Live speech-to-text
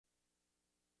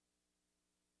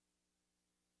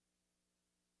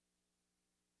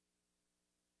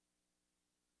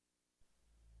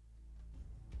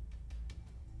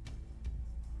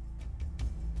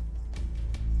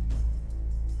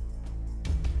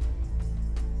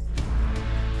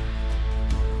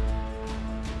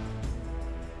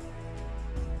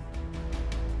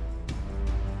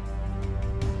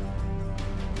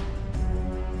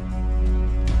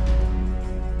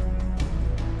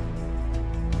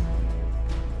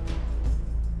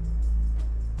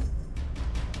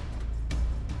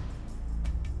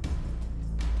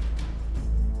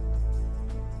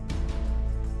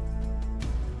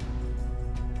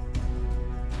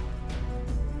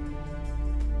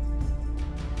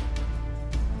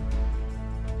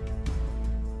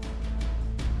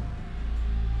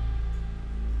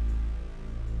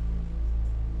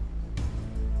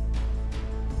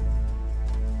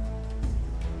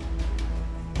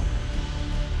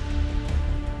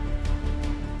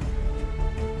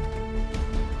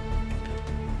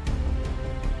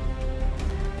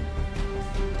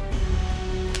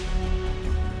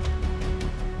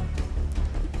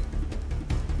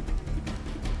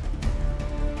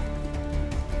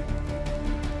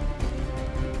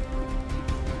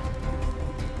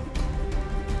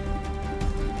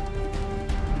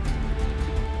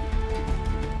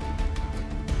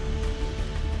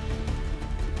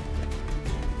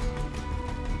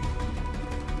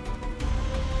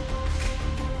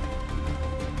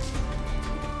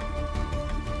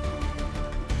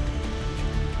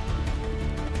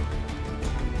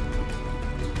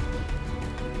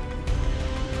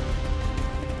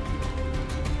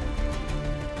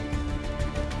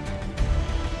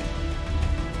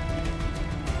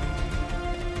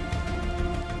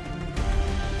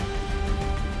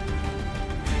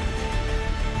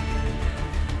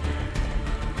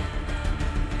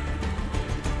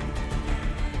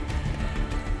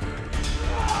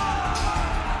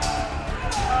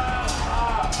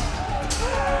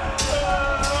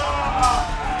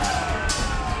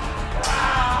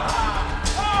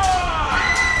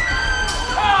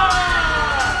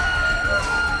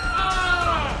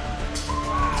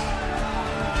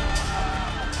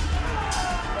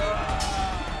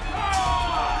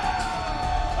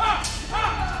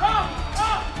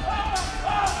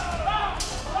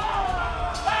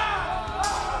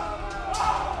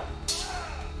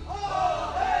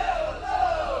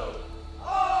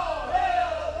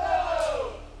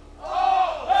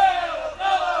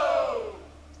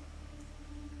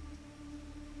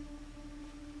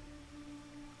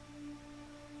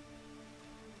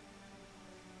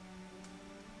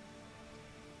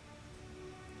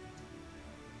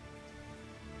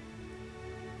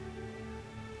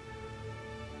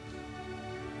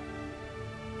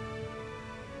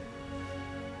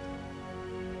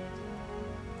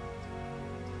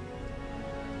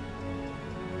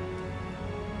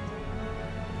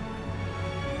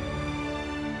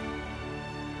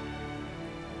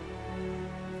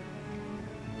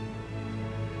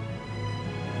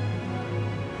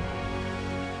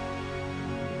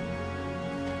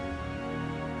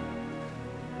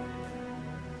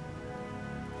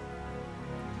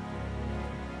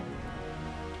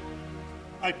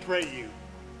I pray you,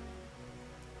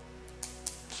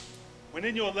 when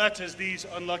in your letters these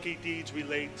unlucky deeds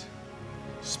relate,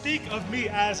 speak of me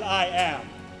as I am,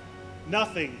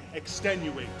 nothing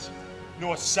extenuate,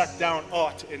 nor set down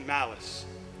aught in malice.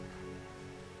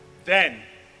 Then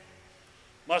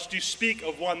must you speak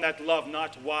of one that loved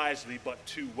not wisely but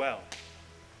too well,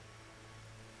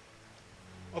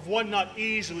 of one not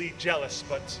easily jealous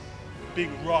but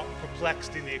being wrought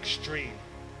perplexed in the extreme,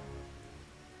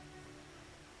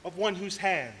 of one whose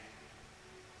hand,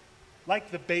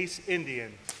 like the base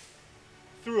Indian,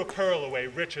 threw a pearl away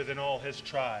richer than all his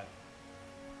tribe,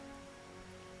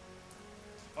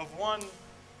 of one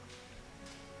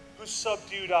whose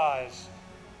subdued eyes,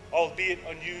 albeit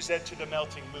unused to the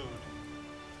melting mood,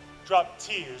 drop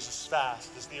tears as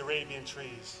fast as the Arabian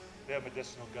trees their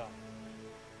medicinal gum.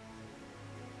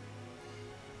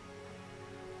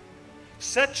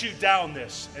 Set you down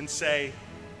this and say,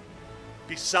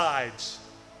 besides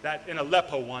that in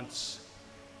Aleppo once,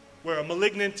 where a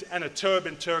malignant and a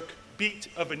turbaned Turk beat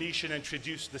a Venetian and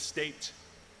traduced the state,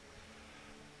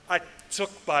 I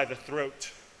took by the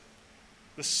throat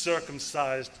the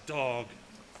circumcised dog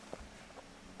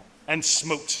and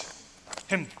smote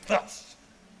him thus.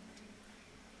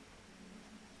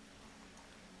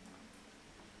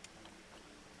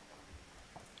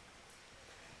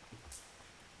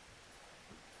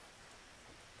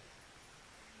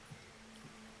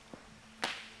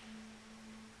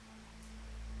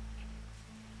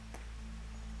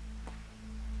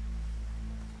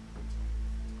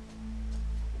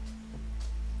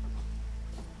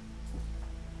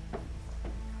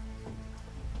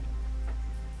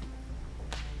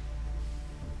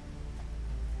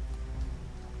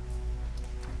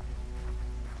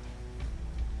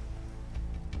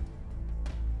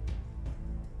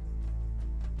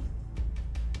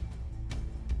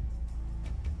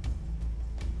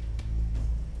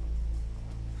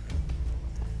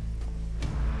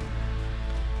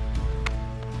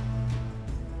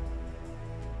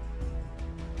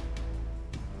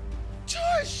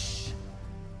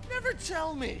 Never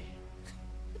tell me.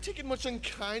 I take it much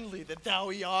unkindly that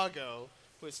thou, Iago,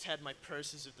 who hast had my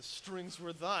purse as if the strings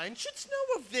were thine, shouldst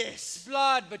know of this.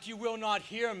 Blood, but you will not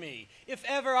hear me. If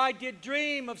ever I did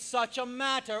dream of such a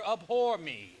matter, abhor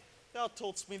me. Thou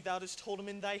toldst me thou didst hold him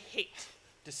in thy hate.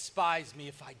 Despise me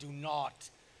if I do not.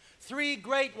 3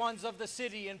 great ones of the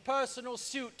city in personal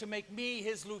suit to make me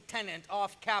his lieutenant,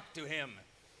 off cap to him.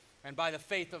 And by the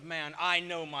faith of man, I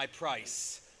know my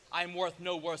price. I'm worth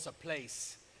no worse a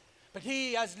place. But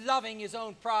he, as loving his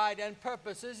own pride and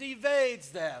purposes,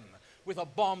 evades them with a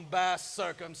bombast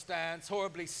circumstance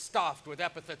horribly stuffed with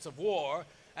epithets of war,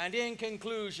 and in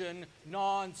conclusion,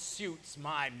 none suits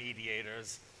my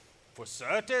mediators. For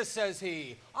certes, says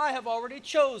he, I have already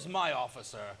chose my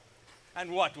officer.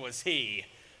 And what was he?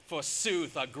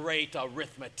 Forsooth, a great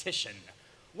arithmetician.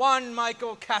 One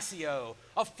Michael Cassio,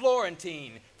 a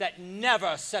Florentine, that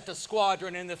never set a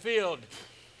squadron in the field.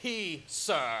 He,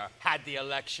 sir, had the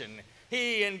election.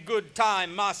 He in good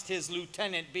time must his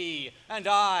lieutenant be, and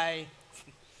I,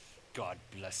 God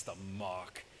bless the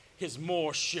mark, his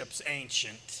more ships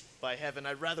ancient. By heaven,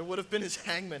 I rather would have been his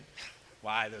hangman.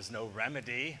 Why, there's no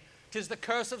remedy. 'Tis the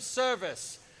curse of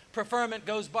service. Preferment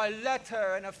goes by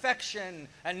letter and affection,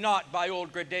 and not by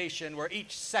old gradation, where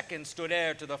each second stood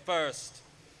heir to the first.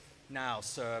 Now,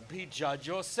 sir, be judge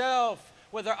yourself,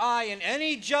 whether I in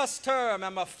any just term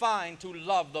am a fine to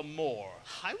love the more.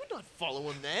 I would not follow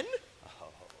him then. Oh,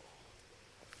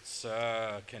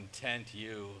 sir, content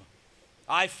you.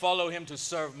 I follow him to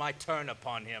serve my turn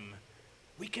upon him.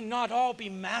 We cannot all be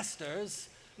masters,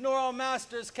 nor all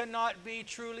masters cannot be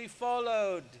truly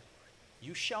followed.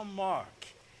 You shall mark,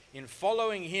 in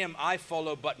following him I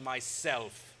follow but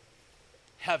myself.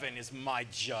 Heaven is my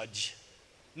judge.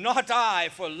 Not I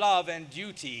for love and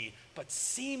duty, but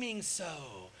seeming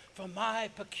so for my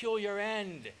peculiar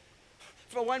end.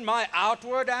 For when my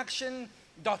outward action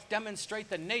doth demonstrate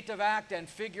the native act and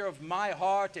figure of my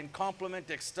heart in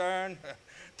complement extern,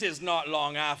 'tis not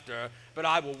long after, but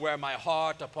I will wear my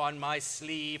heart upon my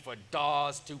sleeve for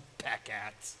daws to peck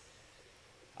at.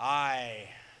 I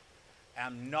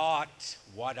am not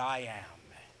what I am.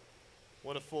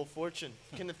 What a full fortune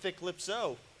can the thick lip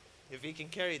sow, if he can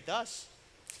carry it thus.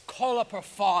 Call up her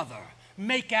father,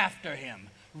 make after him,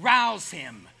 rouse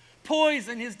him,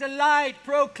 poison his delight,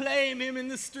 proclaim him in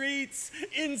the streets,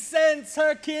 incense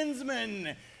her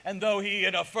kinsman, and though he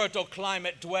in a fertile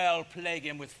climate dwell, plague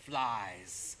him with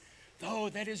flies. Though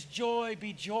that his joy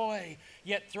be joy,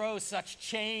 yet throw such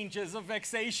changes of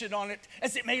vexation on it,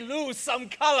 as it may lose some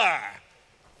color.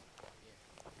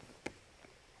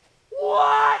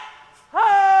 What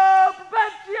hope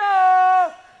bet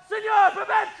you Signor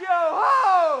Brabantio,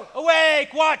 ho!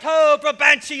 Awake, what ho,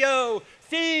 Brabantio!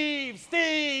 Thieves,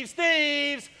 thieves,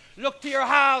 thieves! Look to your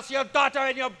house, your daughter,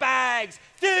 and your bags!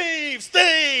 Thieves,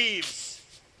 thieves!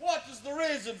 What is the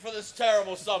reason for this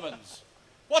terrible summons?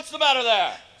 What's the matter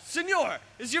there? Signor,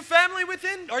 is your family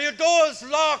within? Are your doors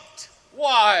locked?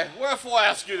 Why? Wherefore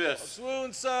ask you this?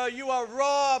 Swoon, sir, you are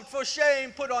robbed. For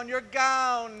shame, put on your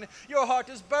gown. Your heart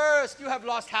is burst. You have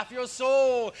lost half your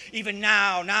soul. Even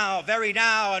now, very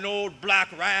now, an old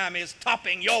black ram is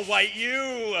topping your white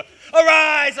ewe.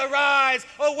 Arise, arise,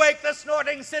 awake the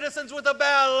snorting citizens with a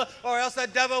bell, or else the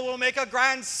devil will make a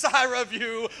grand sire of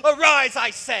you. Arise, I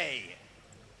say.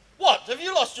 What? Have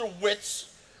you lost your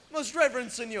wits? Most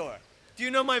reverend Signor, do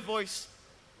you know my voice?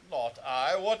 Not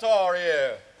I. What are you?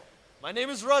 My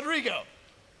name is Rodrigo.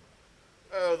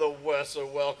 Oh, the worse a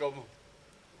welcome.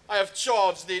 I have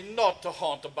charged thee not to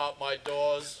haunt about my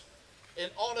doors.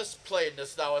 In honest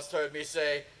plainness thou hast heard me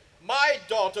say, my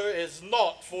daughter is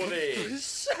not for thee.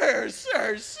 Sir.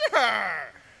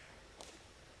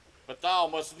 But thou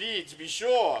must needs be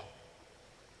sure.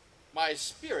 My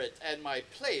spirit and my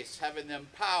place have in them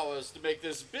powers to make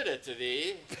this bitter to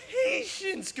thee.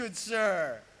 Patience, good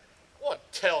sir. What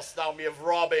tell'st thou me of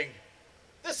robbing?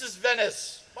 This is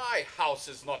Venice. My house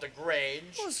is not a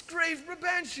grange. Most grave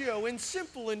Brabantio, in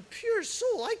simple and pure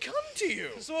soul, I come to you.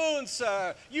 Swoon,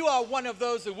 sir, you are one of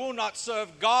those who will not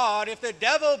serve God if the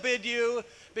devil bid you.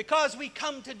 Because we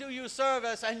come to do you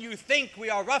service and you think we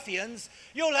are ruffians,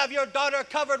 you'll have your daughter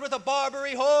covered with a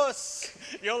Barbary horse.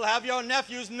 You'll have your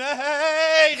nephews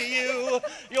neigh to you.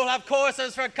 You'll have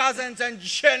coursers for cousins and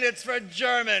jennets for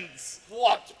Germans.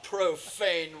 What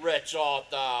profane wretch art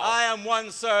thou? I am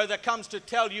one, sir, that comes to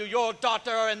tell you your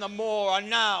daughter and the Moor are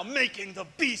now making the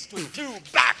beast with two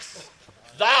backs.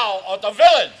 Thou art a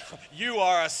villain. You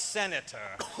are a senator.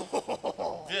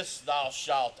 This thou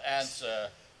shalt answer.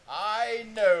 I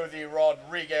know thee,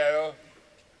 Rodrigo.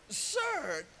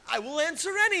 Sir, I will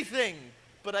answer anything,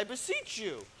 but I beseech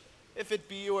you, if it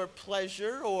be your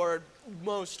pleasure or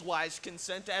most wise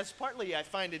consent, as partly I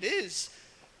find it is,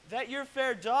 that your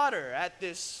fair daughter at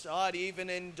this odd even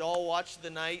and dull watch of the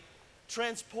night,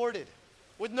 transported,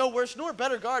 with no worse nor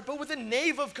better guard, but with a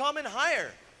knave of common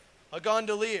hire, a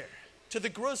gondolier, to the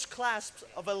gross clasps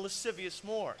of a lascivious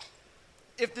Moor.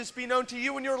 If this be known to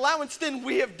you in your allowance, then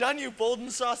we have done you bold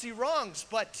and saucy wrongs.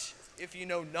 But if you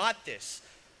know not this,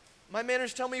 my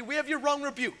manners tell me we have your wrong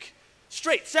rebuke.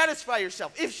 Straight, satisfy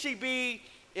yourself. If she be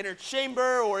in her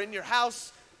chamber or in your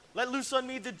house, let loose on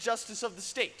me the justice of the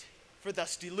state for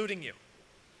thus deluding you.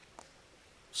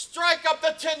 Strike up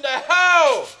the tinder,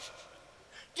 ho!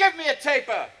 Give me a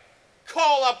taper.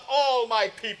 Call up all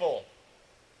my people.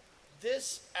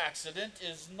 This accident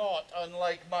is not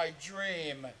unlike my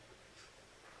dream.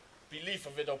 Belief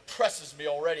of it oppresses me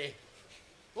already.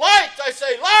 Light, I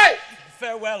say, light!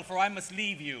 Farewell, for I must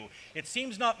leave you. It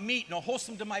seems not meet nor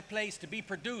wholesome to my place to be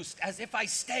produced, as if I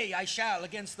stay I shall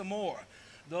against the Moor.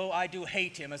 Though I do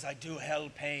hate him as I do hell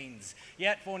pains,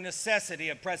 yet for necessity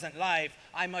of present life,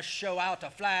 I must show out a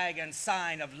flag and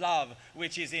sign of love,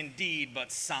 which is indeed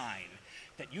but sign.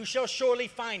 That you shall surely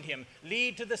find him,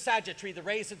 lead to the sagittary the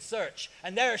raised search,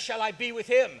 and there shall I be with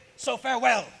him. So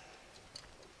farewell.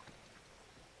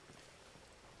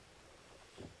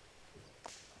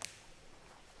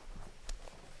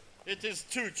 It is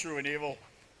too true an evil.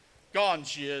 Gone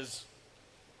she is.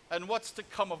 And what's to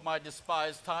come of my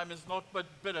despised time is naught but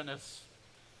bitterness.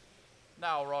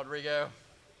 Now, Rodrigo,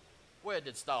 where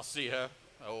didst thou see her?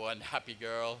 Oh, unhappy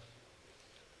girl.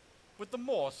 With the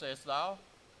Moor, sayest thou?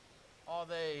 Are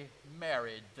they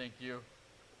married, think you?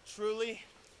 Truly,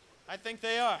 I think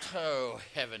they are. Oh,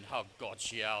 heaven, how got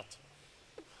she out?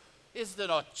 Is there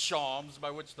not charms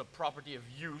by which the property of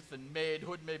youth and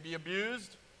maidhood may be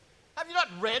abused? Have you not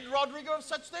read, Rodrigo, of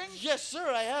such things? Yes,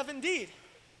 sir, I have indeed.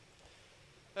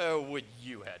 Oh, would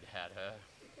you had had her.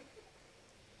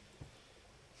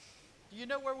 Do you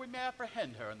know where we may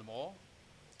apprehend her in the Moor?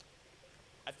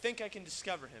 I think I can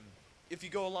discover him, if you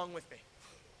go along with me.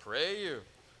 Pray you.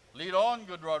 Lead on,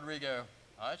 good Rodrigo.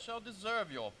 I shall deserve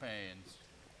your pains.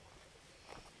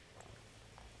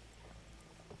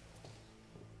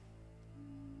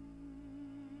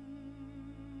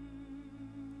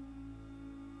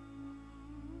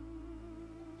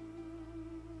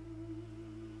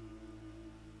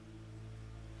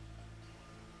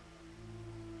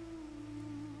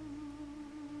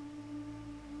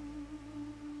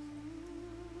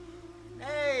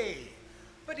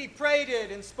 But he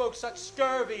prated and spoke such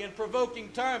scurvy and provoking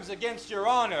terms against your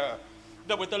honor,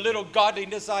 that with the little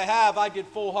godliness I have, I did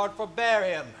full heart forbear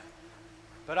him.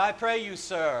 But I pray you,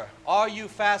 sir, are you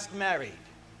fast married?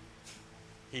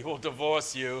 He will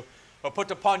divorce you, or put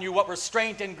upon you what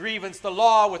restraint and grievance the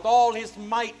law with all his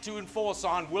might to enforce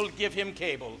on will give him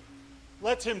cable.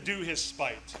 Let him do his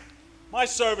spite. My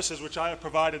services which I have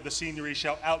provided the signory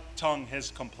shall out-tongue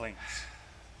his complaints.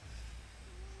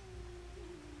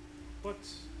 But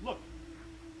look,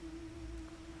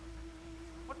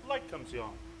 what light comes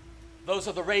yon? Those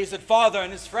are the raised father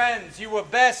and his friends. You were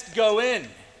best go in.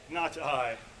 Not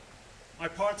I. My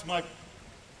parts,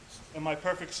 and my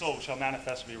perfect soul shall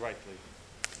manifest me rightly.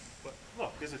 But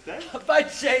look, is it they? By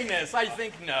Janus, I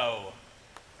think no.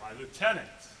 My lieutenant.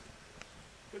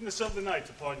 Goodness of the night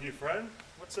upon you, friend.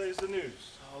 What says the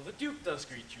news? Oh, the Duke does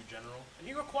greet you, General, and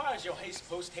he requires your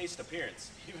post-haste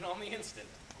appearance, even on the instant.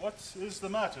 What is the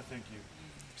matter, think you?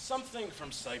 Something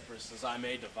from Cyprus, as I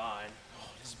may divine. Oh,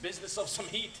 it is business of some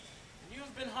heat, and you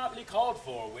have been hotly called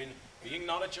for when, being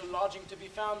not at your lodging to be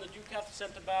found, the Duke hath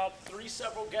sent about 3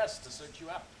 several guests to search you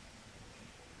out.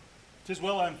 'Tis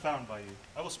well I am found by you.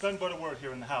 I will spend but a word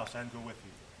here in the house and go with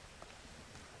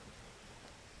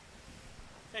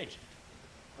you. Agent,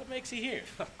 what makes he here?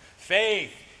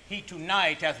 Faith, he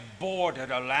tonight hath boarded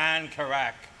a land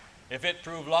carack. If it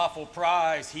prove lawful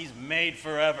prize, he's made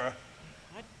forever.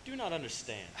 I do not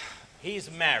understand.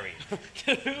 He's married.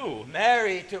 To who?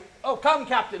 Married to... Oh, come,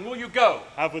 Captain, will you go?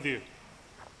 Have with you.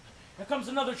 Here comes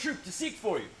another troop to seek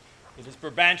for you. It is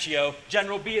Brabantio.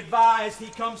 General, be advised,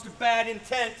 he comes to bad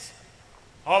intent.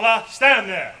 Hola, stand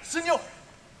there. Senor,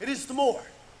 it is the Moor.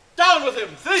 Down with him,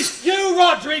 thief! You,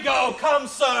 Rodrigo! Come,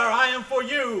 sir, I am for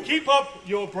you. Keep up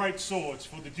your bright swords,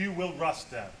 for the dew will rust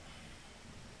them.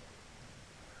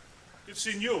 Good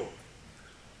signor,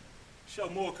 shall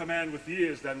more command with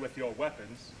ears than with your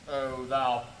weapons. Oh,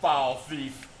 thou foul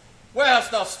thief! Where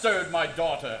hast thou stirred my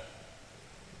daughter?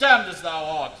 Damned as thou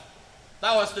art,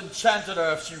 thou hast enchanted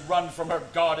her if she run from her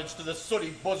guardage to the sooty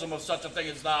bosom of such a thing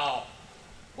as thou.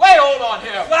 Lay hold on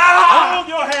him! Hold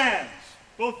your hands,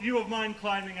 both you of mine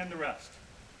climbing and the rest.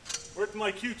 Were it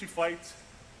my cue to fight,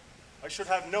 I should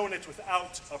have known it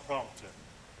without a prompter.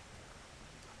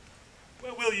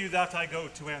 Where will you that I go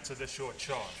to answer this short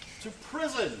charge? To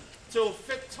prison, till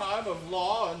fit time of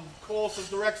law and course of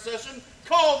direct session,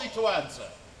 call thee to answer.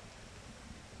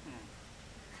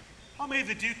 How may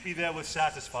the Duke be therewith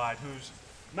satisfied, whose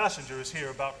messenger is here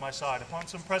about my side, upon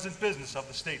some present business of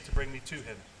the state to bring me to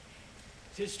him?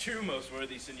 'Tis true, most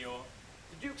worthy Signor.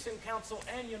 The Duke's in council,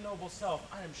 and your noble self,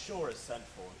 I am sure, is sent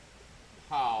for.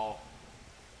 How?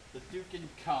 The Duke in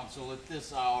council at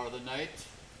this hour of the night?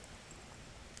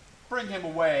 Bring him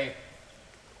away.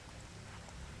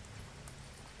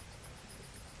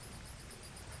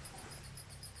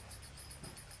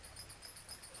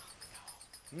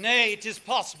 Nay, it is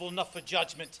possible enough for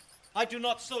judgment. I do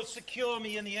not so secure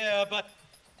me in the air, but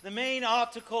the main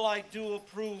article I do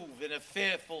approve in a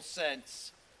fearful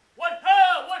sense. What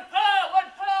ho! What ho!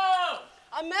 What ho!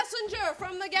 A messenger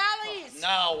from the galleys.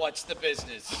 Now what's the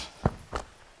business?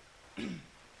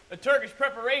 The Turkish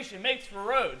preparation makes for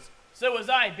Rhodes, so as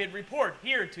I bid report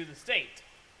here to the state.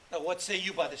 Now what say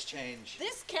you by this change?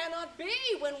 This cannot be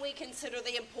when we consider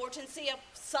the importance of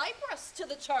Cyprus to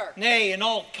the Turk. Nay, in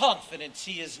all confidence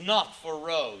he is not for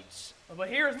Rhodes. But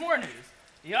here is more news.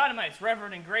 The Ottomites,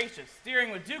 reverend and gracious,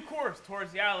 steering with due course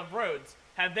towards the Isle of Rhodes,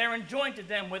 have there enjoined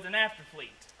them with an after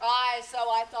fleet. Aye, so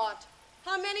I thought.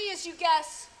 How many is you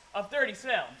guess? Of 30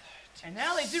 sail. And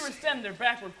now they do extend their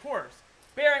backward course,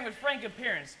 bearing with frank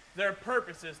appearance their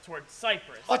purposes towards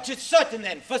Cyprus. But it's certain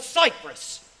then, for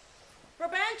Cyprus.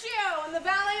 Brabantio and the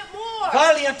valiant Moor.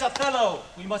 Valiant Othello,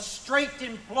 we must straight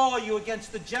implore you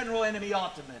against the general enemy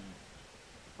Ottoman.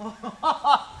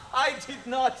 I did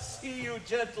not see you,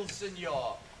 gentle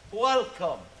signor.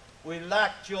 Welcome. We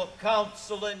lacked your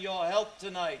counsel and your help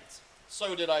tonight.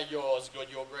 So did I yours, good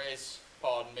your grace.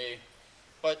 Pardon me.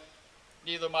 But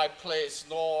neither my place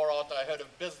nor aught I heard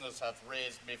of business hath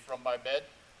raised me from my bed.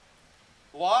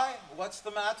 Why? What's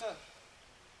the matter?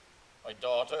 My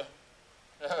daughter.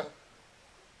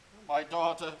 My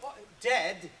daughter. What,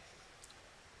 dead?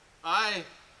 Aye,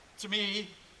 to me,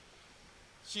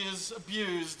 she is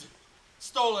abused,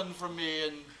 stolen from me,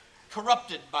 and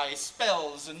corrupted by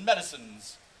spells and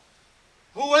medicines.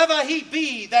 Whoever he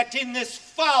be that in this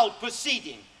foul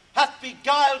proceeding hath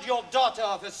beguiled your daughter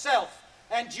of herself,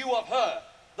 and you of her,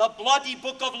 the bloody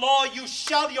book of law you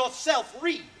shall yourself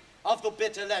read of the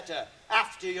bitter letter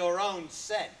after your own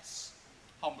sense.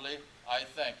 Humbly, I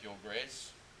thank your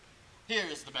grace. Here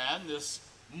is the man, this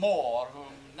Moor,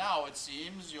 whom now it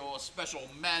seems your special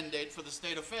mandate for the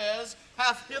state affairs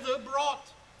hath hither brought.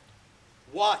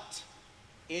 What,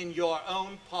 in your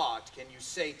own part, can you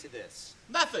say to this?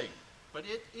 Nothing, but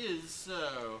it is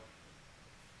so.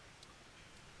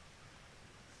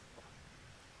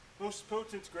 Most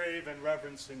potent, grave, and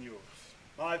reverend signors,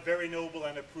 my very noble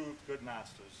and approved good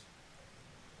masters,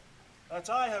 that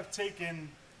I have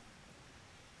taken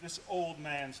this old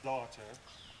man's daughter,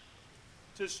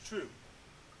 'tis true,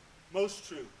 most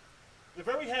true. The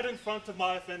very head and front of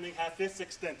my offending hath this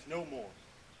extent, no more.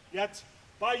 Yet,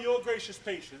 by your gracious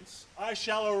patience, I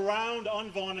shall a round,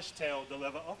 unvarnished tale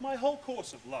deliver of my whole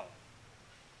course of love.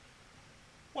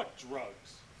 What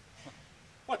drugs,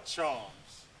 what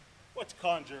charms, what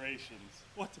conjurations,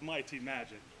 what mighty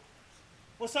magic.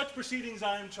 For such proceedings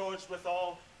I am charged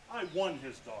withal, I won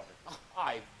his daughter.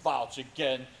 I vouch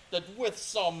again that with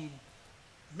some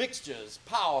mixtures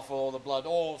powerful of the blood,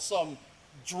 or some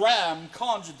dram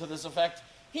conjured to this effect,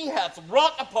 he hath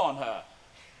wrought upon her.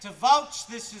 To vouch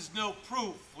this is no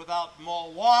proof without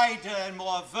more wider and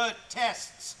more avert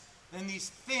tests than these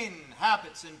thin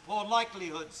habits and poor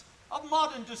likelihoods of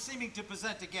modern do seeming to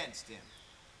present against him.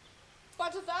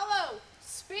 But Othello,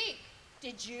 speak.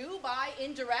 Did you, by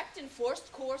indirect and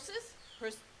forced courses,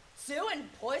 pursue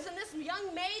and poison this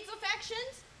young maid's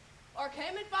affections? Or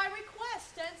came it by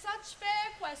request and such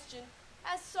fair question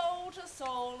as soul to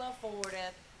soul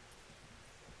affordeth?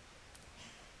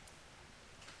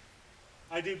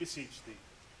 I do beseech thee,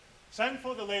 send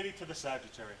for the lady to the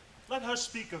sagittary. Let her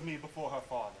speak of me before her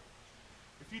father.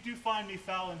 If you do find me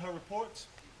foul in her report,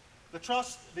 the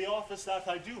trust, the office that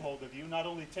I do hold of you, not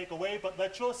only take away, but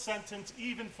let your sentence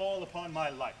even fall upon my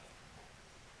life.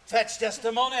 Fetch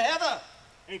Desdemona hither.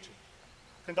 Ancient,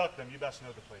 conduct them, you best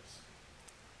know the place.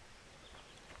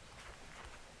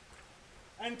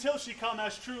 And till she come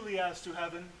as truly as to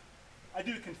heaven, I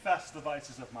do confess the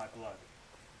vices of my blood.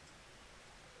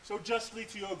 So justly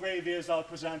to your grave ears I'll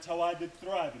present how I did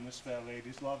thrive in this fair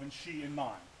lady's love, and she in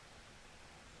mine.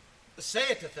 Say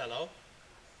it, Othello.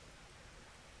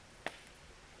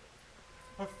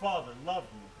 Her father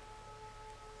loved me,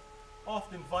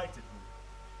 oft invited me,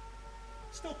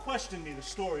 still questioned me the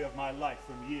story of my life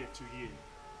from year to year.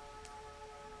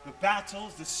 The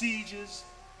battles, the sieges,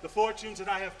 the fortunes that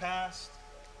I have passed.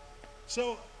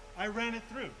 So I ran it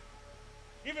through,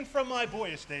 even from my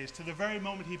boyish days to the very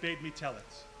moment he bade me tell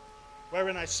it,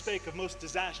 wherein I spake of most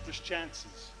disastrous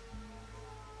chances,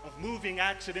 of moving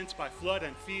accidents by flood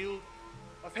and field,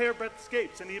 of hairbreadth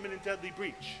escapes and even in deadly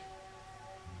breach.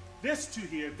 This to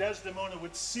hear Desdemona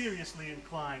would seriously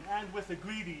incline, and with a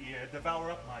greedy ear devour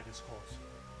up my discourse.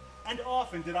 And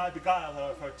often did I beguile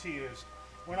her of her tears,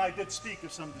 when I did speak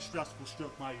of some distressful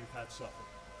stroke my youth had suffered.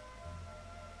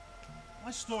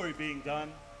 My story being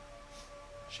done,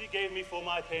 she gave me for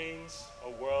my pains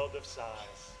a world of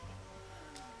sighs.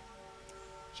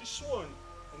 She swore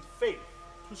in faith,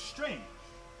 'twas strange,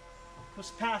 'twas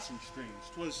passing strange,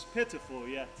 'twas pitiful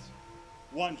yet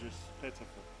wondrous pitiful.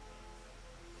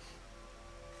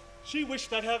 She wished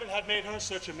that heaven had made her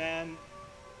such a man,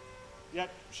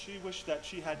 yet she wished that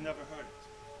she had never heard it.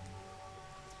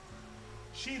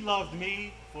 She loved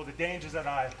me for the dangers that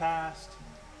I have passed,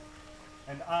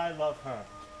 and I love her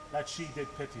that she did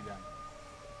pity them.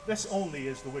 This only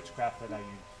is the witchcraft that I use.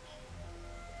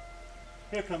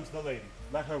 Here comes the lady.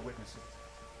 Let her witness it.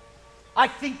 I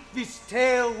think this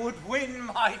tale would win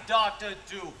my daughter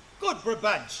to good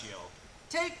Brabantio.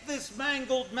 Take this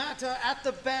mangled matter at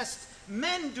the best.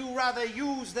 Men do rather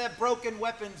use their broken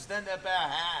weapons than their bare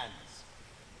hands.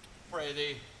 Pray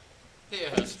thee, hear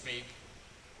her speak.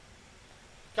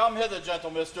 Come hither, gentle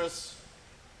mistress.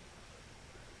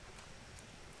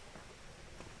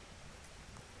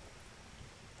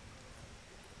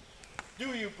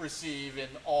 Do you perceive in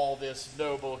all this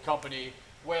noble company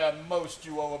where most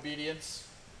you owe obedience?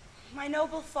 My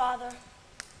noble father,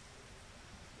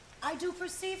 I do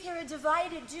perceive here a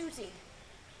divided duty.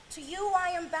 To you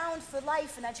I am bound for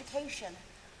life and education.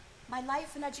 My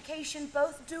life and education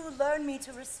both do learn me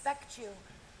to respect you.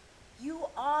 You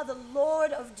are the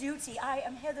lord of duty. I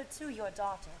am hitherto your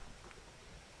daughter.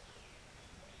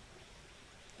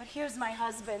 But here's my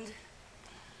husband.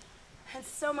 And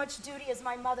so much duty as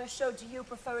my mother showed to you,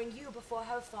 preferring you before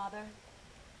her father,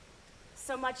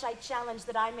 so much I challenge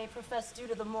that I may profess due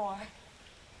to the more.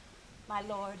 My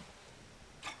lord.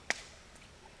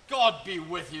 God be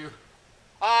with you.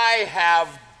 I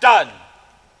have done.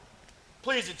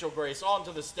 Please it your grace, on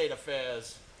to the state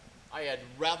affairs. I had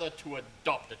rather to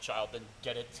adopt a child than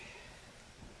get it.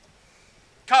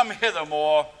 Come hither,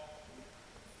 Moor.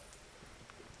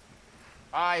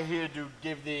 I here do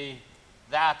give thee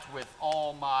that with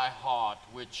all my heart,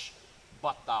 which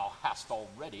but thou hast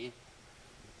already.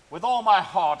 With all my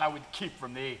heart I would keep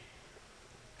from thee.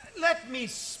 Let me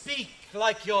speak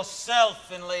like yourself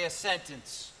and lay a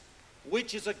sentence,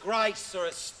 which is a grace or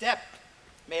a step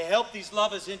may help these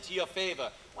lovers into your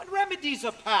favor when remedies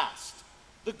are past.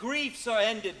 The griefs are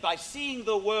ended by seeing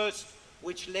the worst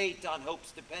which late on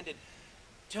hopes depended.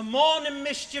 To mourn a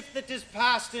mischief that is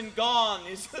past and gone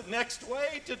is the next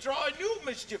way to draw a new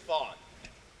mischief on.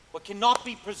 What cannot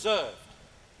be preserved,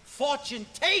 fortune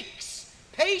takes.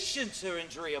 Patience her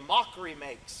injury a mockery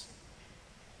makes.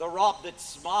 The rob that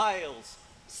smiles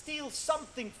steals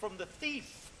something from the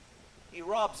thief. He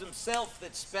robs himself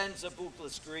that spends a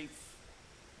bootless grief.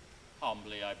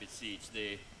 Humbly I beseech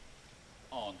thee,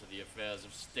 on to the affairs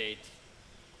of state.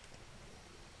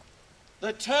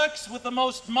 The Turks with the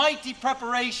most mighty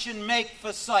preparation make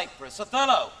for Cyprus.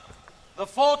 Othello, the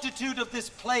fortitude of this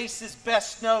place is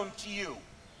best known to you.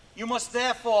 You must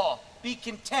therefore be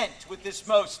content with this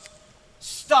most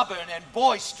stubborn and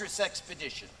boisterous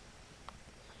expedition.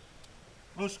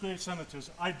 Most grave senators,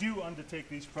 I do undertake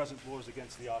these present wars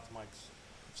against the Ottomites.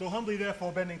 So humbly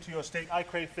therefore bending to your state, I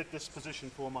crave fit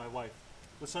disposition for my wife,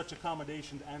 with such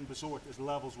accommodation and resort as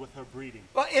levels with her breeding.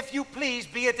 But if you please,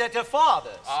 be it at her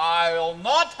father's. I will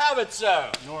not have it so.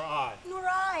 Nor I. Nor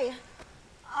I.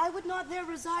 I would not there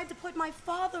reside to put my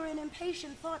father in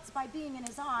impatient thoughts by being in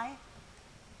his eye.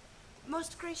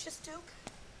 Most gracious Duke,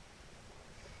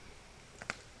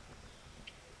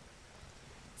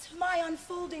 to my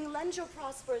unfolding lend your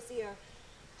prosperous ear,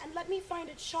 and let me find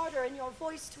a charter in your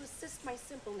voice to assist my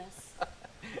simpleness.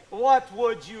 What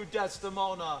would you,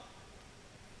 Desdemona?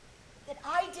 That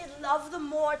I did love the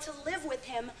more to live with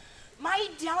him, my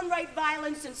downright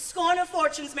violence and scorn of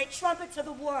fortunes may trumpet to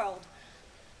the world.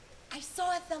 I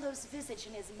saw Othello's visage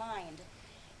in his mind,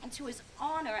 and to his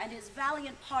honor and his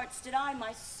valiant parts did I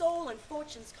my soul and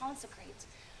fortunes consecrate.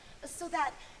 So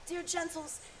that, dear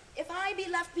gentles, if I be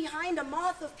left behind a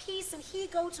moth of peace and he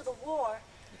go to the war,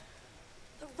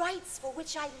 the rights for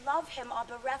which I love him are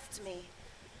bereft me,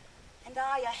 and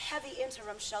I a heavy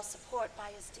interim shall support by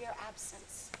his dear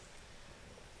absence.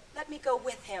 Let me go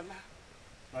with him.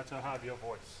 Let her have your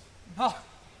voice. Oh,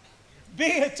 be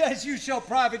it as you shall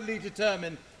privately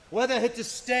determine, whether to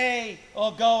stay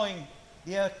or going.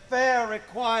 The affair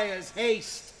requires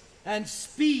haste, and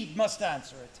speed must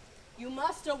answer it. You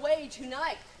must away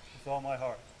tonight. With all my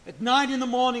heart. At 9 in the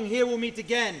morning here we'll meet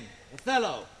again.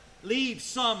 Othello, leave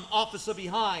some officer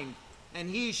behind, and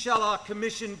he shall our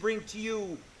commission bring to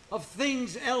you of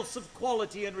things else of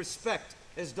quality and respect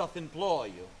as doth implore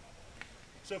you.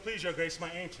 So please your grace,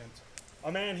 my ancient,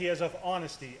 a man he is of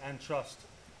honesty and trust.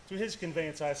 To his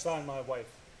conveyance I assign my wife,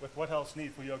 with what else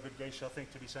need for your good grace shall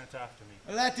think to be sent after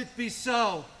me. Let it be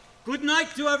so. Good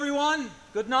night to everyone.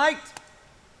 Good night.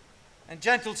 And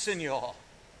gentle signor,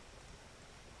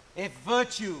 if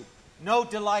virtue no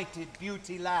delighted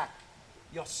beauty lack,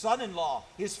 your son-in-law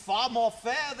is far more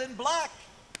fair than black.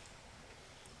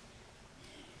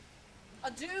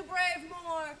 Adieu, brave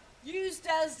Moor. Use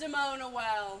Desdemona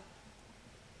well.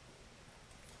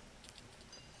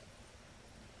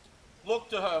 Look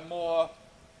to her more,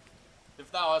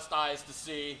 if thou hast eyes to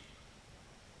see.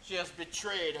 She has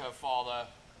betrayed her father,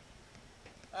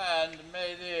 and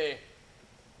may thee.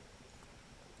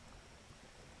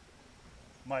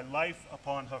 My life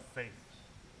upon her faith.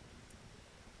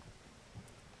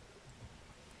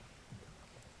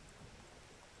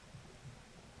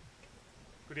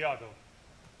 Cudiago,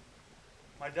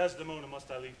 my Desdemona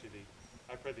must I leave to thee.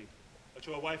 I prithee, let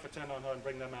your wife attend on her and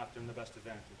bring them after in the best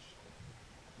advantage.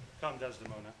 Come,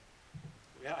 Desdemona.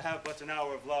 We have but an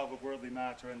hour of love, of worldly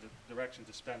matter, and a direction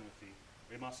to spend with thee.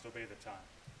 We must obey the time.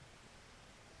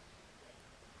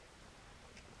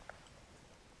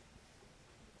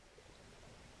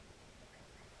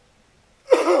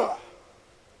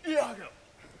 Iago,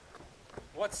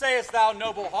 What sayest thou,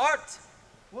 noble heart?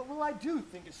 what will I do,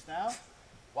 thinkest thou?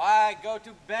 Why, go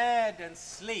to bed and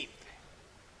sleep.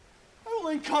 I will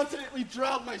incontinently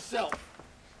drown myself.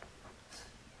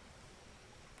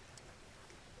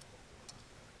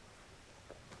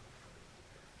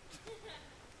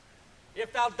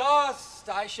 If thou dost,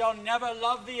 I shall never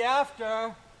love thee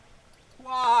after.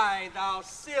 Why, thou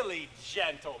silly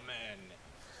gentleman?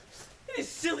 It is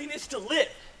silliness to live,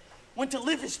 when to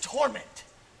live is torment.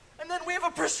 And then we have a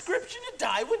prescription to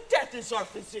die when death is our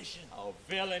physician. Oh,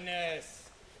 villainous!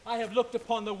 I have looked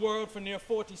upon the world for near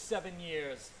 47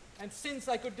 years, and since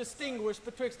I could distinguish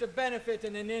betwixt a benefit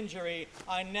and an injury,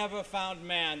 I never found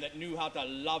man that knew how to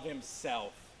love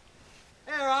himself.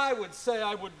 Ere I would say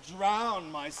I would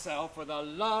drown myself for the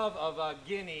love of a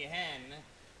guinea hen,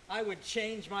 I would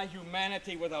change my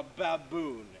humanity with a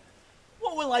baboon.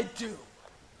 What will I do?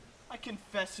 I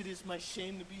confess it is my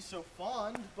shame to be so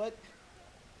fond, but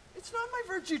it's not my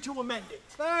virtue to amend it.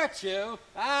 Virtue?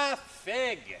 Ah,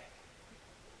 fig!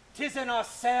 'Tis in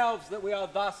ourselves that we are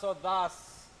thus or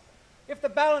thus. If the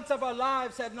balance of our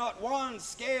lives had not one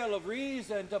scale of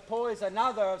reason to poise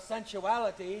another of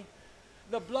sensuality,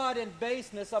 the blood and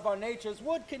baseness of our natures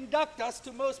would conduct us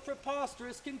to most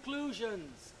preposterous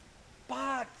conclusions.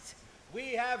 But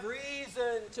we have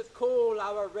reason to cool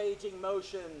our raging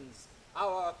motions,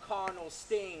 our carnal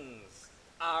stings,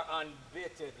 our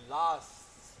unbittered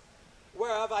lusts.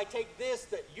 Whereof I take this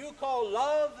that you call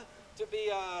love to be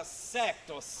a sect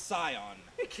or scion.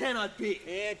 It cannot be.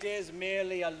 It is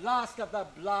merely a lust of the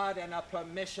blood and a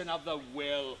permission of the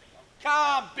will.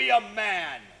 Come, be a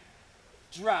man.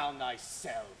 Drown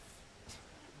thyself.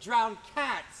 Drown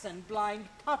cats and blind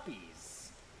puppies.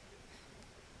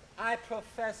 I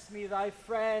profess me thy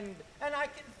friend, and I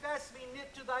confess me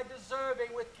knit to thy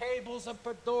deserving with cables of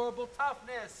perdurable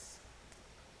toughness.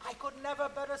 I could never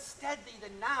better stead thee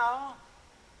than now.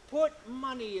 Put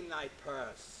money in thy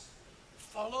purse.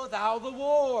 Follow thou the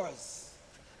wars.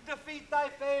 Defeat thy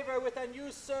favor with an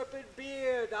usurped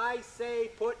beard. I say,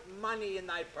 put money in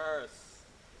thy purse.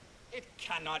 It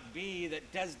cannot be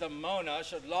that Desdemona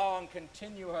should long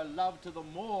continue her love to the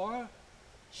Moor.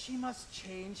 She must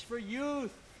change for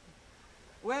youth.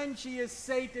 When she is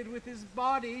sated with his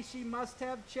body, she must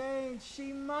have change.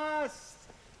 She must.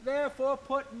 Therefore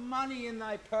put money in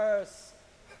thy purse.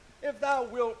 If thou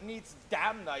wilt needs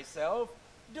damn thyself,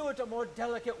 do it a more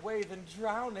delicate way than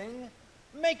drowning.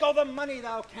 Make all the money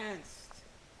thou canst.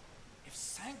 If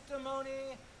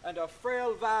sanctimony and a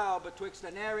frail vow betwixt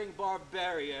an erring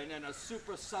barbarian and a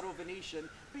super-subtle Venetian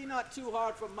be not too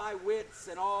hard for my wits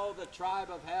and all the tribe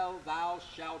of hell, thou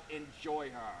shalt enjoy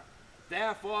her.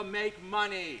 Therefore make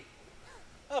money.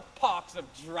 A pox of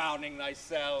drowning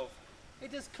thyself.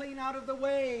 It is clean out of the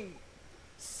way.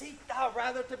 Seek thou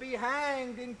rather to be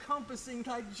hanged, encompassing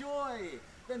thy joy,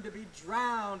 than to be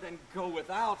drowned and go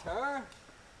without her.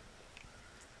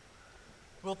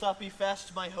 Wilt thou be fast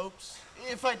to my hopes,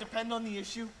 if I depend on the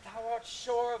issue? Thou art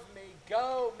sure of me.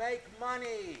 Go, make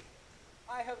money.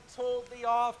 I have told thee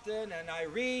often, and I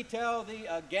retell thee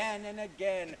again and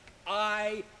again,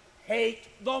 I hate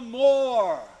the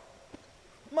Moor.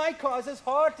 My cause is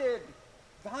hearted.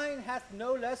 Thine hath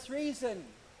no less reason.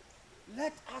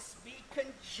 Let us be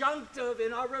conjunctive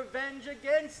in our revenge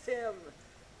against him.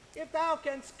 If thou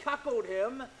canst cuckold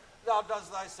him, thou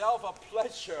dost thyself a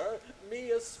pleasure,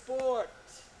 me a sport.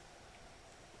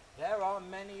 There are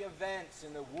many events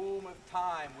in the womb of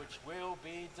time which will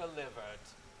be delivered.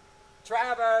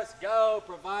 Travers, go,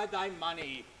 provide thy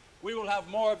money. We will have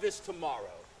more of this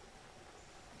tomorrow.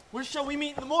 Where shall we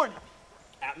meet in the morning?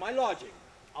 At my lodging.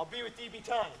 I'll be with thee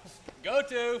betimes. Go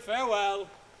to, farewell.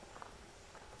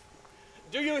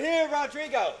 Do you hear,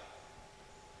 Rodrigo?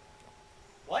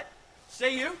 What?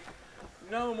 Say you?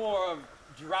 No more of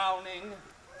drowning.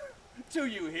 Do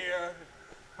you hear?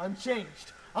 I'm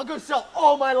changed. I'll go sell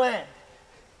all my land.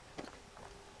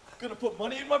 Gonna put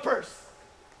money in my purse.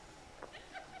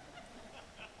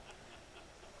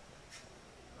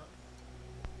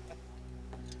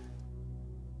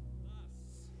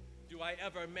 Do I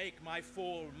ever make my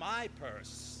fool my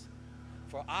purse?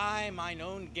 For I mine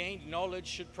own gained knowledge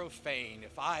should profane,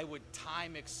 if I would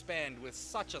time expend with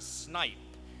such a snipe,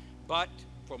 but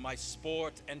for my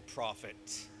sport and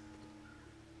profit.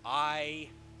 I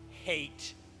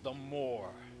hate the Moor,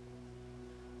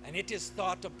 and it is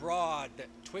thought abroad that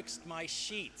twixt my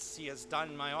sheets he has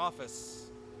done my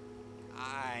office.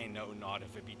 I know not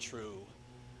if it be true,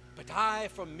 but I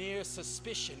from mere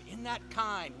suspicion in that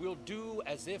kind will do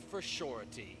as if for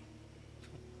surety.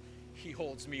 He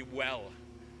holds me well.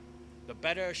 The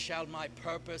better shall my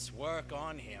purpose work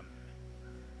on him.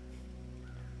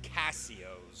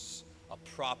 Cassio's a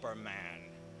proper man.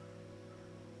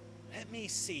 Let me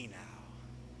see now.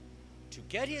 To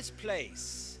get his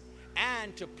place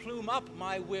and to plume up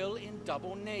my will in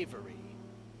double knavery.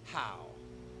 How?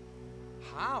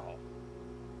 How?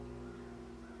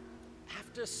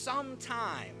 After some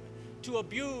time, to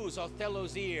abuse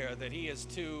Othello's ear that he is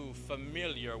too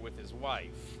familiar with his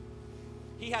wife.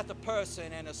 He hath a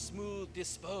person and a smooth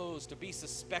disposed to be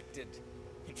suspected,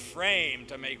 and framed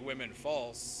to make women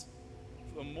false.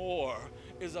 The Moor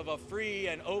is of a free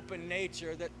and open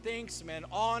nature that thinks men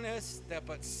honest that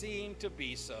but seem to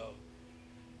be so,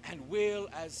 and will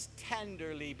as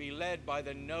tenderly be led by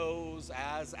the nose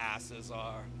as asses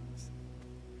are.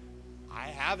 I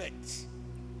have it.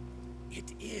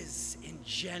 It is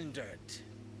engendered.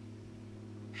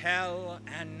 Hell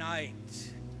and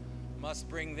night must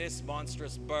bring this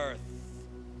monstrous birth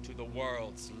to the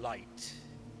world's light.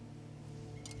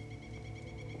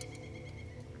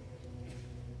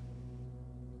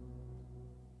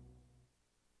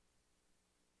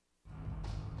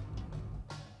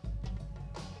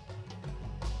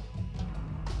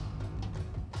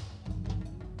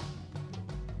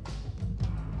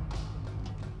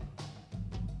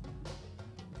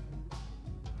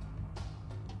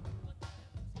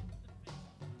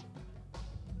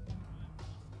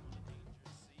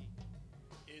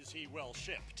 Is he well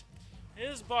shipped?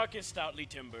 His bark is stoutly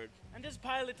timbered, and his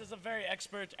pilot is a very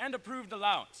expert and approved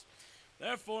allowance.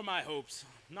 Therefore my hopes,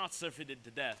 not surfeited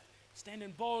to death, stand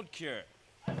in bold cure.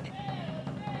 But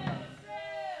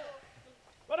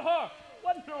hark!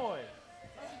 What noise?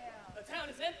 The town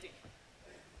is empty.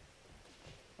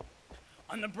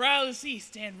 On the brow of the sea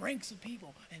stand ranks of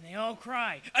people, and they all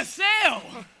cry, "A sail!"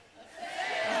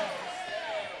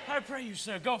 I pray you,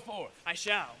 sir, go forth. I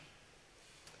shall.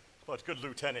 But, good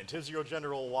lieutenant, is your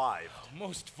general alive?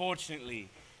 Most fortunately,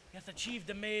 he hath achieved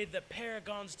a maid that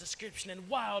paragons description and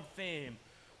wild fame,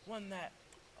 one that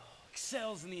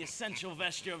excels in the essential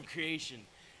vesture of creation,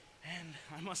 and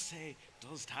I must say,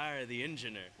 does tire the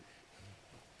engineer.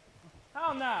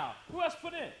 How now? Who has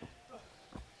put in?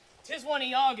 'Tis one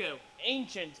Iago,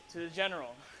 ancient to the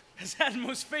general. Has had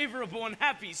most favorable and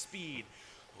happy speed.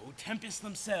 Oh, tempests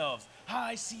themselves,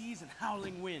 high seas and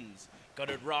howling winds,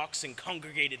 guttered rocks and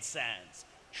congregated sands,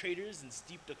 traitors and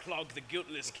steep to clog the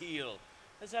guiltless keel,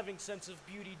 as having sense of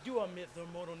beauty do omit their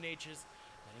mortal natures,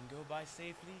 letting go by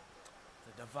safely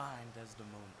the divine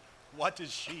Desdemona. What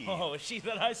is she? Oh, she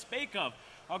that I spake of,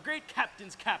 our great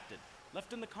captain's captain,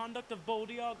 left in the conduct of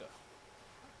bold Iago.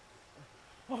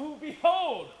 Oh,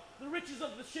 behold, the riches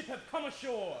of the ship have come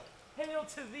ashore. Hail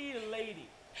to thee, lady.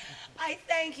 I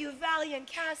thank you, valiant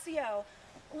Cassio.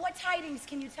 What tidings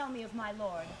can you tell me of my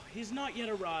lord? He is not yet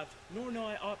arrived, nor know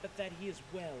I aught but that he is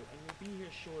well and will be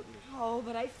here shortly. Oh,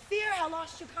 but I fear I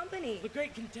lost your company. The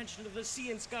great contention of the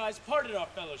sea and skies parted our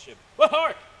fellowship. But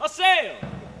hark, a sail!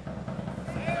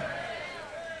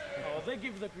 Oh, they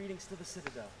give their greetings to the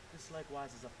citadel. This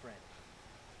likewise is a friend.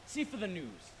 See for the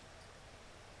news.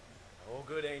 Oh,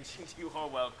 good ancient, you are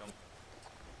welcome.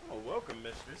 Oh, welcome,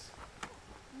 mistress.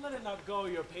 Let it not go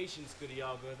your patience, good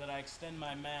Iago, that I extend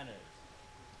my manners.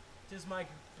 'Tis my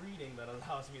breeding that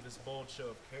allows me this bold show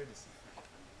of courtesy.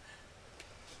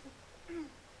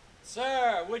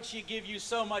 Sir, would she give you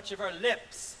so much of her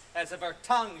lips as of her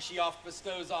tongue she oft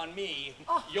bestows on me,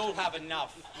 you'll have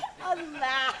enough.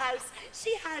 Alas,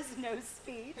 she has no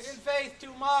speech. In faith,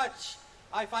 too much.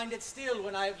 I find it still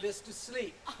when I have list to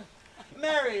sleep.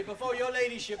 Marry, before your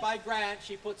ladyship, I grant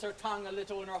she puts her tongue a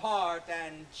little in her heart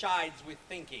and chides with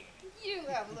thinking. You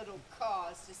have little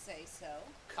cause to say so.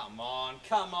 Come on,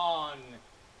 come on.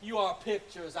 You are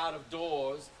pictures out of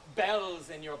doors, bells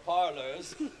in your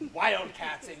parlors,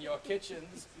 wildcats in your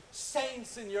kitchens,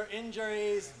 saints in your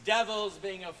injuries, devils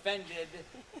being offended,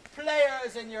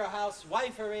 players in your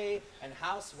housewifery, and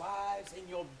housewives in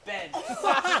your bed.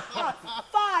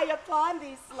 Fie upon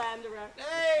thee, slanderer.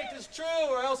 Nay, 'tis true,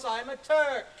 or else I am a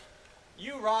Turk.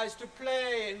 You rise to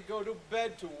play and go to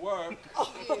bed to work.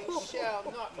 You shall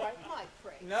not write my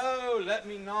praise. No, let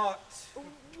me not.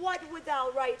 What would thou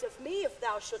write of me if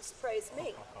thou shouldst praise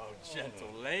me? Oh,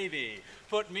 gentle lady,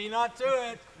 put me not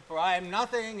to it, for I am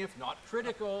nothing if not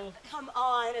critical. Come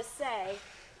on, essay.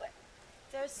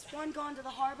 There's one gone to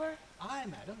the harbor. Aye,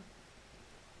 madam.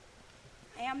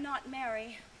 I am not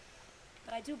merry,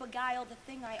 but I do beguile the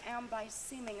thing I am by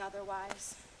seeming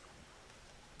otherwise.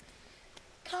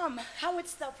 Come, how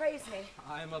wouldst thou praise me?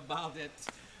 I'm about it.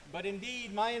 But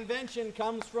indeed, my invention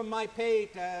comes from my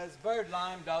pate as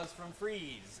birdlime does from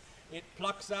freeze. It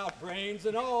plucks out brains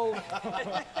and all.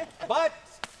 But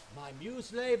my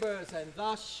muse labors, and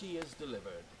thus she is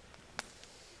delivered.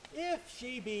 If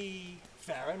she be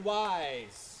fair and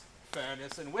wise,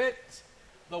 fairness and wit,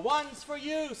 the one's for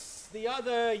use, the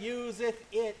other useth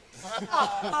it.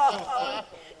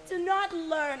 Do not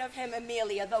learn of him,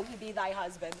 Amelia, though he be thy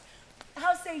husband.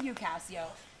 How say you,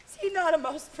 Cassio? Is he not a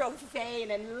most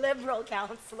profane and liberal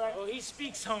counselor? Oh, he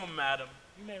speaks home, madam.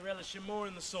 You may relish him more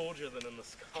in the soldier than in the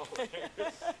scholar.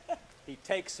 He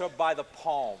takes her by the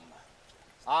palm.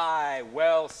 Aye,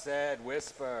 well said,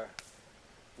 whisper.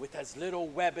 With as little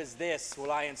web as this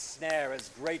will I ensnare as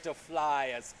great a fly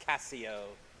as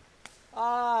Cassio.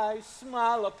 Aye,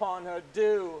 smile upon her,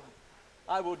 do.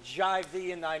 I will jive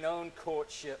thee in thine own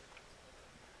courtship.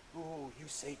 Ooh, you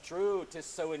say true, 'tis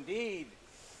so indeed.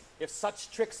 If such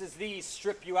tricks as these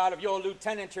strip you out of your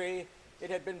lieutenantry, it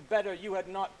had been better you had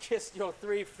not kissed your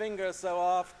 3 fingers so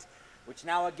oft, which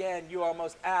now again you are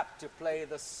most apt to play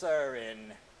the sir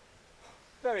in.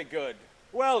 Very good,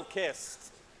 well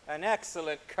kissed, an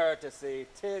excellent courtesy,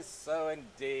 'tis so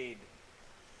indeed.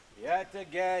 Yet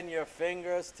again your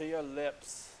fingers to your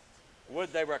lips,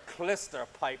 would they were clyster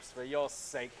pipes for your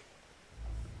sake.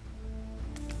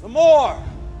 The more!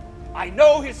 I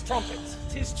know his trumpet.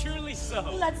 'Tis truly so.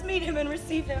 Let's meet him and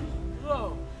receive him.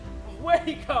 Lo, where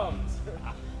he comes.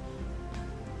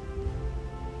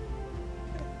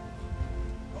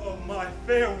 Oh, my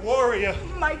fair warrior.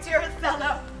 My dear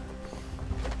Othello.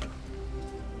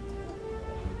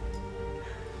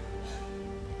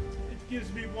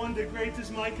 gives me wonder great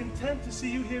is my content to see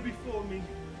you here before me.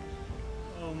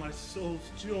 Oh, my soul's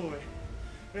joy.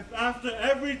 If after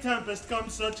every tempest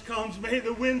comes such calms, may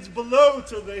the winds blow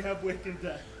till they have wakened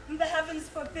death. The heavens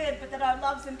forbid, but that our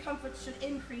loves and comforts should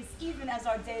increase even as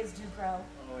our days do grow.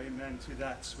 Oh, amen to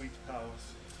that, sweet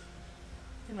powers.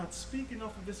 I cannot speak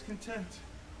enough of this content.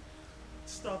 It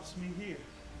stops me here.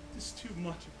 Tis too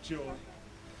much of joy.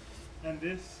 And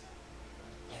this,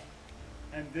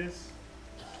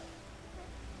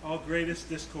 our greatest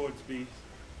discords be.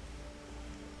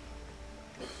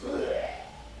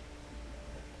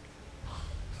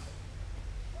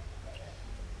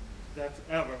 That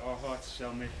ever our hearts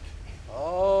shall make.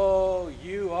 Oh,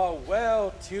 you are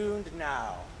well tuned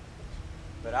now.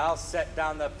 But I'll set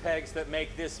down the pegs that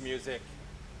make this music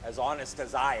as honest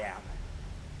as I am.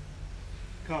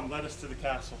 Come, let us to the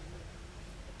castle.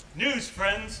 News,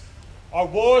 friends! Our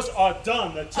wars are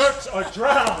done. The Turks are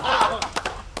drowned.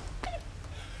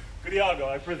 Good Iago,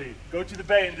 I prithee, go to the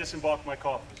bay and disembark my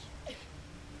coffers.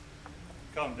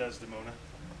 Come, Desdemona.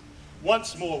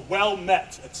 Once more, well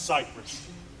met at Cyprus.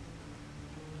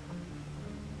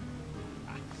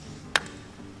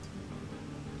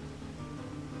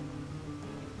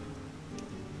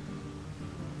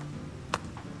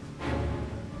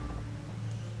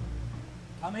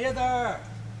 Come hither.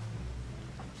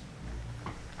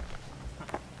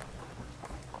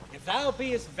 If thou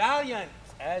beest valiant,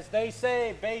 as they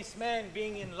say, base men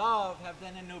being in love have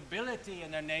then a nobility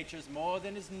in their natures more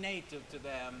than is native to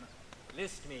them.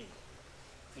 List me.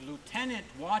 The lieutenant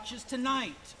watches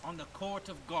tonight on the court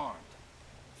of guard.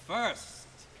 First,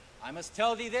 I must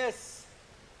tell thee this.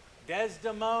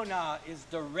 Desdemona is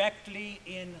directly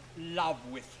in love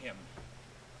with him.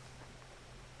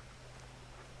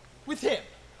 With him?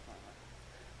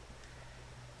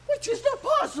 Which is not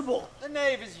possible. The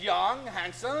knave is young,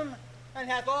 handsome, and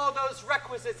hath all those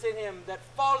requisites in him that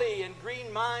folly and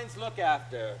green minds look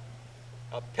after.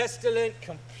 A pestilent,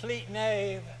 complete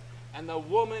knave, and the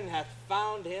woman hath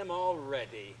found him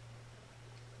already.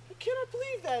 I cannot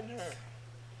believe that in her.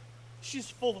 She's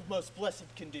full of most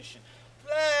blessed condition.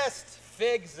 Blessed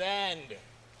fig's end.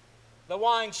 The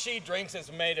wine she drinks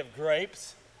is made of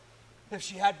grapes. If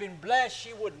she had been blessed,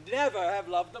 she would never have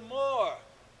loved them more.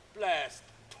 Blessed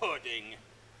pudding.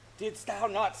 Didst thou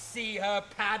not see her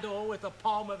paddle with the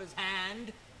palm of his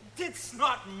hand? Didst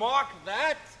not mark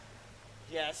that?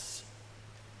 Yes,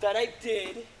 that I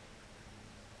did.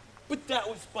 But that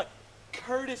was but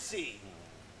courtesy.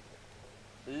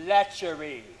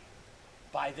 Lechery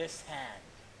by this hand.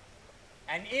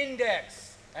 An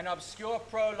index, an obscure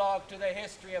prologue to the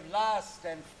history of lust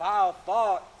and foul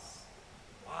thoughts.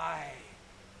 Why,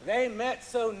 they met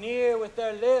so near with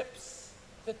their lips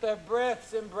that their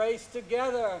breaths embraced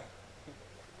together.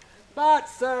 But,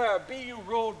 sir, be you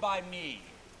ruled by me.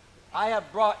 I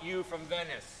have brought you from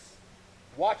Venice.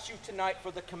 Watch you tonight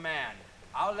for the command.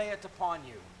 I'll lay it upon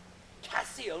you.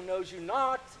 Cassio knows you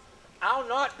not. I'll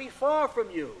not be far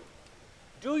from you.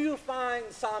 Do you find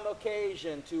some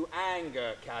occasion to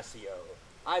anger Cassio,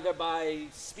 either by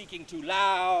speaking too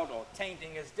loud or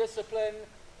tainting his discipline,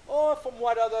 or from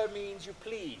what other means you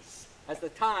please, as the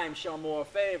time shall more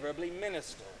favorably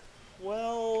minister?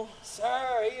 Well,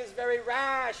 sir, he is very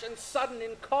rash and sudden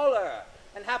in choler,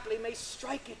 and haply may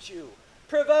strike at you.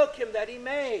 Provoke him that he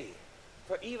may.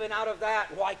 For even out of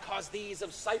that, why cause these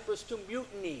of Cyprus to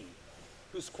mutiny,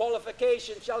 whose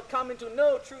qualification shall come into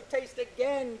no true taste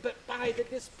again, but by the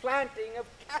displanting of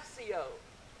Cassio?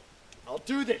 I'll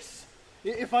do this,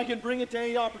 if I can bring it to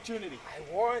any opportunity.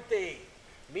 I warrant thee.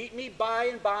 Meet me by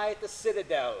and by at the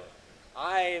citadel.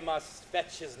 I must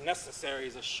fetch his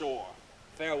necessaries ashore.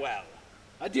 Farewell.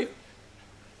 Adieu.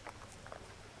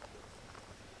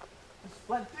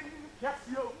 Displanting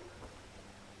Cassio.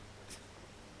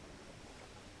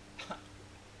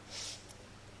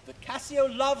 That Cassio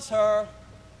loves her,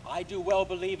 I do well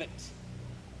believe it.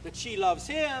 That she loves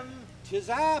him, 'tis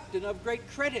apt and of great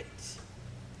credit.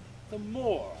 The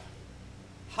more,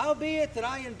 howbeit that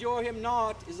I endure him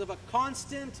not, is of a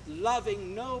constant,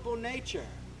 loving, noble nature.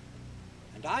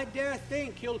 And I dare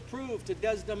think he'll prove to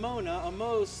Desdemona a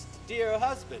most dear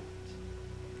husband.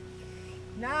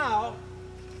 Now,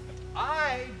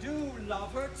 I do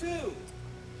love her too.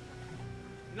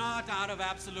 Not out of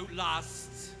absolute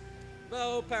lust,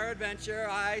 though peradventure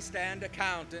I stand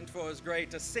accountant for as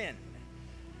great a sin,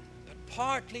 but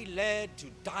partly led to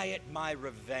diet my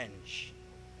revenge.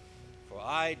 For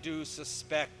I do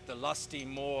suspect the lusty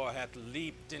Moor hath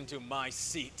leaped into my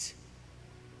seat,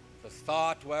 the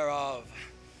thought whereof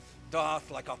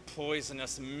doth like a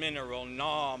poisonous mineral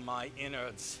gnaw my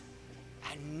innards,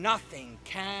 and nothing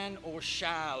can or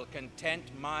shall content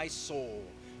my soul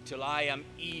till I am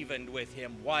evened with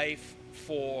him, wife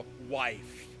for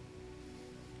wife.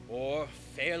 Or,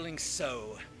 failing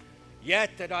so, yet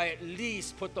that I at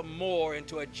least put the Moor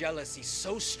into a jealousy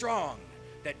so strong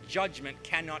that judgment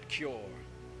cannot cure.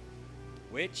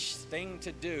 Which thing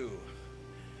to do,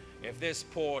 if this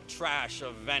poor trash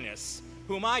of Venice,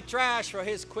 whom I trash for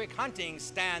his quick hunting,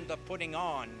 stand the putting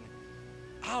on,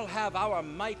 I'll have our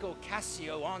Michael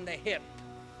Cassio on the hip,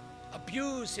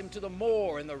 abuse him to the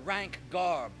Moor in the rank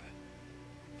garb,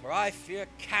 for I fear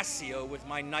Cassio with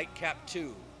my nightcap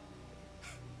too.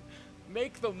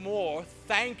 Make the Moor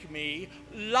thank me,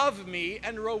 love me,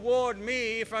 and reward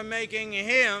me for making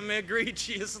him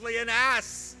egregiously an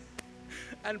ass,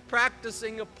 and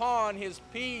practicing upon his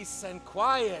peace and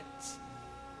quiet,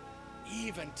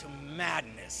 even to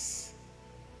madness.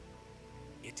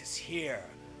 It is here,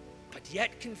 but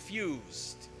yet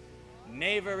confused.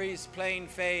 Knavery's plain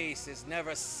face is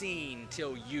never seen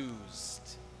till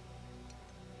used.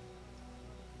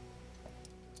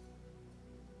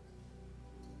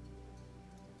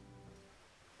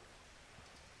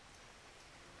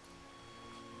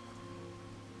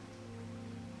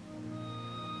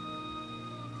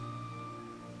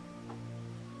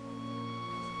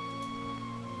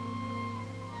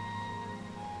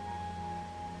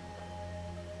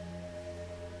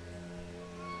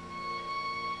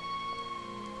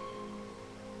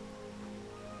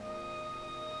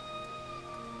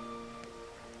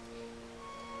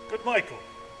 Good Michael,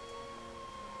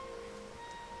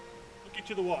 look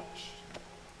into the watch.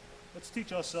 Let's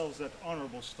teach ourselves that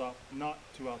honorable stop not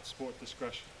to outsport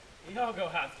discretion. Iago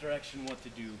hath direction what to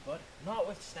do, but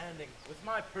notwithstanding, with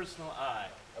my personal eye,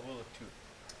 I will look to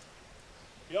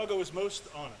it. Iago is most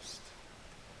honest.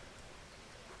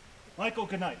 Michael,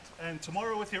 good night, and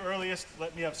tomorrow with your earliest,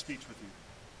 let me have speech with you.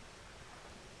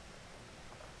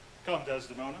 Come,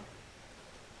 Desdemona.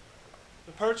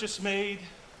 The purchase made,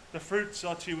 the fruits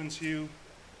are to ensue,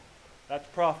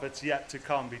 that profit's yet to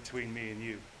come between me and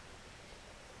you.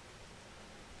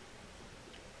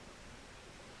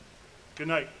 Good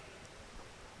night.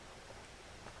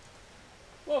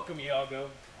 Welcome, Iago.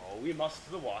 Oh, we must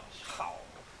to the watch. How?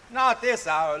 Not this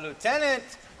hour, Lieutenant.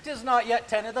 'Tis not yet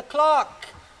 10 of the clock.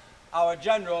 Our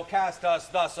general cast us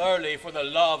thus early for the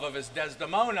love of his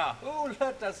Desdemona, who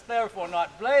let us therefore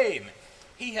not blame.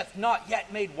 He hath not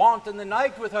yet made wanton the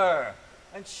night with her,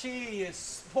 and she is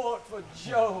sport for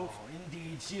Jove. Oh,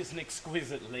 indeed, she is an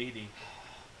exquisite lady.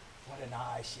 What an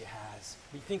eye she has.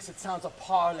 Methinks it sounds a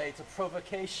parley to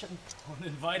provocation. Oh, an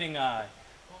inviting eye.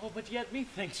 Oh, but yet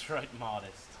methinks right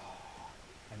modest.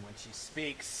 And when she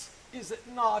speaks, is it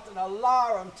not an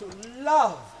alarum to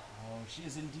love? Oh, she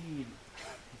is indeed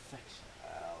affection.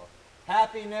 Well,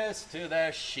 happiness to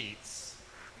their sheets.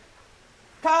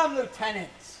 Come, Lieutenant,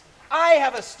 I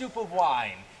have a stoup of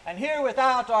wine, and here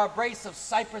without are a brace of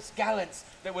Cyprus gallants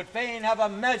that would fain have a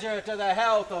measure to the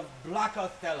health of Black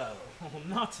Othello. Oh,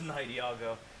 not tonight,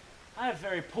 Iago. I have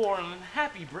very poor and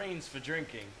unhappy brains for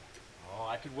drinking. Oh,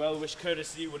 I could well wish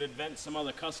courtesy would invent some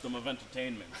other custom of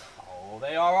entertainment. Oh,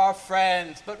 they are our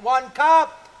friends, but 1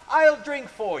 cup I'll drink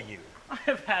for you. I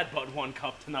have had but 1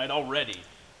 cup tonight already,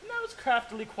 and I was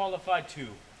craftily qualified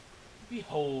too.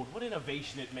 Behold, what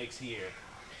innovation it makes here.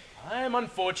 I am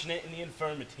unfortunate in the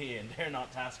infirmity, and dare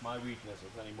not task my weakness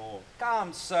with any more.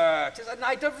 Come, sir, 'tis a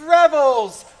night of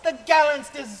revels. The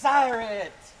gallants desire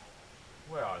it.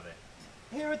 Where are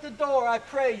they? Here at the door, I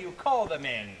pray you, call them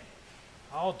in.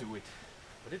 I'll do it,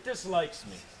 but it dislikes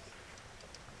me.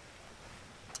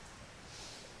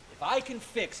 If I can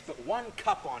fix but 1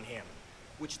 cup on him,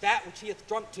 which he hath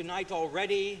drunk tonight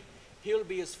already, he'll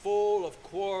be as full of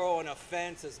quarrel and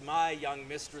offense as my young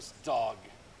mistress' dog.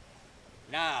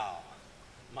 Now,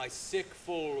 my sick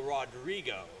fool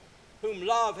Rodrigo, whom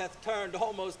love hath turned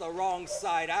almost the wrong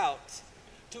side out,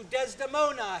 to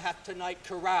Desdemona hath tonight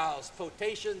caroused,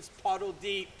 potations pottle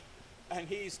deep, and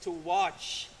he's to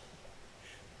watch.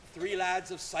 3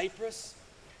 lads of Cyprus,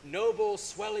 noble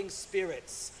swelling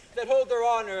spirits, that hold their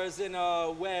honors in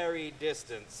a wary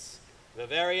distance. The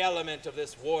very element of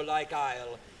this warlike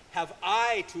isle, have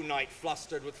I tonight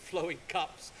flustered with flowing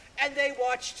cups, and they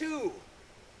watch too.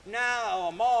 Now,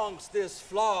 amongst this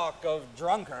flock of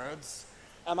drunkards,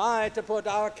 am I to put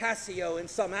our Cassio in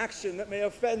some action that may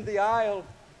offend the isle?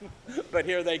 But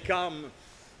here they come.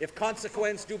 If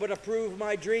consequence do but approve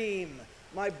my dream,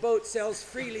 my boat sails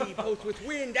freely both with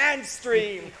wind and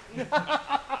stream.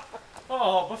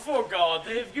 Oh, before God,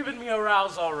 they have given me a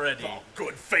rouse already. Oh,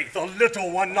 good faith, a little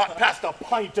one not past a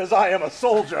pint as I am a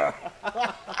soldier.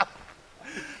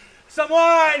 Some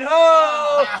wine,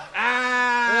 ho!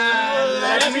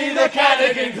 Let me the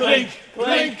cannikin clink,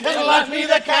 clink, and let me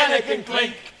the cannikin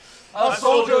clink. A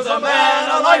soldier's a man,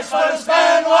 a life's but a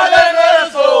span. Why then let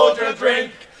a soldier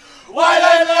drink? Why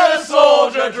then let a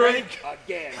soldier drink?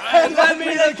 Again. And let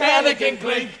me the cannikin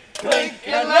clink, clink,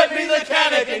 and let me the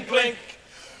cannikin clink.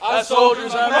 A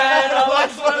soldier's a man, a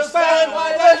life's but a span.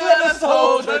 Why then let a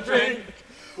soldier drink?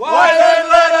 Why then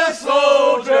let a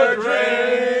soldier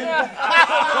drink?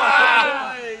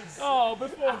 Oh,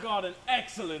 before God, an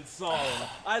excellent song.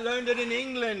 I learned it in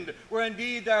England, where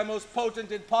indeed they are most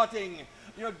potent in potting.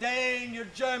 Your Dane, your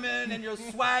German, and your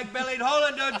swag-bellied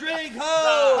Hollander drink,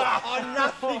 ho! Are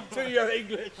nothing to your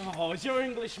English. Oh, is your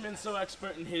Englishman so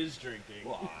expert in his drinking?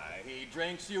 Why, he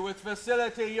drinks you with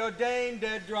facility, your Dane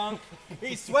dead drunk.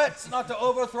 He sweats not to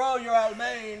overthrow your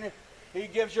Almain. He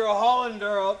gives your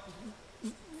Hollander a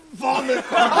vomit.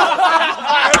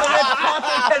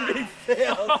 Can be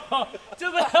filled.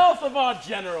 To the health of our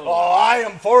general. Oh, I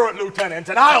am for it, Lieutenant,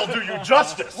 and I'll do you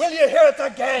justice. Will you hear it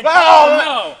again?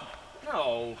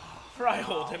 No, for I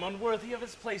hold him unworthy of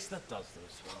his place that does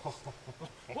those things.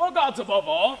 Well, God's above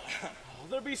all.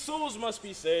 There be souls must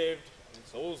be saved, and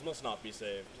souls must not be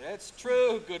saved. That's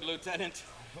true, good Lieutenant.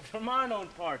 For mine own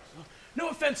part, no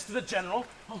offense to the general,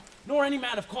 nor any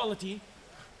man of quality,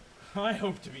 I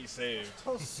hope to be saved.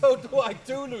 Oh, so do I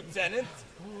too, Lieutenant.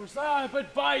 Of course,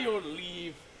 but by your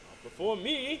leave, before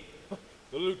me,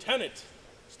 the lieutenant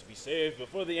is to be saved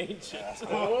before the ancient.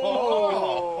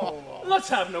 Let's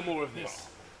have no more of this.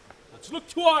 Let's look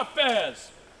to our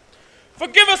affairs.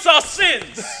 Forgive us our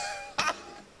sins.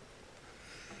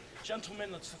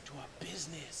 Gentlemen, let's look to our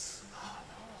business.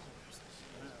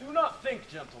 Do not think,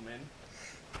 gentlemen,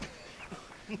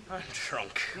 I'm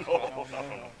drunk.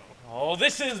 Oh,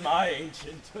 this is my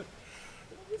ancient.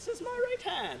 This is my right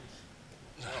hand.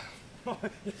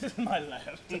 This is my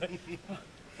left.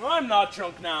 I'm not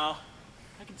drunk now.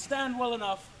 I can stand well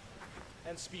enough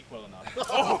and speak well enough.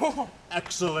 Oh,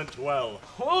 excellent well.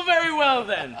 Oh, very well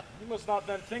then. You must not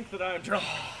then think that I am drunk.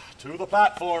 To the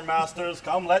platform, masters.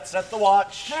 Come, let's set the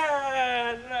watch.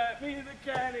 And let me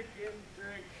the cannikin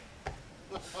drink.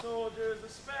 A soldier's a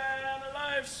span, a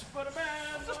life's but a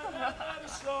man. Let a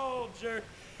soldier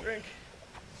drink.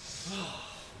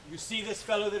 You see this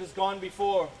fellow that has gone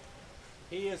before?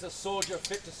 He is a soldier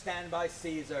fit to stand by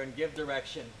Caesar and give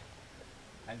direction,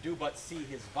 and do but see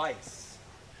his vice.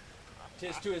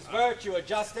 'Tis to his virtue a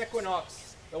just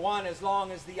equinox, the one as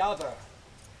long as the other.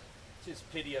 'Tis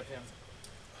pity of him.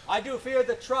 I do fear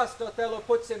the trust Othello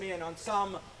puts him in on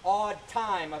some odd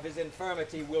time of his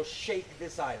infirmity will shake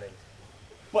this island.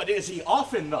 But is he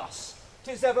often thus?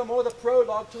 'Tis evermore the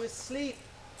prologue to his sleep.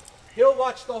 He'll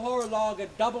watch the horologe a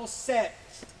double set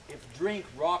if drink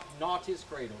rock not his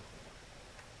cradle.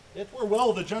 It were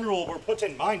well the general were put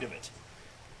in mind of it.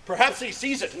 Perhaps he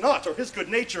sees it not, or his good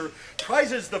nature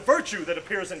prizes the virtue that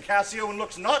appears in Cassio and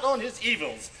looks not on his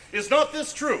evils. Is not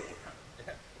this true?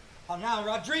 Oh, now,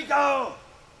 Rodrigo!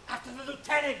 After the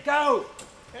lieutenant, go!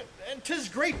 And 'tis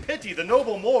great pity the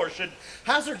noble Moor should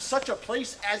hazard such a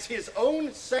place as his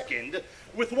own second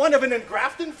with one of an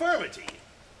engraft infirmity.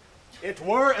 It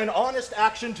were an honest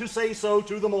action to say so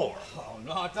to the Moor. Oh,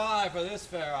 not I for this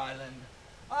fair island.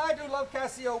 I do love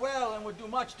Cassio well and would do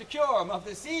much to cure him of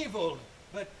this evil.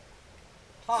 But,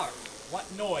 hark, what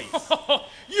noise?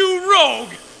 You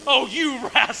rogue! Oh, you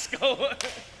rascal!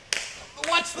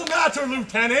 What's the matter,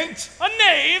 Lieutenant? A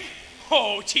knave?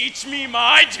 Oh, teach me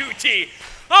my duty.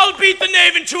 I'll beat the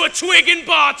knave into a twig and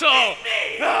bottle.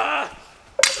 Thou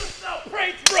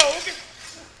great rogue!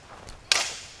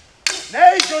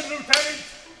 Nay, good Lieutenant.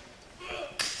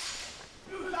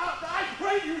 I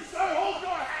pray you, sir, hold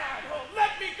your hand. Oh,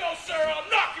 let me go, sir. I'll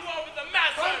knock you over the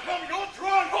massa. Come, you're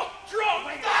drunk. Oh,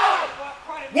 drunk!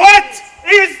 What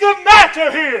is the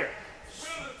matter here?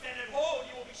 Lieutenant, hold,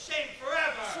 you will be shamed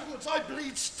forever. As I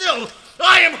bleed still,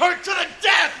 I am hurt to the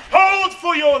death. Hold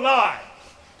for your lie.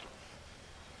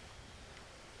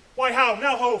 Why, how,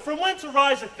 now, ho, from whence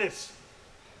ariseth this?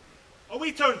 Are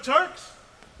we turned Turks?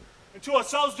 And to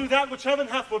ourselves do that which heaven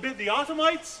hath forbid the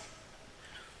Ottomites?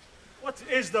 What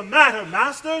is the matter,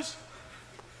 masters?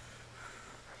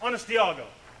 Honest Iago,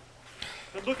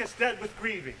 that lookest dead with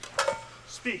grieving.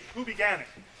 Speak, who began it?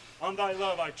 On thy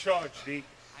love I charge thee.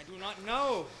 I do not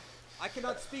know. I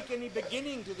cannot speak any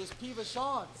beginning to this peevish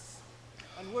odds.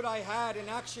 And would I had in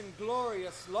action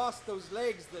glorious lost those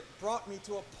legs that brought me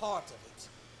to a part of it.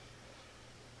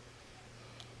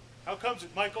 How comes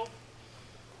it, Michael?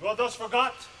 You are thus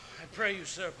forgot? I pray you,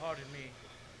 sir, pardon me.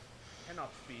 I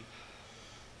cannot speak.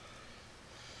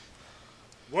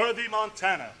 Worthy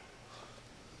Montana,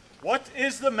 what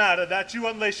is the matter that you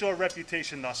unlace your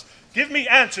reputation thus? Give me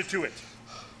answer to it.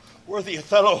 Worthy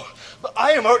Othello,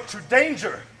 I am hurt to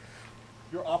danger.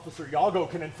 Your officer Iago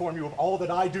can inform you of all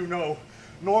that I do know,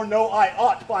 nor know I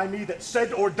aught by me that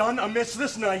said or done amiss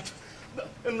this night,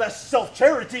 unless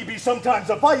self-charity be sometimes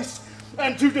a vice,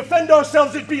 and to defend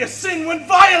ourselves it be a sin when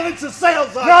violence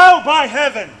assails us. Now, by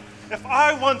heaven, if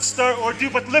I once stir or do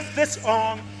but lift this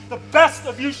arm, the best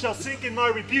of you shall sink in my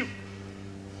rebuke.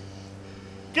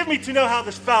 Give me to know how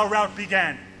this foul rout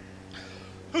began.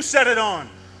 Who set it on?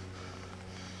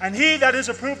 And he that is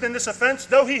approved in this offense,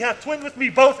 though he hath twinned with me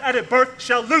both at a birth,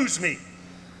 shall lose me.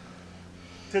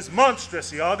 'Tis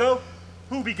monstrous, Iago.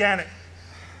 Who began it?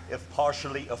 If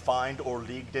partially affined or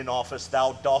leagued in office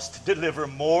thou dost deliver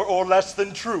more or less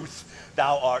than truth,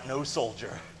 thou art no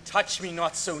soldier. Touch me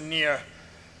not so near.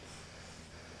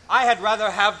 I had rather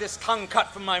have this tongue cut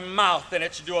from my mouth than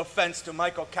it should do offense to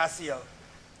Michael Cassio.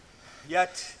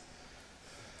 Yet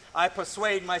I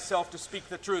persuade myself to speak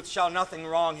the truth shall nothing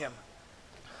wrong him.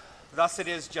 Thus it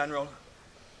is, General.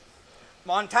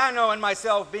 Montano and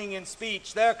myself being in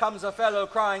speech, there comes Othello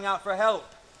crying out for help,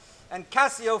 and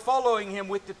Cassio following him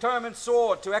with determined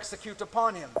sword to execute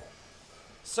upon him.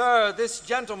 Sir, this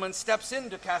gentleman steps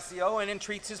into Cassio and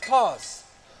entreats his pause.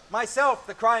 Myself,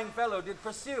 the crying fellow, did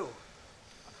pursue.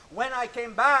 When I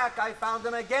came back, I found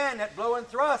them again at blow and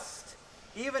thrust,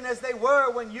 even as they were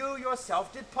when you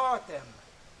yourself did part them.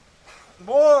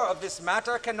 More of this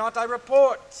matter cannot I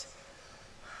report.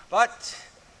 But,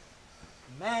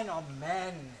 man on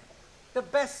man, the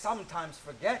best sometimes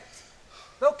forget.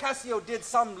 Though Cassio did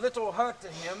some little hurt to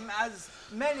him, as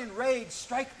men in rage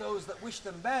strike those that wish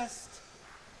them best,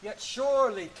 yet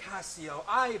surely Cassio,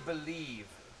 I believe,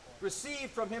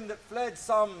 received from him that fled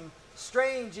some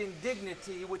strange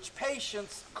indignity which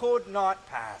patience could not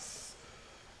pass.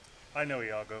 I know,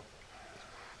 Iago.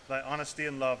 Thy honesty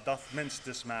and love doth mince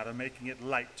this matter, making it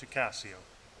light to Cassio.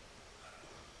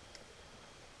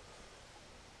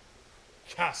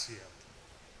 Cassio,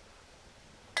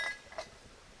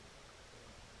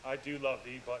 I do love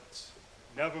thee, but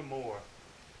nevermore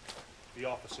the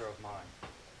officer of mine.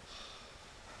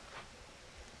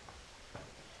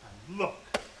 And look,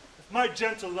 if my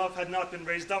gentle love had not been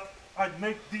raised up, I'd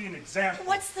make thee an example.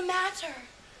 What's the matter?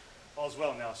 All's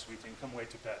well now, sweeting. Come away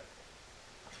to bed.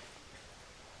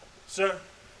 Sir,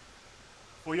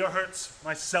 for your hurts,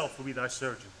 myself will be thy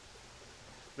surgeon.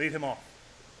 Lead him off.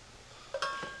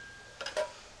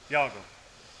 Iago,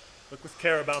 look with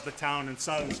care about the town and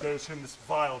silence those whom this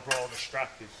vile brawl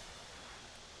distracted.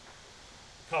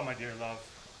 Come, my dear love.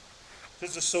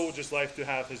 'Tis a soldier's life to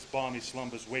have his balmy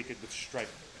slumbers waked with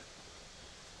strife.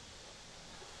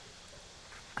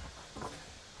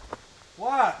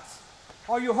 What?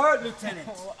 Are you hurt, Lieutenant?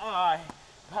 Oh, I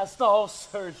past all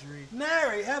surgery.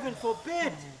 Mary, heaven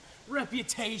forbid.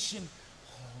 Reputation.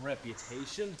 Oh,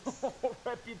 reputation. Oh,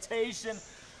 reputation.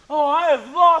 Oh, I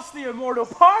have lost the immortal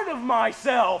part of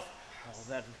myself. Oh,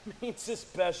 that remains this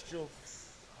bestial.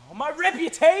 Oh, my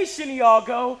reputation,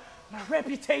 Iago. My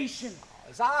reputation.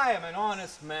 As I am an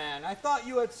honest man, I thought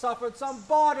you had suffered some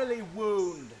bodily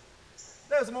wound.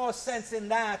 There's more sense in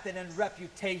that than in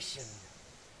reputation.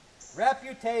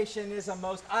 Reputation is a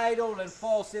most idle and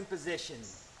false imposition,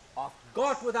 oft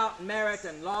got without merit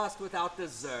and lost without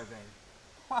deserving.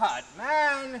 What,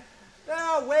 man? There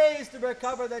are ways to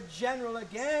recover the general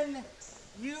again.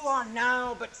 You are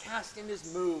now but cast in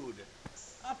his mood.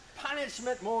 A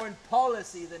punishment more in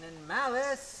policy than in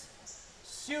malice.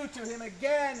 Sue to him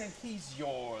again and he's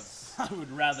yours. I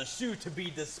would rather sue to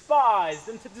be despised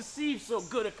than to deceive so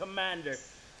good a commander,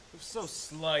 who's so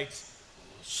slight,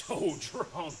 so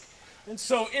drunk, and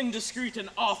so indiscreet an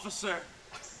officer.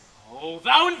 Oh,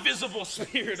 thou invisible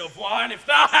spirit of wine, if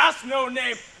thou hast no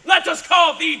name, let us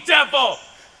call thee devil!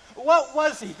 What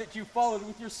was he that you followed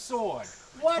with your sword?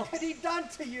 What had he done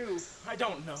to you? I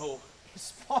don't know.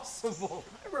 It's possible.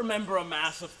 I remember a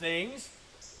mass of things,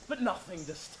 but nothing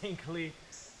distinctly.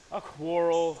 A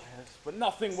quarrel, yes, but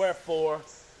nothing wherefore.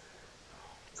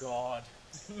 Oh, God,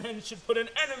 men should put an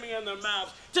enemy in their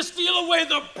mouths to steal away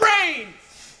their brains!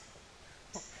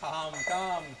 Come,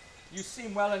 come. You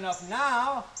seem well enough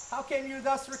now. How came you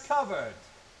thus recovered?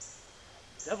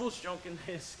 Devil's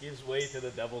drunkenness gives way to the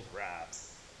devil's wrath.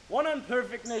 One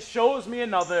unperfectness shows me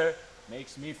another,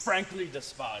 makes me frankly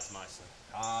despise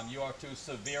myself. You are too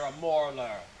severe a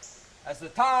moraler. As the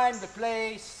time, the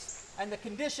place, and the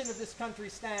condition of this country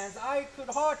stands, I could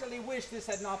heartily wish this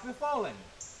had not befallen.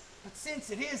 But since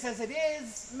it is as it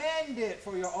is, mend it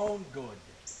for your own good.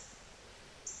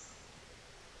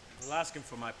 I'll ask him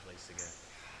for my place again.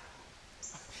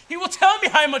 He will tell me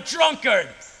I'm a drunkard.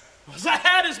 As I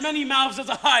had as many mouths as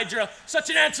a hydra, such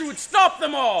an answer would stop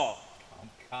them all.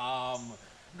 Come.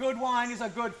 Good wine is a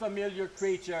good familiar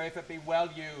creature if it be well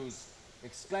used.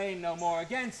 Exclaim no more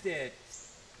against it.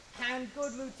 And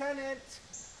good lieutenant,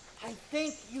 I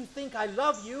think you think I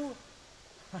love you.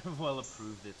 I've well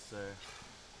approved it, sir.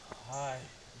 Why,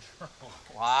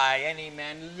 why, any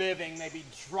man living may be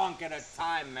drunk at a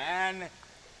time, man.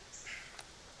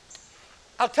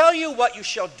 I'll tell you what you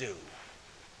shall do.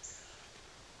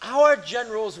 Our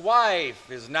general's wife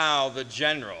is now the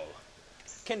general.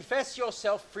 Confess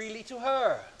yourself freely to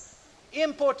her.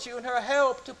 Importune her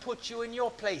help to put you in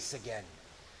your place again.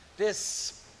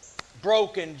 This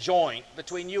broken joint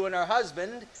between you and her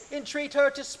husband, entreat her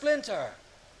to splinter.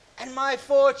 And my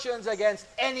fortunes against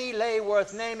any lay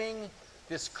worth naming,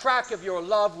 this crack of your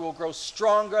love will grow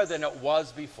stronger than it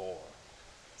was before.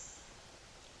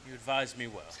 You advise me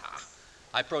well.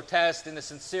 I protest in the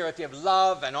sincerity of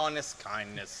love and honest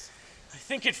kindness. I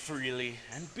think it freely,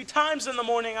 and betimes in the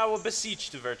morning I will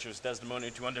beseech the virtuous Desdemona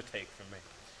to undertake for me.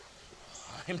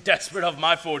 I am desperate of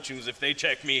my fortunes if they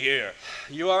check me here.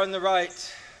 You are in the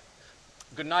right.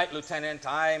 Good night, Lieutenant.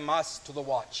 I must to the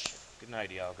watch. Good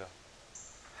night, Iago.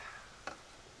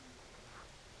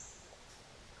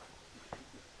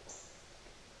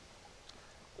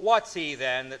 What's he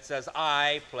then that says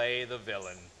I play the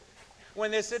villain?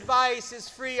 When this advice is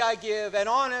free I give, and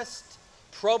honest,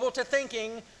 probable to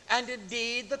thinking, and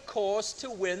indeed the course to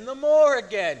win the more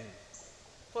again.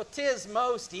 For 'tis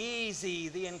most easy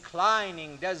the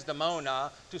inclining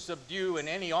Desdemona to subdue in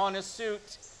any honest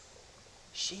suit.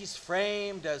 She's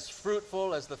framed as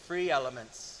fruitful as the free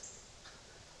elements.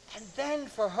 And then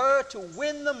for her to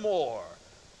win the more,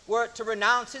 were it to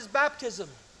renounce his baptism,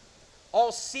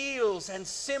 all seals and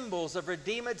symbols of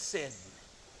redeemed sin.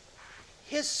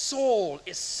 His soul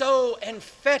is so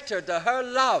enfettered to her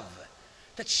love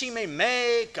that she may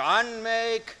make,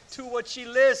 unmake, do what she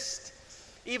list,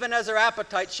 even as her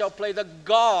appetite shall play the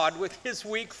god with his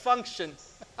weak function.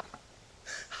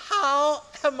 How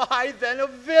am I then a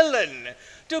villain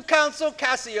to counsel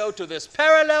Cassio to this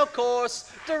parallel course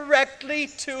directly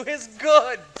to his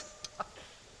good?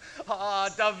 Ah,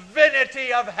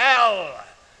 divinity of hell!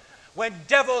 When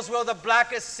devils will the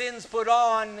blackest sins put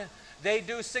on, they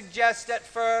do suggest at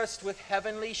first with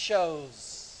heavenly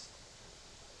shows,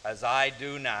 as I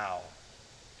do now.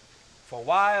 For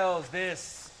whiles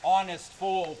this honest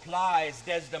fool plies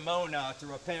Desdemona to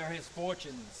repair his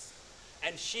fortunes,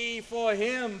 and she for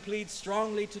him pleads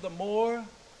strongly to the more,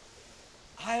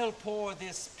 I'll pour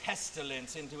this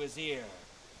pestilence into his ear,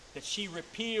 that she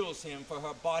repeals him for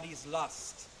her body's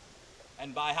lust,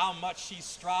 and by how much she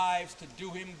strives to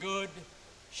do him good,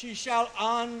 she shall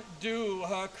undo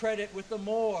her credit with the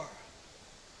more.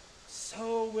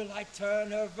 So will I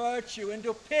turn her virtue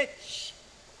into pitch,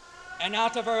 and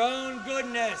out of her own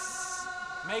goodness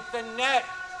make the net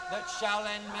that shall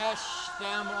enmesh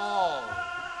them all.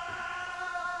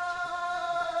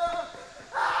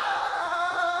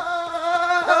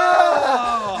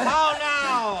 Oh, how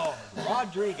now,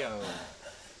 Rodrigo?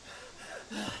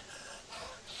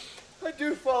 I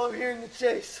do follow here in the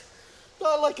chase.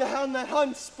 Not like a hound that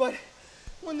hunts, but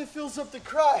one that fills up the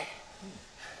cry.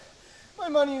 My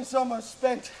money is almost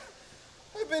spent.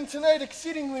 I've been tonight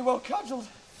exceedingly well cudgeled,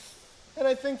 and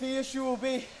I think the issue will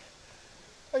be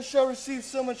I shall receive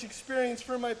so much experience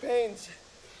for my pains.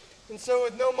 And so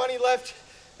with no money left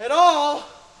at all,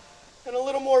 and a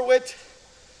little more wit,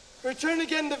 return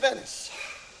again to Venice.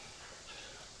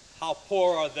 How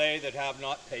poor are they that have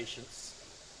not patience?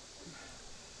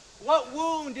 What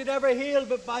wound did ever heal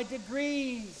but by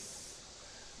degrees?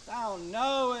 Thou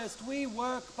knowest we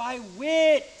work by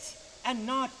wit and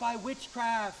not by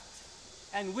witchcraft,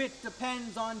 and wit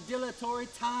depends on dilatory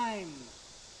time.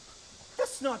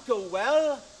 Does not go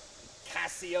well.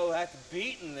 Cassio hath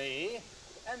beaten thee,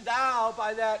 and thou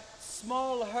by that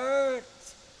small hurt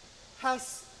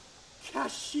hast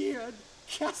cashiered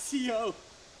Cassio.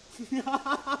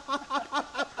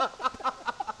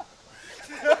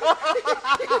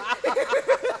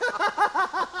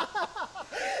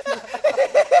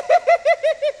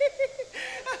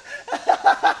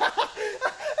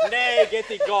 Nay, get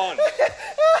thee gone.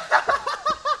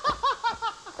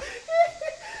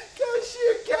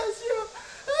 Cassio.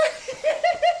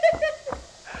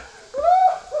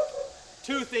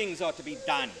 Two things ought to be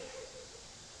done.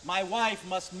 My wife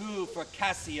must move for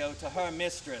Cassio to her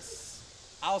mistress.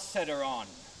 I'll set her on.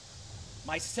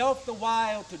 Myself the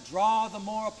while to draw the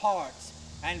more apart,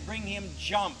 and bring him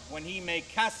jump when he may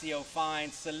Cassio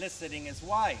find soliciting his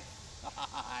wife.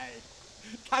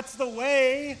 That's the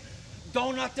way.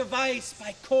 Do not device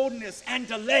by coldness and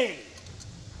delay.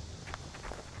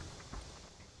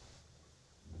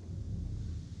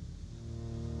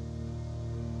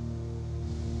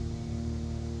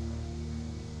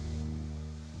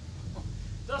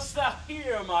 Dost thou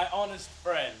hear, my honest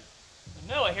friend?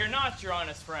 No, I hear not, your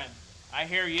honest friend. I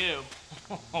hear you.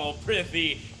 Oh,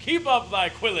 prithee, keep up thy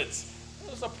quillets.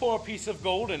 There's a poor piece of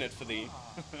gold in it for thee.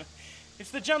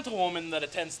 If the gentlewoman that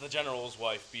attends the general's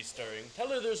wife be stirring, tell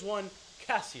her there's one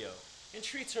Cassio,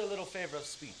 entreats her a little favor of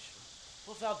speech.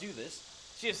 Wilt thou do this?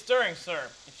 She is stirring, sir.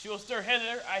 If she will stir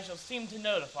hither, I shall seem to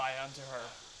notify unto her.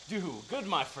 Do, good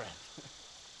my friend.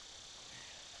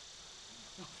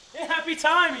 A happy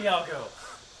time, Iago.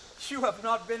 You have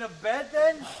not been abed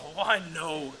then? Oh, why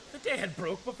no. The day had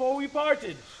broke before we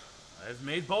parted. I have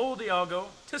made bold, Iago,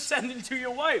 to send into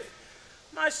your wife.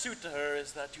 My suit to her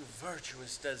is that you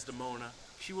virtuous Desdemona,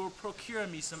 she will procure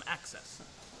me some access.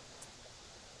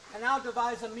 And now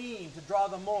devise a mean to draw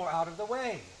the Moor out of the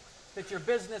way, that your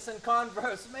business and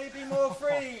converse may be more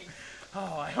free.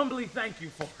 Oh, I humbly thank you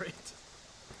for it.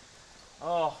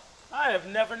 Oh, I have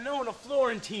never known a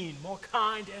Florentine more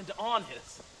kind and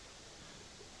honest.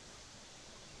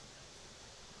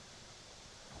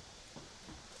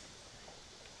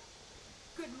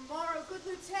 Good morrow, good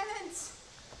lieutenant.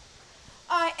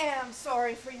 I am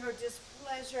sorry for your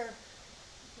displeasure,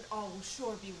 but all will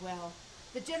sure be well.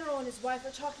 The general and his wife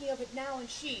are talking of it now, and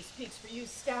she speaks for you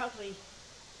stoutly.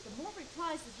 The Moor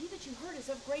replies that he that you heard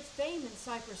is of great fame in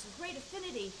Cyprus and great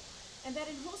affinity, and that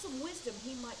in wholesome wisdom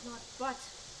he might not but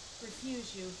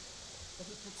refuse you. But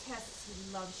he protests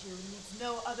he loves you and needs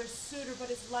no other suitor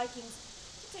but his likings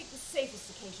to take the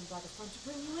safest occasion by the front to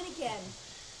bring you in again.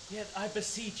 Yet I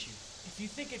beseech you, if you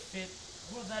think it fit,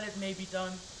 or that it may be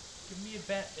done, give me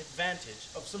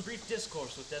advantage of some brief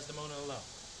discourse with Desdemona alone.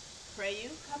 Pray you,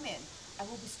 come in. I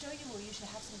will bestow you where you shall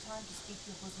have some time to speak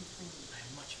your bosom freely. I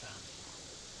am much bound.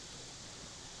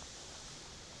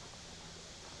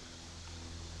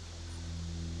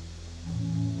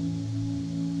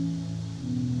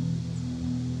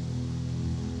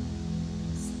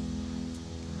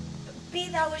 Be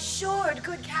thou assured,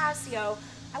 good Cassio,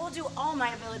 I will do all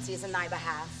my abilities in thy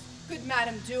behalf. Good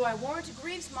madam, do. I warrant it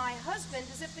grieves my husband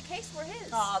as if the case were his.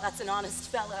 Oh, that's an honest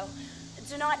fellow.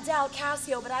 Do not doubt,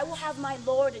 Cassio, but I will have my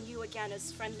lord and you again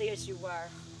as friendly as you were.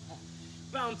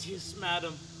 Bounteous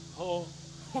madam, oh,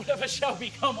 whatever shall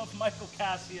become of Michael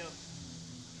Cassio,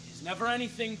 he is never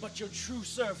anything but your true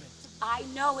servant. I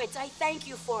know it. I thank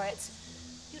you for it.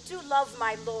 You do love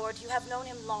my lord. You have known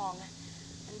him long.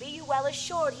 And be you well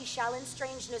assured he shall in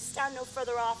strangeness stand no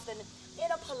further off than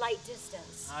in a polite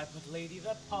distance. Aye, but lady,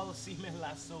 that policy may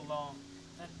last so long,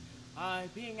 that I,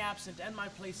 being absent and my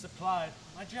place supplied,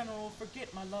 my general will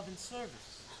forget my love and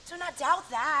service. Do not doubt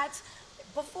that.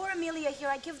 Before Amelia here,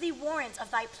 I give thee warrant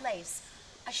of thy place.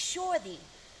 Assure thee,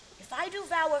 if I do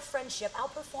vow a friendship, I'll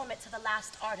perform it to the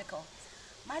last article.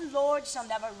 My lord shall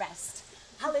never rest.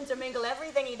 I'll intermingle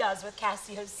everything he does with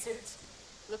Cassio's suit.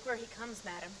 Look where he comes,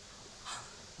 madam.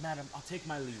 Madam, I'll take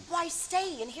my leave. Why,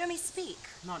 stay and hear me speak.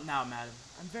 Not now, madam.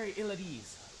 I'm very ill at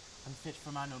ease, unfit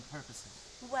for mine own purposes.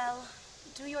 Well,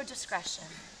 do your discretion.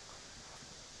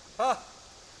 Ha!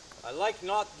 I like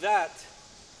not that.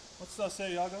 What's thou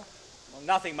say, Iago? Well,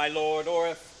 nothing, my lord, or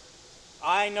if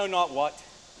I know not what.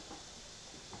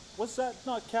 Was that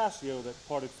not Cassio that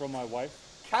parted from my wife?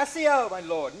 Cassio, my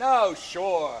lord, no,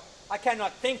 sure. I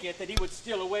cannot think it that he would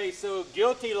steal away so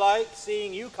guilty-like,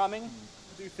 seeing you coming.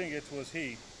 I do think it was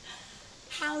he.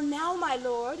 How now, my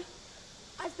lord?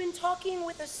 I've been talking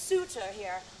with a suitor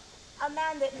here, a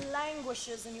man that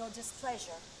languishes in your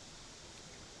displeasure.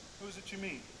 Who's it you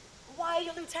mean? Why,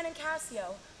 Lieutenant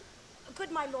Cassio.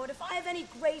 Good my lord, if I have any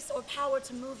grace or power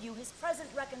to move you, his present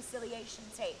reconciliation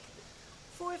take.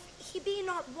 For if he be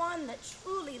not one that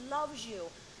truly loves you,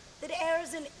 that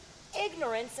errs in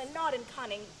ignorance and not in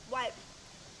cunning, why,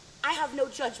 I have no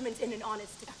judgment in an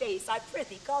honest face. I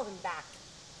prithee, call him back.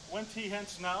 Went he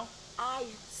hence now? Aye,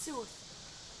 sooth.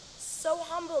 So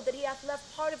humbled that he hath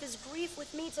left part of his grief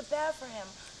with me to bear for him.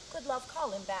 Good love,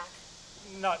 call him back.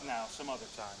 Not now, some other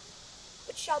time.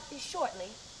 But shalt be shortly.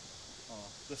 Oh,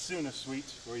 the sooner, sweet,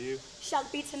 for you.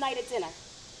 Shalt be tonight at dinner.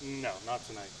 No, not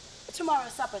tonight. Tomorrow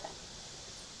supper then.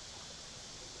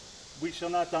 We shall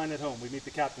not dine at home. We meet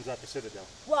the captains at the Citadel.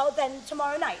 Well, then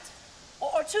tomorrow night.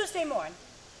 Or Tuesday morn.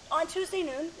 On Tuesday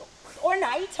noon. Or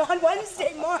night. On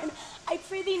Wednesday morn. I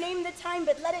prithee name the time,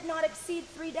 but let it not exceed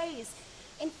 3 days.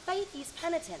 In faith he's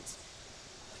penitent.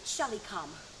 When shall he come?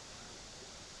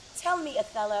 Tell me,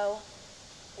 Othello.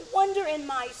 I wonder in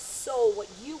my soul what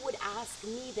you would ask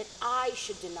me that I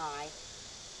should deny,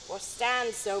 or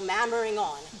stand so mammering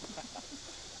on.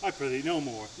 I prithee, no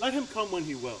more. Let him come when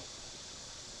he will.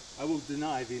 I will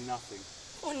deny thee nothing.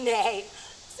 Oh, nay,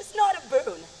 this is not a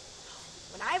boon.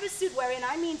 When I have a suit wherein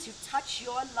I mean to touch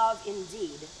your love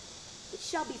indeed, it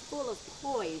shall be full of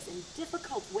poise and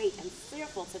difficult weight and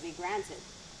fearful to be granted.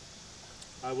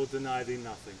 I will deny thee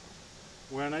nothing.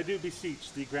 Wherein I do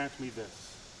beseech thee, grant me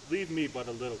this. Leave me but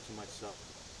a little to myself.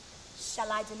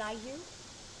 Shall I deny you?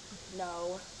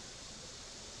 No.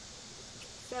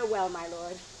 Farewell, my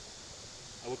lord.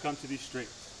 I will come to thee straight.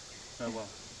 Farewell.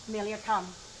 Amelia, come.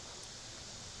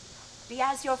 Be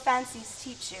as your fancies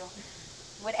teach you.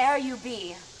 Whate'er you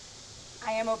be,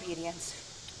 I am obedient.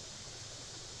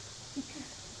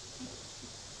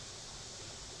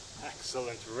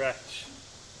 Excellent wretch.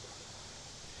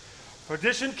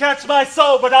 Perdition catch my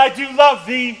soul, but I do love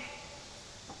thee.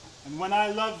 And when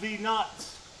I love thee not,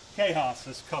 chaos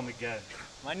has come again.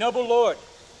 My noble lord.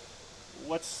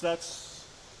 What's that,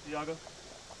 Iago?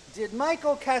 Did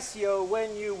Michael Cassio,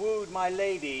 when you wooed my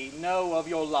lady, know of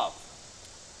your love?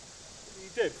 He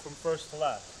did, from first to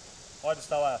last. Why dost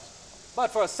thou ask?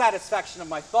 But for a satisfaction of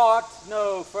my thought,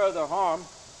 no further harm.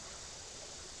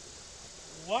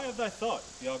 Why of thy thought,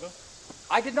 Iago?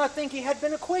 I did not think he had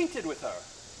been acquainted with her.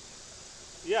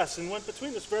 Yes, and went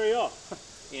between us very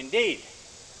oft. Indeed.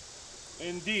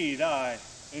 Indeed, aye,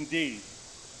 indeed.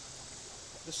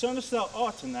 Discernest thou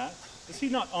aught in that? Is he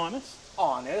not honest?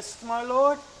 Honest, my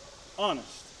lord?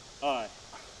 Honest, aye,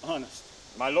 honest.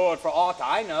 My lord, for aught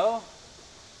I know.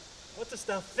 What dost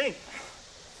thou think?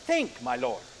 Think, my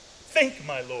lord. Think,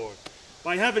 my lord.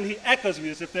 By heaven, he echoes me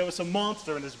as if there was some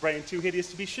monster in his brain too hideous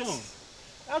to be shown.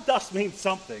 Thou dost mean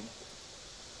something.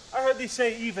 I heard thee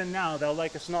say even now thou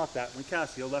likest not that when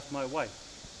Cassio left my wife.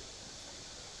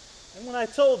 And when I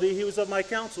told thee he was of my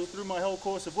counsel through my whole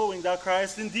course of wooing, thou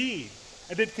criest, indeed,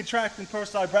 and did contract and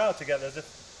purse thy brow together as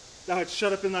if thou hadst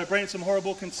shut up in thy brain some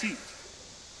horrible conceit.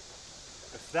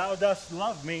 If thou dost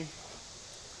love me,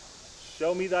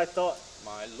 show me thy thought.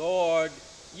 My lord,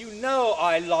 you know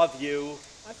I love you.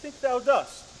 I think thou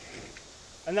dost.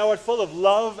 And thou art full of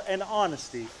love and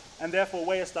honesty, and therefore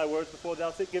weighest thy words before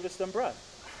thou givest them breath.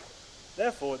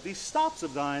 Therefore, these stops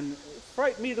of thine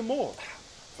fright me the more.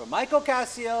 For Michael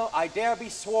Cassio, I dare be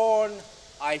sworn,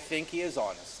 I think he is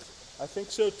honest. I think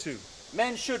so too.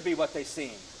 Men should be what they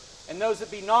seem, and those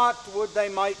that be not, would they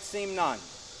might seem none.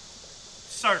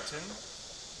 Certain.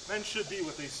 Men should be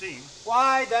what they seem.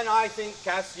 Why, then I think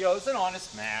Cassio's an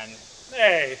honest man.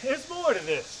 Nay, there's more to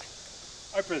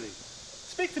this. I prithee,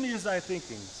 speak to me as thy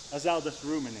thinkings, as thou dost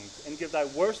ruminate, and give thy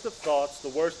worst of thoughts the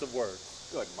worst of words.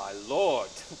 Good my lord,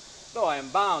 though I am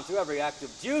bound to every act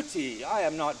of duty, I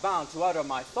am not bound to utter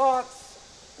my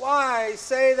thoughts. Why,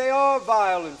 say they are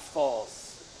vile and false.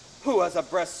 Who has a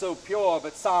breast so pure,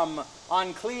 but some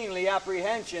uncleanly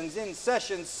apprehensions in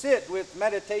session sit with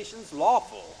meditations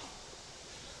lawful?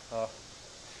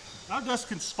 Thou dost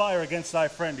conspire against thy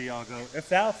friend, Iago, if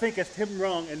thou thinkest him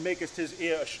wrong and makest his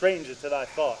ear a stranger to thy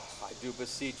thoughts. I do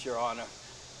beseech your honor.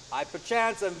 I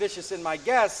perchance am vicious in my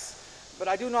guess, but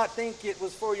I do not think it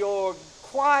was for your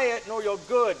quiet nor your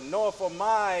good, nor for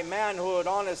my manhood,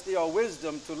 honesty, or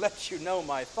wisdom to let you know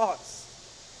my thoughts.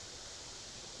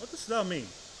 What dost thou mean?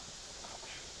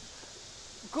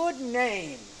 Good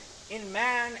name in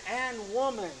man and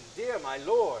woman, dear my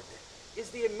lord, is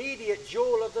the immediate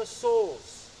jewel of the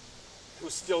souls. Who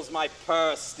steals my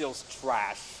purse steals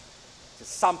trash. 'Tis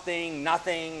something,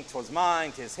 nothing, 'twas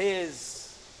mine, 'tis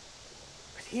his.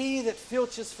 But he that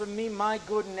filches from me my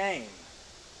good name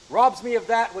robs me of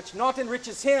that which not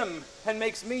enriches him and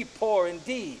makes me poor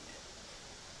indeed.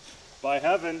 By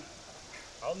heaven,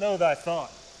 I'll know thy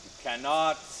thought. You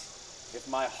cannot, if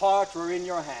my heart were in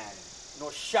your hand,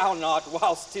 nor shall not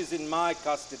whilst 'tis in my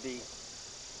custody.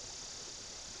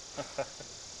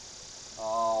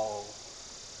 Oh,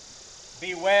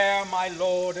 beware, my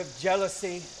lord, of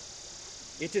jealousy.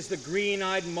 It is the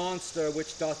green-eyed monster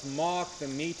which doth mock the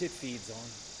meat it feeds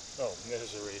on. Oh,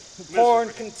 misery. Poor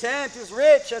and content is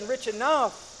rich, and rich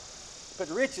enough. But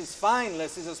riches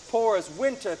fineless is as poor as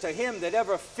winter to him that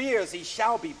ever fears he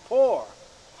shall be poor.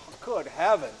 Oh, good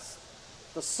heavens,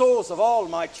 the souls of all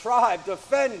my tribe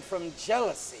defend from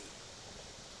jealousy.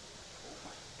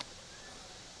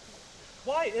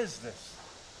 Why is this?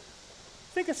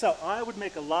 Thinkest thou I would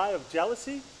make a lie of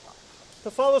jealousy?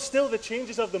 To follow still the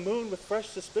changes of the moon with fresh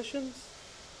suspicions?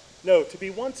 No, to be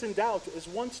once in doubt is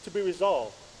once to be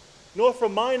resolved. Nor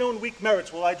from mine own weak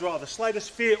merits will I draw the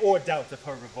slightest fear or doubt of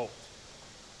her revolt.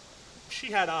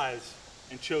 She had eyes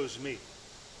and chose me.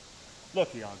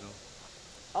 Look, Iago,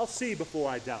 I'll see before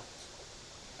I doubt.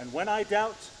 And when I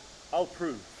doubt, I'll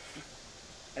prove.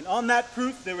 And on that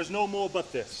proof there is no more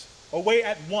but this. Away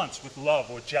at once with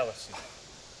love or jealousy.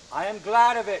 I am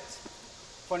glad of it,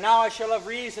 for now I shall have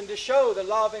reason to show the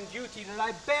love and duty that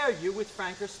I bear you with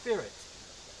franker spirit.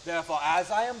 Therefore,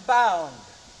 as I am bound,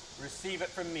 receive it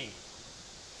from me.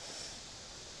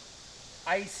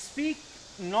 I speak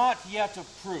not yet of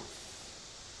proof,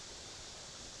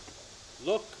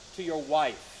 Look to your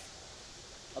wife.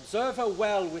 Observe her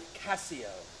well with Cassio.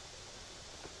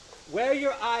 Wear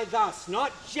your eye thus,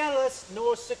 not jealous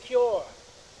nor secure.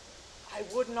 I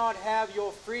would not have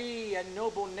your free and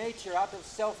noble nature out of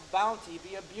self-bounty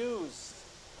be abused.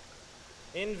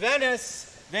 In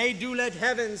Venice, they do let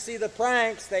heaven see the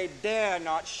pranks they dare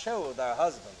not show their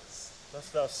husbands.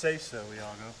 Dost thou say so,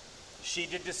 Iago? She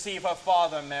did deceive her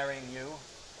father marrying you,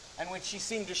 and when she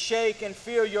seemed to shake and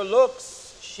fear your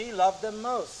looks, she loved them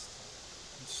most.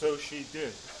 And so she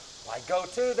did. Why, go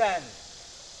to then.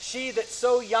 She that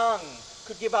so young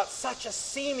could give out such a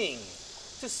seeming,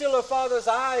 to seal her father's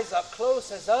eyes up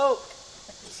close as oak.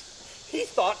 He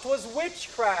thought 'twas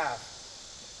witchcraft.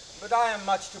 But I am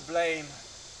much to blame.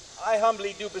 I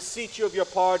humbly do beseech you of your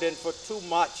pardon for too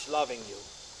much loving you.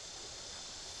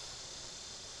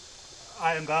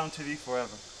 I am bound to thee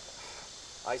forever.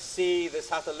 I see this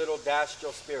hath a little dashed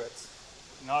your spirits.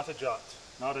 Not a jot,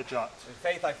 not a jot. In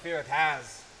faith, I fear it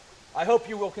has. I hope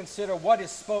you will consider what is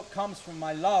spoke comes from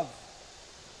my love,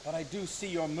 but I do see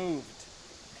you're moved.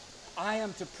 I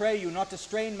am to pray you not to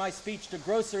strain my speech to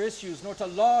grosser issues, nor to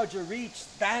larger reach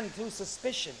than to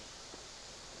suspicion.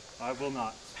 I will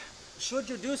not. Should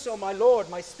you do so, my lord,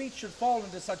 my speech should fall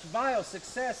into such vile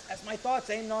success as my thoughts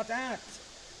aim not at.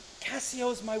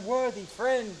 Cassio's my worthy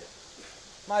friend.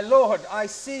 My lord, I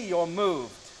see you're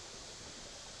moved.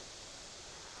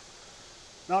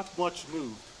 Not much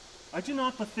moved. I do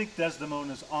not but think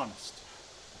Desdemona's honest.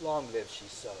 Long live she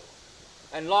so,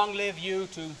 and long live you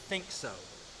to think so.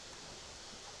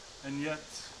 And yet,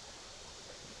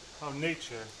 how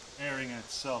nature erring in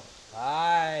itself.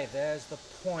 Aye, there's the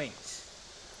point.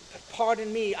 But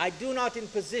pardon me, I do not in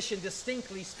position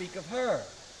distinctly speak of her,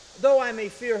 though I may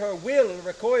fear her will,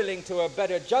 recoiling to her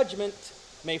better judgment,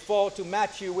 may fall to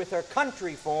match you with her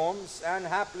country forms, and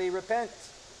haply repent.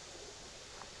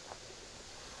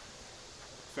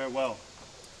 Farewell,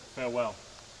 farewell.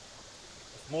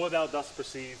 If more thou dost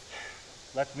perceive,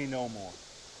 let me know more.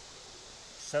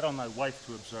 Set on thy wife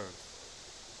to observe.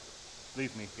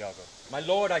 Leave me, Iago. My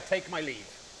lord, I take my leave.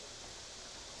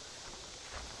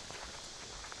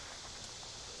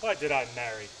 Why did I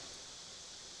marry?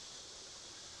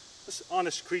 This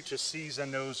honest creature sees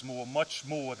and knows more, much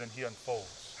more than he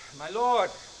unfolds. My lord,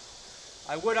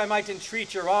 I would I might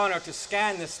entreat your honor to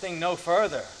scan this thing no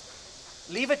further.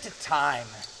 Leave it to time.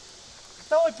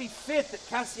 Though it be fit that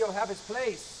Cassio have his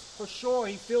place, for sure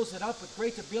he fills it up with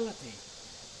great ability.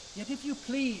 Yet if you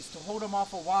please to hold him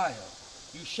off a while,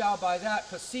 you shall by that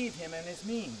perceive him and his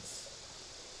means.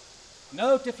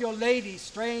 Note if your lady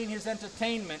strain his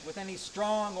entertainment with any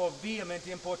strong or vehement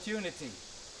importunity.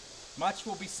 Much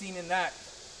will be seen in that.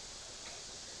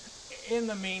 In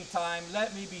the meantime,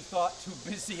 let me be thought too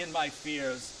busy in my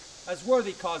fears, as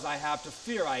worthy cause I have to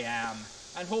fear I am,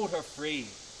 and hold her free.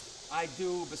 I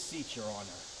do beseech your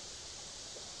honor.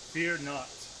 Fear not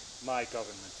my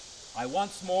government. I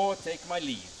once more take my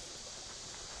leave.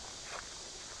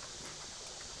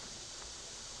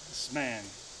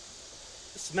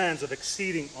 This man's of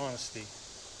exceeding honesty,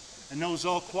 and knows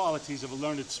all qualities of a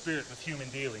learned spirit with human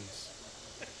dealings.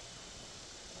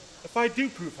 If I do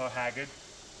prove her haggard,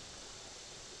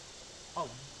 I'll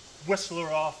whistle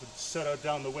her off and set her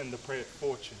down the wind to pray at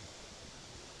fortune.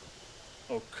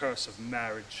 Oh, curse of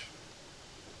marriage.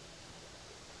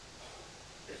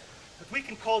 If we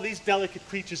can call these delicate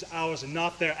creatures ours and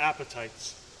not their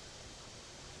appetites,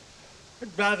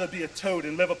 I'd rather be a toad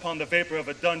and live upon the vapor of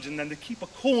a dungeon than to keep a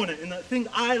corner in the thing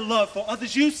I love for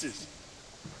others' uses.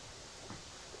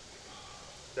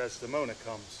 Desdemona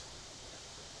comes.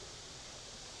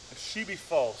 If she be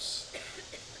false,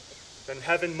 then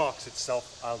heaven mocks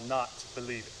itself. I'll not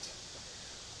believe it.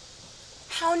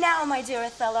 How now, my dear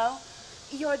Othello?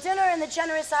 Your dinner and the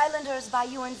generous islanders by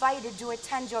you invited do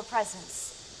attend your presence.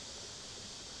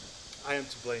 I am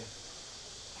to blame.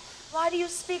 Why do you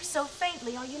speak so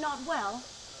faintly? Are you not well?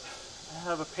 I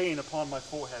have a pain upon my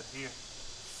forehead here.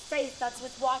 Faith, that's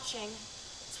with watching.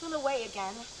 'Twill away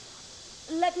again.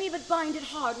 Let me but bind it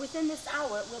hard. Within this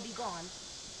hour it will be gone.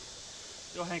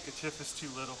 Your handkerchief is too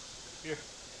little. Here,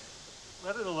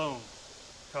 let it alone.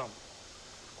 Come,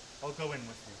 I'll go in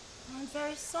with you. I'm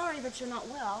very sorry that you're not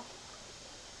well.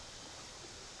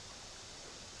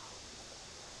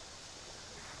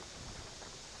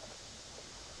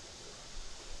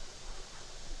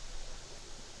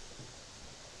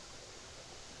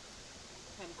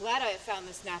 I'm glad I have found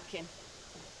this napkin.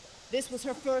 This was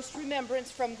her first remembrance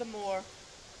from the moor.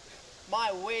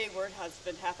 My wayward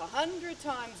husband hath 100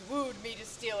 times wooed me to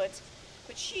steal it,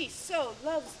 but she so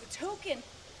loves the token.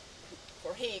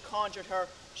 For he conjured her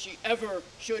she ever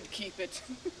should keep it.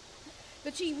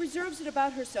 but she reserves it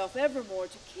about herself evermore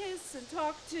to kiss and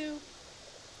talk to.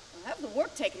 I'll have the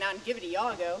work taken out and give it to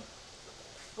Iago.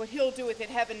 What he'll do with it,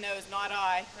 heaven knows, not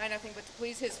I. I nothing but to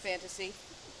please his fantasy.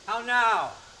 How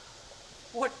now?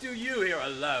 What do you here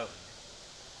alone?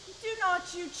 Do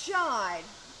not you chide.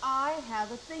 I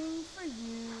have a thing for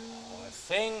you. Oh, a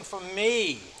thing for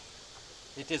me.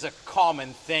 It is a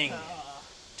common thing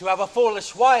to have a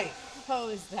foolish wife. Oh,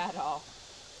 is that all?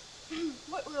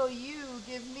 What will you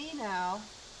give me now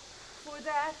for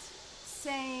that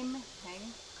same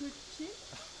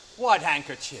handkerchief? What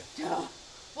handkerchief?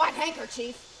 What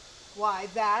handkerchief? Why,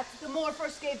 that the Moor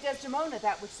first gave Desdemona,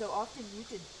 that which so often you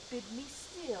did bid me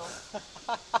steal.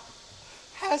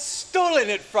 Has stolen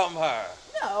it from her.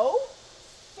 No,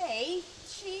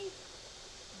 faith, she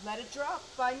let it drop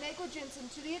by negligence and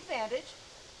to the advantage.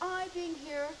 I being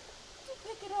here to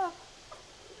pick it up.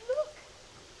 Look,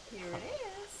 here it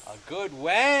is. A good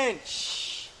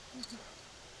wench.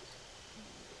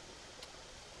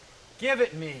 Give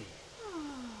it me.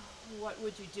 What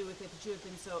would you do with it that you have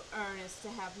been so earnest to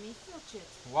have me filch it?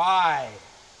 Why?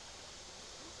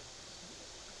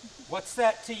 What's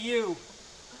that to you?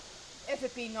 If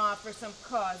it be not for some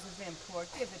cause of import,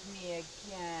 give it me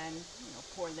again.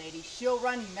 Poor lady, she'll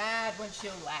run mad when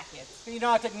she'll lack it. Be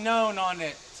not known on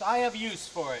it. I have use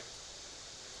for it.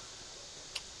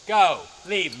 Go,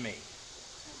 leave me.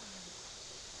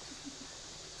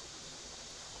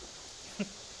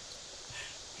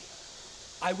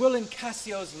 I will in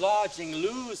Cassio's lodging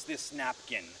lose this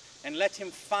napkin, and let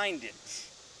him find it.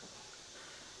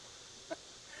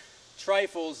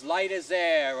 Trifles light as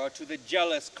air are to the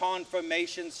jealous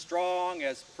confirmation strong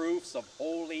as proofs of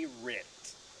holy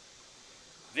writ.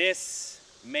 This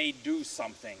may do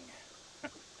something.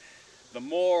 The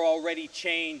Moor already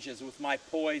changes with my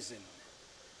poison.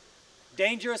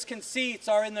 Dangerous conceits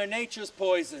are in their nature's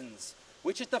poisons,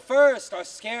 which at the first are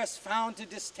scarce found to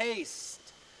distaste,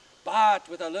 but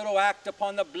with a little act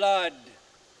upon the blood,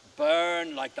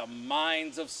 burn like the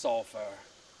mines of sulfur.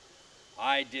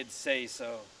 I did say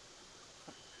so.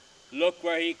 Look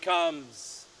where he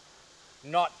comes.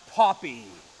 Not poppy,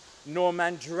 nor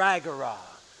mandragora,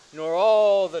 nor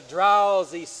all the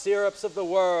drowsy syrups of the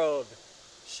world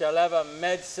shall ever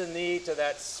medicine thee to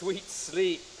that sweet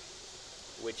sleep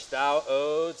which thou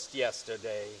owedst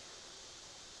yesterday.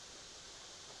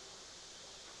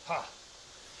 Ha!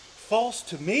 False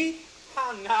to me?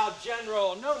 How now,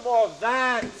 General, no more of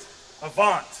that.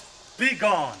 Avaunt, be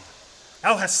gone.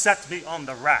 Thou hast set me on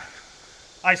the rack.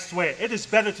 I swear, it is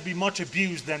better to be much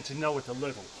abused than to know it a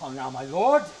little. How now, my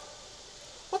lord?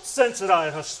 What sense had I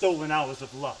in her stolen hours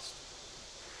of lust?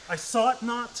 I saw it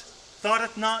not, thought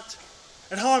it not,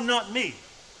 and harmed not me.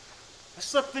 I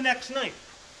slept the next night.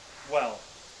 Well,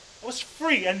 I was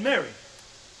free and merry.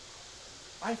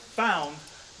 I found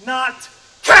not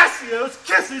Cassio's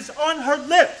kisses on her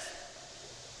lips.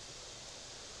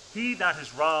 He that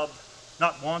is robbed,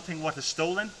 not wanting what is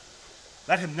stolen,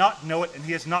 let him not know it, and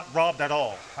he is not robbed at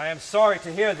all. I am sorry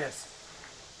to hear this.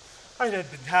 I had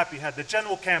been happy had the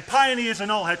general camp, pioneers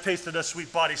and all, had tasted her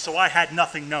sweet body, so I had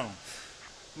nothing known.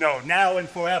 No, now and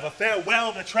forever,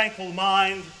 farewell the tranquil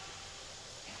mind,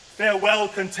 farewell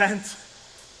content,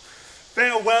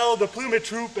 farewell the plumage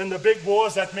troop and the big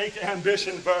wars that make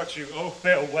ambition virtue. Oh,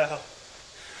 farewell.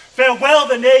 Farewell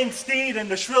the neighing steed and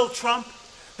the shrill trump,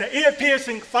 the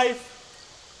ear-piercing fife,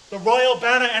 the royal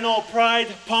banner and all pride,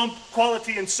 pomp,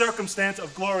 quality, and circumstance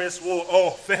of glorious war.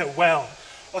 Oh, farewell.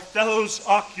 Othello's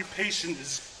occupation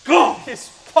is gone. It's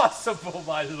possible,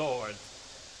 my lord.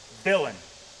 Villain,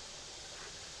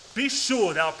 be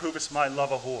sure thou provest my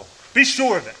love a whore. Be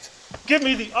sure of it. Give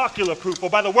me the ocular proof, for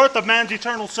by the worth of man's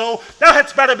eternal soul, thou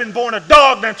hadst better been born a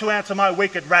dog than to answer my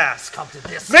wicked wrath. Come to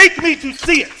this. Make me to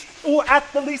see it, or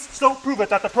at the least so prove it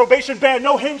that the probation bear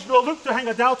no hinge nor loop to hang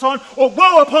a doubt on, or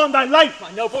woe upon thy life.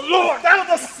 My noble lord. Thou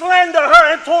dost slander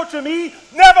her and torture me,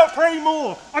 never pray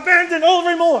more. Abandon all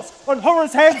remorse. On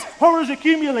horror's heads, horrors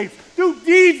accumulate. Do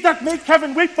deeds that make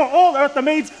heaven wait for all earth the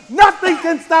maids. Nothing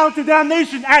canst thou to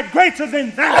damnation add greater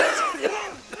than that.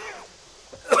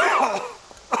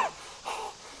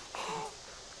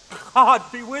 God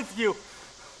be with you.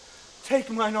 Take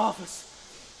mine office.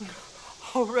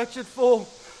 O wretched fool,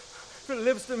 that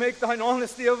lives to make thine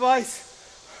honesty a vice.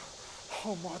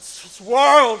 O monstrous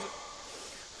world.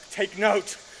 Take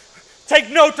note,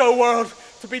 O world,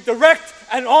 to be direct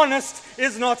and honest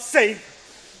is not safe.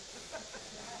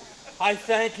 I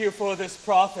thank you for this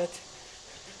profit,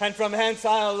 and from hence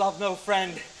I'll love no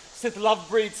friend, sith love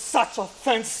breeds such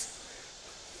offense.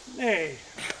 Nay,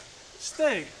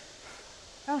 stay.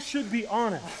 Thou should be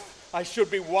honest. I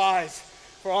should be wise,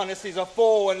 for honesty's a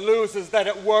foe and loses that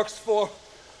it works for.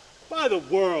 By the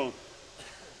world.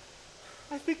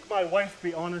 I think my wife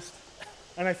be honest,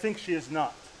 and I think she is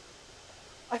not.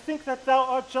 I think that thou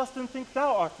art just, and think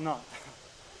thou art not.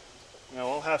 Now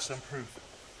I'll have some proof.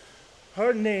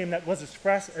 Her name that was as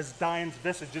fresh as Dian's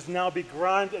visage is now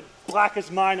begrimed and black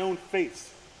as mine own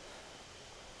face.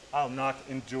 I'll not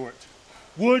endure it.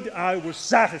 Would I were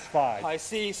satisfied. I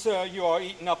see, sir, you are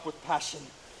eaten up with passion.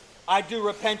 I do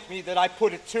repent me that I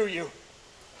put it to you.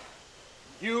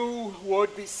 You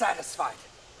would be satisfied.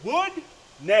 Would?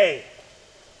 Nay,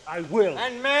 I will.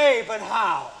 And may, but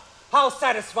how? How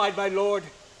satisfied, my lord?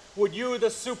 Would you, the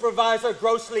supervisor,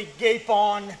 grossly gape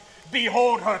on,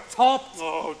 behold her topped?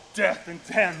 Oh, death and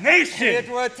damnation! It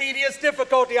were a tedious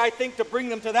difficulty, I think, to bring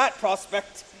them to that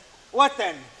prospect. What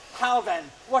then? How then?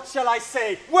 What shall I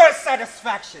say? Where's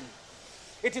satisfaction?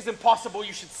 It is impossible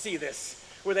you should see this.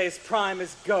 Were they as prime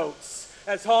as goats,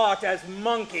 as hot as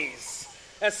monkeys,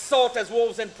 as salt as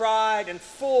wolves in pride, and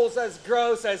fools as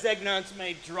gross as ignorance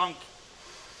made drunk.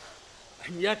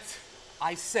 And yet,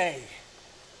 I say,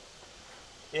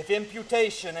 if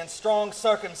imputation and strong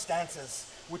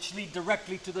circumstances, which lead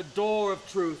directly to the door of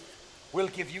truth, will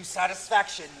give you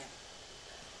satisfaction,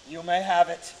 you may have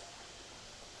it.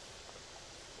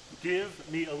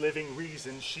 Give me a living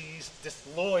reason she's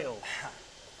disloyal.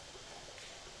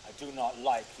 I do not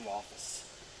like the office.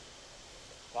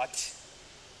 But,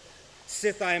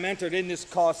 sith I am entered in this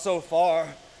cause so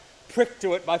far, pricked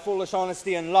to it by foolish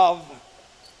honesty and love,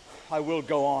 I will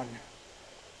go on.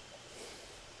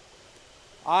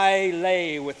 I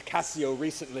lay with Cassio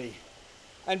recently,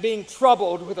 and being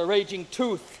troubled with a raging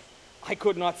tooth, I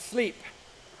could not sleep.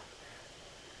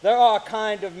 There are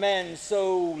kind of men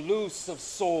so loose of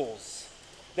souls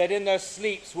that in their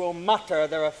sleeps will mutter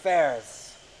their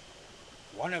affairs.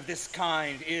 One of this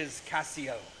kind is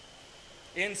Cassio.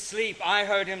 In sleep I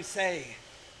heard him say,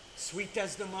 "Sweet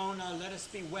Desdemona, let us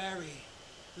be wary,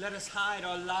 let us hide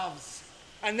our loves."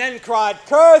 And then cried,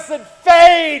 "Cursed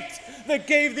fate that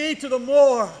gave thee to the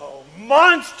Moor!" Oh,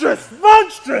 monstrous,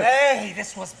 monstrous! Nay,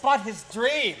 this was but his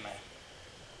dream.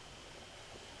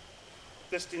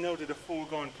 This denoted a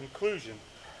foregone conclusion.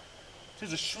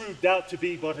 'Tis a shrewd doubt to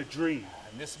be but a dream.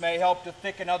 And this may help to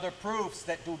thicken other proofs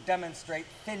that do demonstrate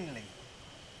thinly.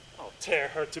 I'll tear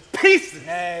her to pieces.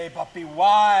 Nay, but be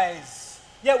wise.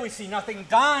 Yet we see nothing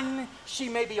done. She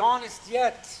may be honest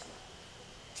yet.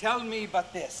 Tell me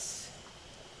but this.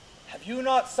 Have you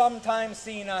not sometime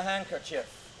seen a handkerchief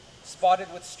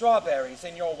spotted with strawberries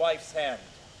in your wife's hand?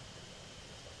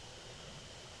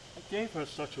 I gave her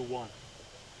such a one.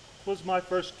 'Twas my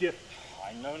first gift.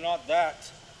 I know not that.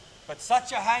 But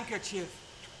such a handkerchief,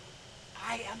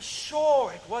 I am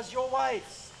sure it was your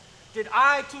wife's. Did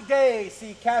I today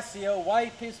see Cassio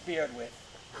wipe his beard with?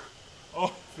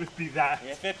 Oh, if it be that.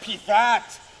 If it be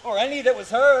that, or any that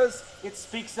was hers, it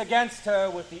speaks against her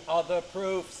with the other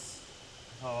proofs.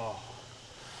 Oh,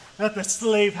 that the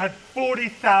slave had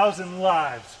 40,000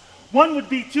 lives. One would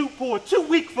be too poor, too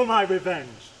weak for my revenge.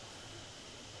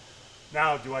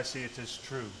 Now do I see it as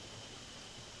true.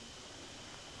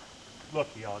 Look,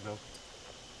 Iago.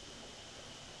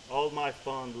 All my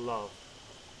fond love.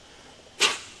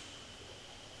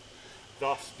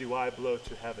 Thus do I blow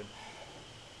to heaven.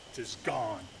 'Tis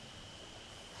gone.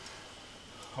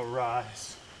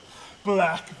 Arise,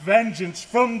 black vengeance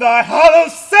from thy hollow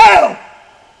cell!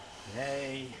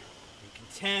 Nay, be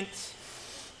content.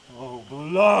 Oh,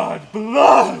 blood,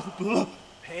 blood, blood.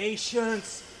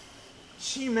 Patience.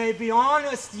 She may be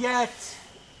honest yet.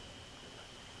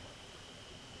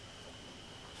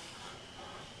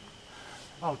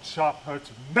 I'll chop her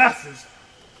to masses.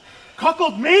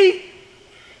 Cuckold me?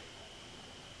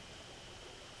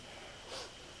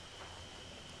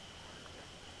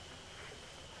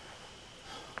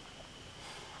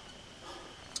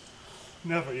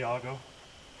 Never, Iago.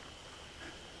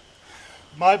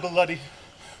 My bloody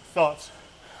thoughts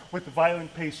with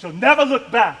violent pace shall never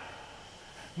look back,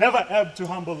 never ebb to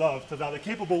humble love, till thou the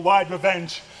capable wide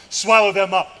revenge swallow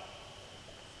them up.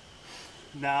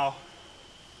 Now,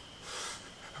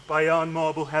 by yon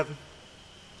marble heaven,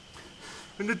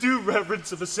 in the due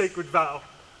reverence of a sacred vow,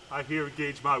 I here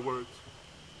engage my words.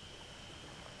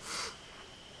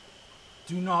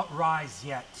 Do not rise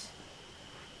yet.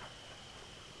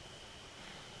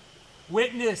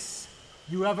 Witness,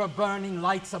 you ever-burning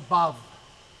lights above,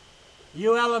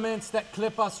 you elements that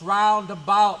clip us round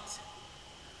about.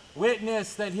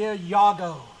 Witness that here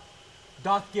Iago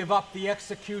doth give up the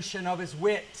execution of his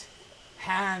wit,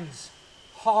 hands,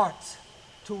 heart,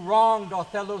 to wronged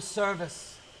Othello's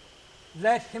service.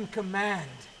 Let him command,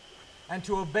 and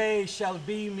to obey shall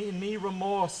be in me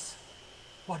remorse.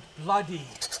 What bloody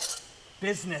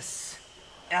business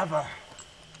ever.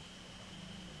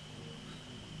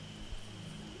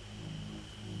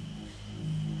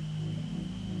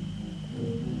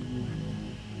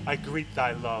 I greet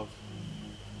thy love,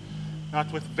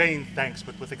 not with vain thanks,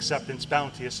 but with acceptance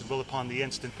bounteous, and will upon the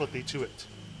instant put thee to it.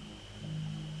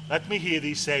 Let me hear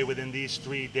thee say within these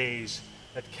 3 days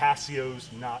that Cassio's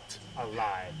not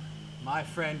alive. My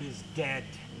friend is dead.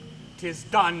 'Tis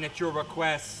done at your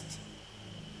request.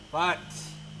 But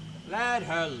let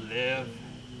her live.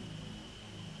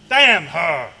 Damn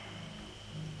her!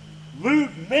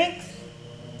 Lewd minx!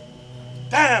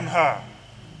 Damn her!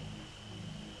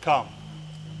 Come,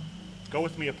 go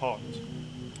with me apart.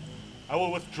 I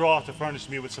will withdraw to furnish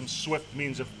me with some swift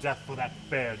means of death for that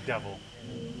fair devil.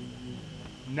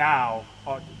 Now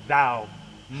art thou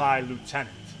my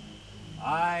lieutenant.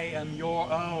 I am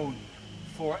your own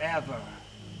forever.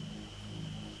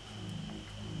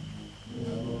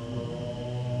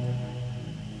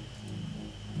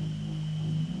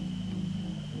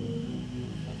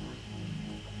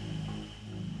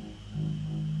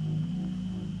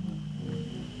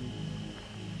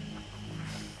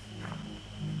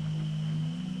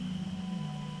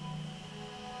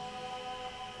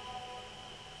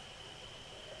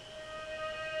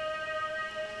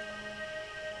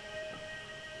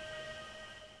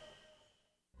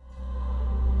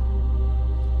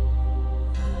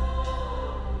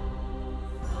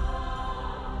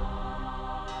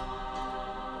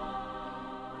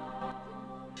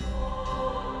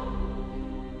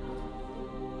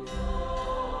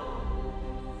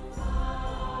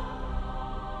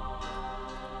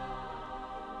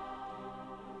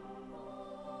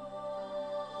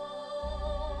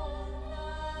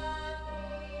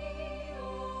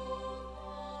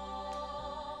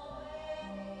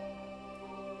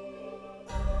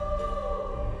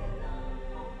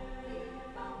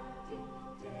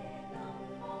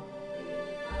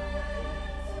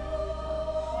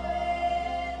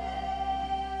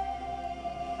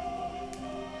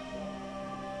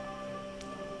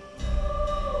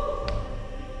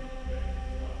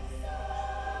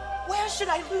 Should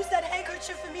I lose that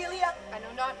handkerchief, Amelia? I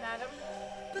know not, madam.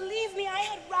 Believe me, I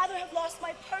had rather have lost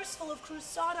my purse full of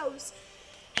cruzados.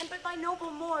 And but my noble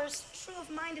Moors, true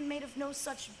of mind and made of no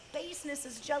such baseness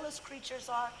as jealous creatures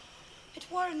are, it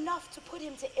were enough to put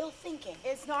him to ill thinking.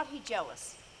 Is not he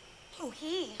jealous? Who,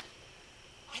 he?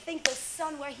 I think the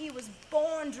sun where he was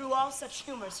born drew all such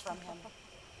humors from him.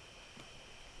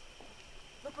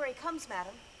 Look where he comes,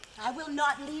 madam. I will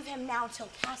not leave him now till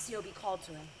Cassio be called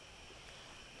to him.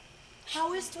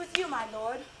 How is't with you, my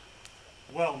lord?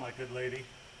 Well, my good lady,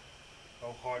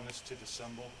 O hardness to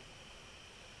dissemble,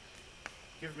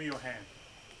 give me your hand.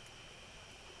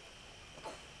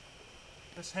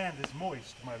 This hand is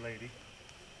moist, my lady.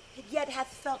 It yet hath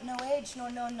felt no age, nor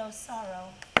known no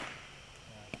sorrow.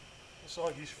 This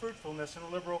argues fruitfulness and a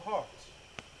liberal heart.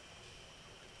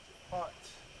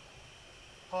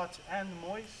 Hot and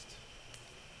moist.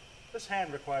 This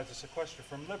hand requires a sequester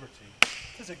from liberty.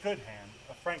 'Tis a good hand,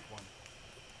 a frank one.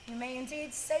 You may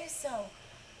indeed say so,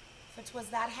 for 'twas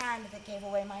that hand that gave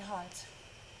away my heart.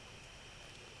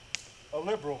 A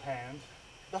liberal hand.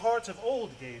 The hearts of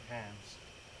old gave hands.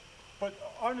 But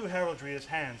our new heraldry is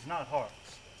hands, not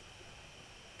hearts.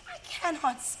 I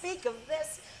cannot speak of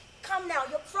this. Come now,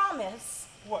 your promise.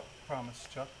 What promise,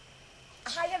 Chuck?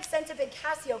 I have sent to bid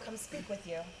Cassio come speak with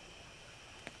you.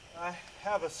 I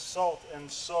have a salt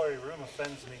and sorry room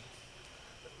offends me.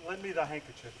 Lend me the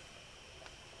handkerchief.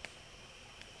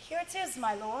 Here it is,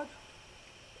 my lord.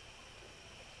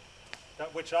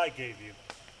 That which I gave you.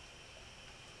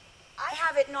 I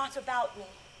have it not about me.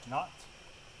 Not?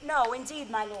 No, indeed,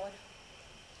 my lord.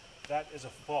 That is a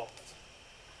fault.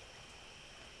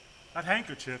 That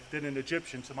handkerchief did an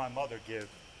Egyptian to my mother give.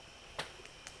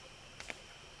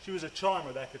 She was a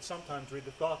charmer that could sometimes read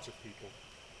the thoughts of people.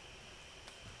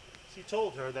 She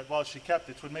told her that while she kept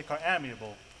it, 'twould make her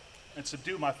amiable and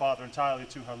subdue my father entirely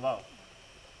to her love.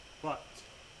 But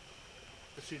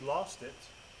if she lost it,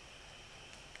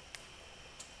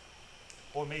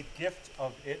 or made gift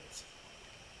of it,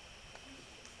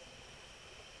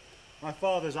 my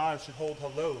father's eyes should hold her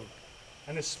load,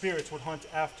 and his spirits would hunt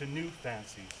after new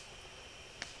fancies.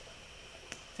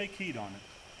 Take heed on it.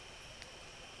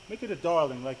 Make it a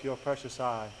darling like your precious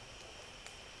eye.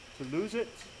 To lose it,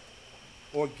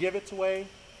 or give it away,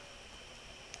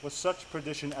 was such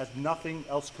perdition as nothing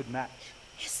else could match.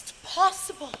 Is't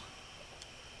possible?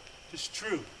 'Tis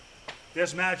true.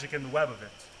 There's magic in the web of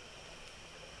it.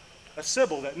 A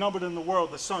sibyl that numbered in the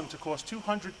world the sun to cause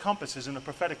 200 compasses in a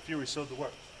prophetic fury sowed the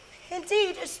work.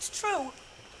 Indeed, is't true.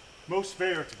 Most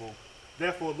veritable.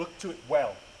 Therefore look to it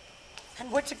well.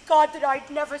 And would to God that I'd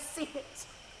never seen it.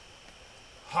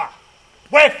 Ha!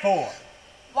 Wherefore?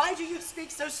 Why do you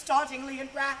speak so startlingly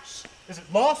and rash? Is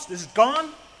it lost? Is it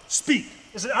gone? Speak.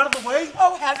 Is it out of the way?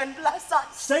 Oh, heaven bless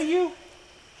us. Say you?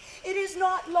 It is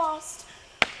not lost.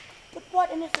 But what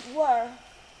and if it were?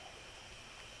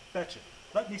 Fetch it.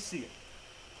 Let me see it.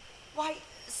 Why,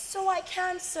 so I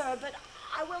can, sir, but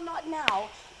I will not now.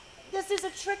 This is a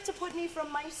trick to put me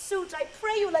from my suit. I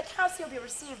pray you let Cassio be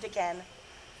received again.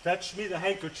 Fetch me the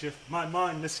handkerchief. My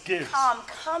mind misgives.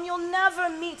 Come, you'll never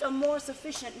meet a more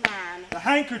sufficient man. The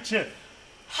handkerchief.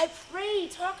 I pray,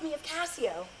 talk me of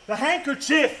Cassio. The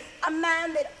handkerchief. A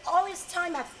man that all his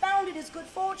time hath founded his good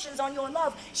fortunes on your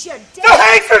love, sheer death. The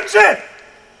handkerchief!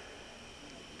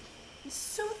 In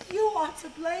sooth, you are to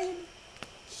blame.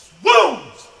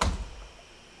 Swoons!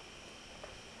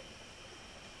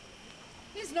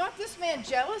 Is not this man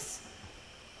jealous?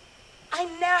 I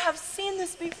ne'er have seen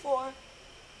this before.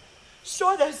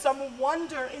 Sure, there's some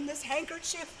wonder in this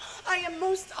handkerchief. I am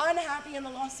most unhappy in the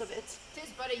loss of it. 'Tis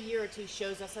but a year or two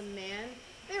shows us a man.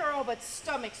 They are all but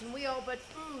stomachs, and we all but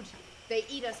food. They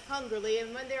eat us hungrily,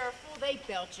 and when they are full, they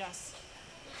belch us.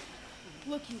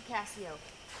 Look you, Cassio,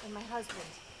 and my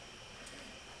husband.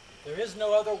 There is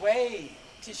no other way.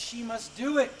 'Tis she must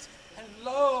do it. And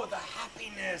lo, the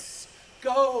happiness.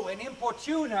 Go and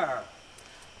importune her.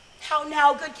 How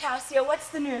now, good Cassio, what's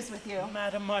the news with you?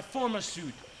 Madam, my former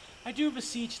suit, I do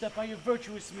beseech that by your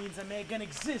virtuous means I may again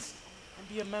exist and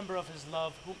be a member of his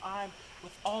love, whom I,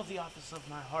 with all the office of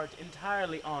my heart,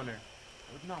 entirely honor.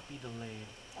 I would not be delayed.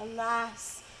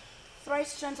 Alas,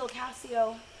 thrice gentle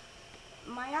Cassio,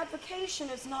 my advocation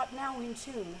is not now in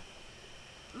tune.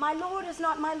 My lord is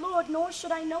not my lord, nor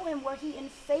should I know him were he in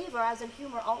favor as in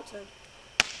humor altered.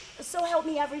 So help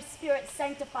me every spirit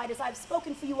sanctified, as I've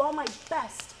spoken for you all my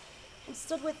best, and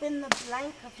stood within the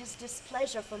blank of his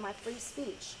displeasure for my free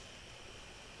speech.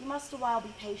 You must awhile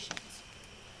be patient.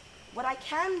 What I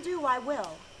can do, I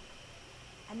will,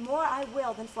 and more I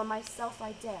will than for myself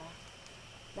I dare.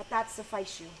 Let that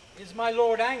suffice you. Is my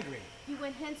lord angry? He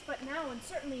went hence but now, and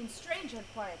certainly in strange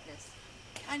unquietness.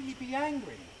 Can he be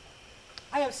angry?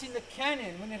 I have seen the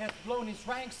cannon when it hath blown his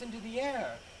ranks into the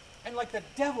air, and like the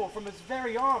devil from his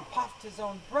very arm puffed his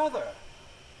own brother.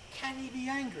 Can he be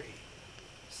angry?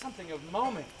 Something of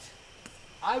moment.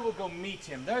 I will go meet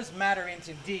him. There's matter in't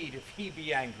indeed, if he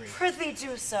be angry. Prithee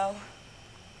do so.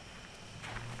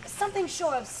 Something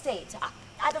sure of state,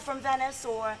 either from Venice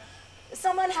or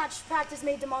some unhatched practice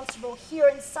made demonstrable here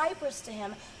in Cyprus to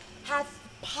him, hath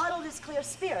puddled his clear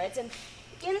spirit, and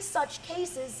in such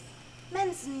cases,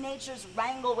 men's natures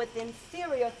wrangle with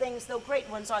inferior things, though great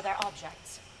ones are their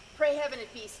objects. Pray heaven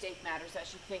it be state matters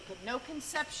as you think, and no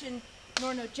conception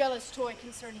nor no jealous toy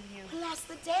concerning you. Alas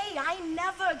the day, I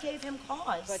never gave him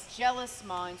cause. But jealous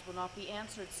minds will not be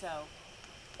answered so.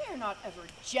 They are not ever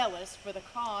jealous for the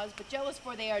cause, but jealous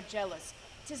for they are jealous.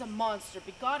 'Tis a monster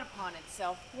begot upon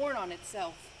itself, born on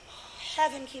itself.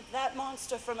 Heaven keep that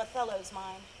monster from Othello's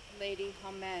mind. Lady,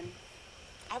 amen.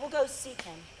 I will go seek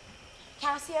him.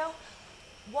 Cassio,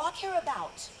 walk here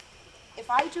about. If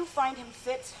I do find him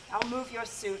fit, I'll move your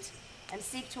suit and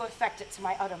seek to effect it to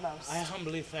my uttermost. I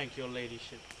humbly thank your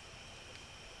ladyship.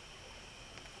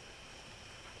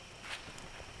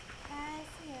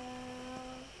 Cassio.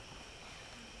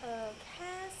 Oh,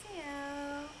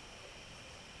 Cassio.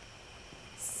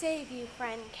 Save you,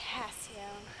 friend Cassio.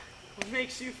 What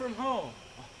makes you from home?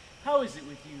 How is it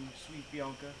with you, sweet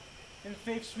Bianca? In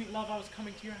faith, sweet love, I was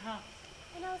coming to your house.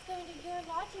 And I was going to your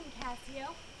lodging,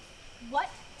 Cassio. What?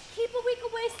 Keep a week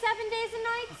away 7 days and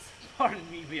nights?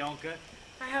 Pardon me, Bianca.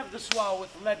 I have this while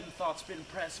with leaden thoughts been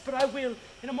pressed, but I will,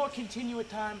 in a more continuate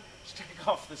time, strike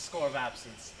off the score of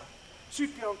absence.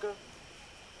 Sweet Bianca,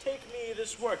 take me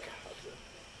this work out.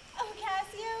 Oh,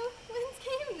 Cassio, whence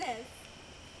came this?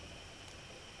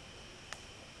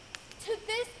 To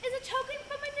this is a token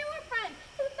from a newer friend,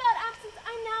 whose without absence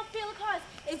I now feel a cause.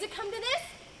 Is it come to this?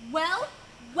 Well?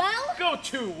 Go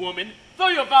to, woman. Throw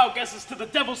your vile guesses to the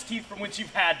devil's teeth from which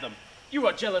you've had them. You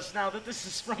are jealous now that this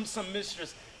is from some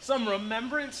mistress, some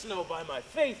remembrance? No, by my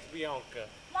faith, Bianca.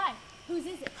 Why? Whose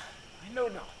is it? I know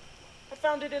not. I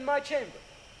found it in my chamber.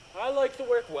 I like the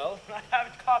work well, I have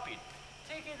it copied.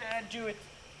 Take it and do it,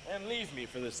 and leave me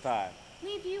for this time.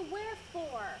 Leave you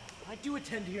wherefore? I do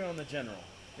attend here on the general,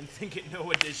 and think it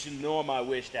no addition nor my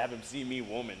wish to have him see me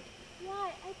woman.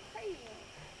 Why, I pray you.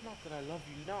 Not that I love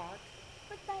you not.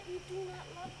 But that you do not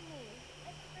love me.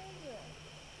 I pray you.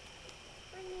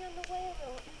 Bring me on the way a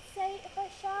little, and say if I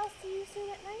shall see you soon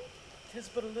at night. 'Tis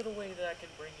but a little way that I can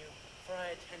bring you, for I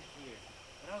attend here.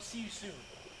 But I'll see you soon.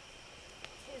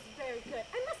 'Tis very good.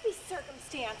 I must be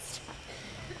circumstanced.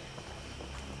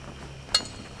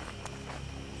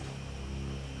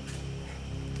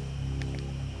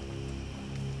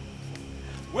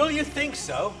 Will you think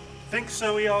so? Think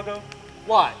so, Iago?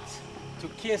 What? To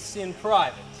kiss in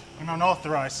private? An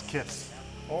unauthorized kiss.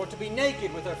 Or to be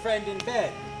naked with her friend in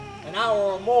bed, an hour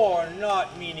or more,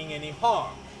 not meaning any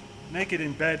harm? Naked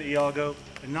in bed, Iago,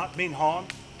 and not mean harm?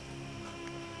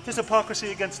 'Tis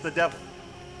hypocrisy against the devil.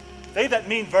 They that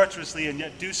mean virtuously and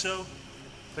yet do so,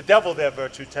 the devil their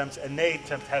virtue tempts, and they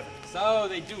tempt heaven. So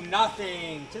they do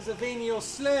nothing. 'Tis a venial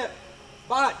slip.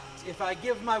 But if I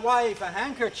give my wife a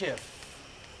handkerchief,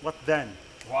 what then?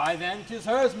 Why then, 'tis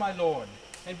hers, my lord.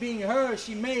 And being hers,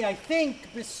 she may, I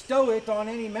think, bestow it on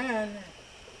any man.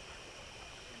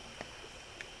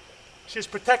 She is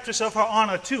protectress of her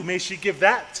honor, too. May she give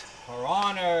that? Her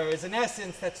honor is an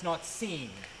essence that's not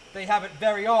seen. They have it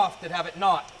very oft that have it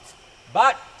not.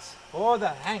 But for the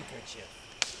handkerchief.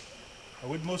 I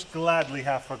would most gladly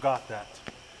have forgot that.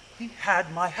 He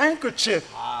had my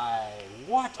handkerchief. Aye,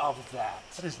 what of that?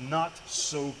 That is not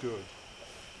so good.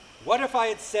 What if I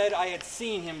had said I had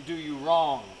seen him do you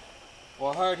wrong?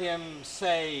 Or heard him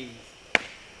say...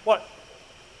 What?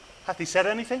 Hath he said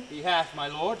anything? He hath, my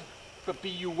lord. But be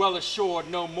you well assured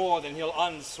no more than he'll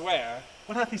unswear.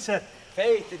 What hath he said?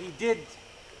 Faith, that he did...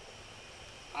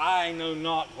 I know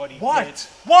not what he did. What?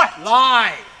 What?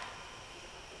 Lie!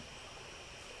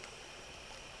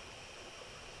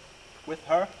 With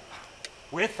her?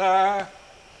 With her.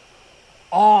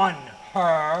 On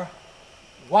her.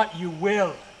 What you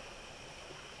will.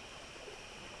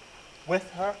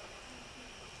 With her?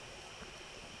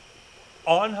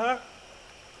 On her?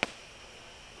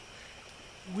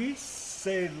 We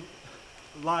say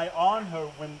lie on her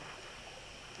when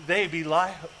they be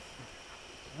lie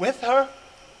with her?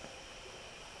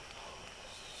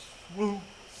 Swoons.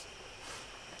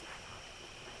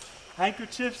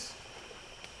 Handkerchiefs?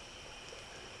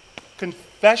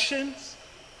 Confessions?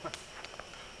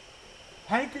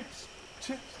 Handkerchiefs?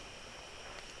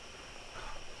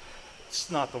 It's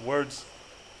not the words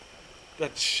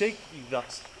that shake me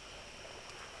thus.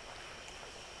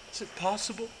 Is it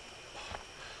possible?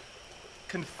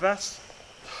 Confess?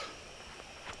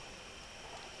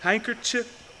 Handkerchief?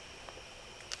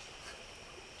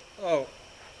 Oh,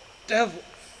 devil.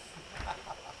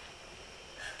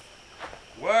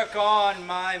 Work on,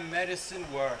 my medicine,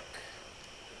 work.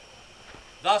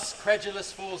 Thus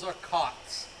credulous fools are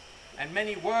caught, and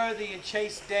many worthy and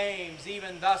chaste dames,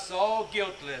 even thus all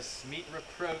guiltless, meet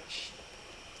reproach.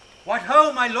 What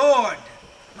ho, my lord!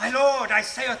 My lord, I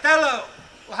say Othello!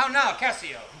 Well, how now,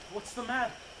 Cassio? What's the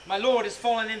matter? My lord has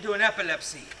fallen into an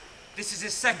epilepsy. This is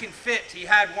his second fit. He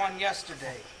had one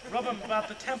yesterday. Rub him about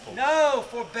the temple. No,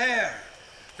 forbear.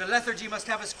 The lethargy must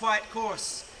have his quiet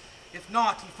course. If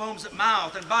not, he foams at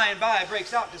mouth, and by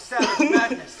breaks out to savage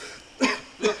madness.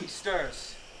 Look, he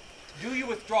stirs. Do you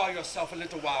withdraw yourself a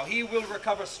little while. He will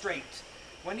recover straight.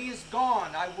 When he is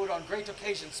gone, I would on great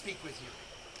occasion speak with you.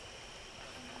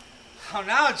 How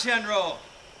now, General?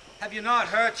 Have you not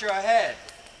hurt your head?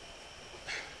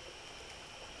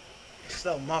 Dost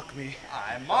thou mock me?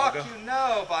 I mock you,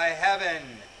 no, by heaven.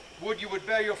 Would you would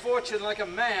bear your fortune like a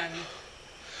man.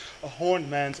 A horned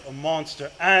man's a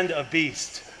monster and a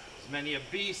beast. There's many a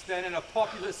beast then in a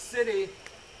populous city,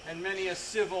 and many a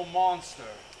civil monster.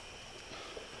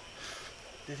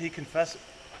 Did he confess it?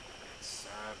 Sir,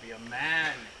 be a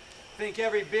man. Think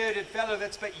every bearded fellow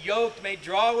that's but yoked may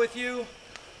draw with you?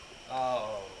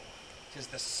 Oh, 'tis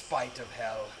the spite of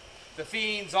hell. The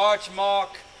fiend's arch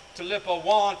mark, to lip a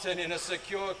wanton in a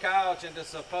secure couch, and to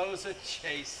suppose a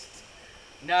chaste.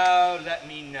 No, let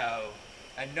me know.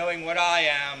 And knowing what I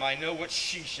am, I know what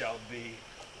she shall be.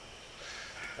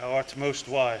 Thou art most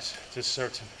wise, 'tis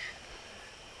certain.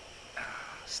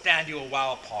 Stand you a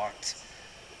while apart.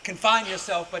 Confine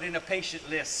yourself but in a patient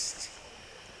list.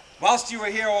 Whilst you were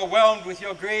here overwhelmed with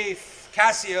your grief,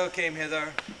 Cassio came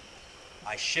hither.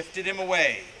 I shifted him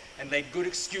away, and laid good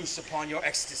excuse upon your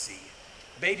ecstasy.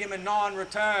 Bade him anon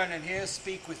return, and here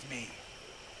speak with me.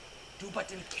 Do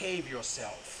but encave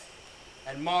yourself,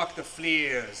 and mark the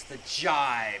fleers, the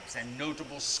jibes, and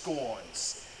notable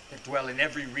scorns that dwell in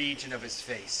every region of his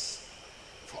face.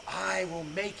 For I will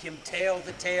make him tell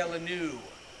the tale anew.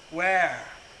 Where,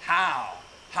 how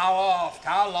oft,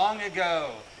 how long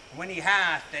ago, when he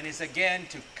hath and is again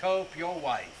to cope your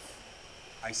wife.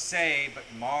 I say, but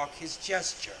mark his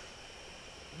gesture.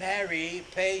 Marry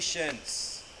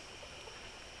patience.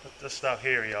 What dost thou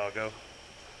hear, Iago?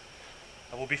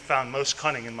 I will be found most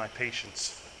cunning in my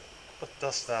patience. What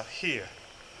dost thou hear?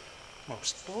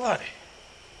 Most bloody.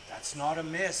 That's not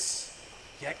amiss.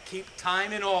 Yet keep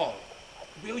time in all.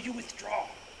 Will you withdraw?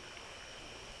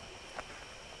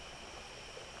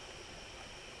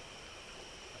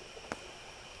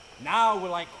 Now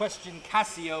will I question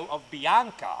Cassio of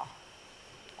Bianca.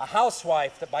 A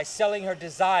housewife that by selling her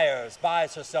desires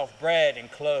buys herself bread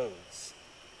and clothes.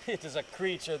 It is a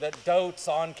creature that dotes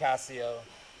on Cassio,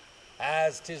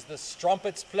 as 'tis the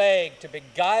strumpet's plague to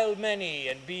beguile many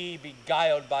and be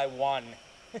beguiled by one.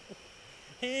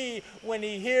 He, when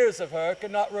he hears of her,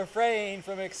 cannot refrain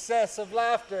from excess of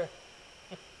laughter.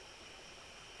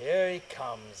 Here he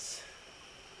comes.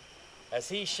 As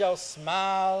he shall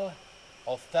smile,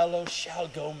 Othello shall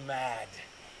go mad,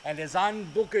 and his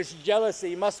unbookish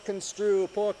jealousy must construe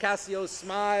poor Cassio's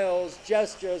smiles,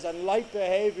 gestures, and light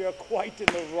behavior quite in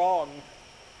the wrong.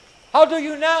 How do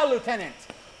you now, Lieutenant?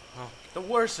 Oh, the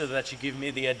worse is that you give me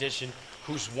the addition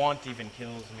whose want even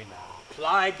kills me now.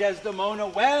 Ply Desdemona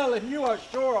well, and you are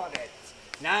sure on it.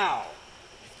 Now,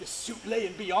 if the suit lay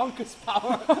in Bianca's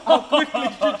power, how quickly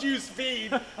should you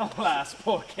speed? Alas,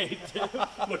 poor Kate.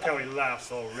 Look how he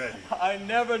laughs already. I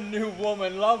never knew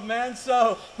woman love man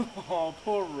so. Oh,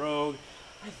 poor rogue.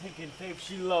 I think in faith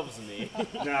she loves me.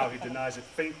 Now he denies it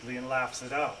faintly and laughs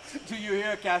it out. Do you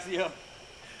hear, Cassio? Now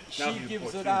She he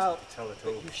gives it importunes out to tell it that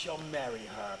over. you shall marry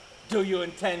her. Do you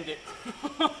intend it?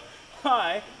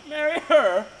 I marry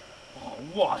her? Oh,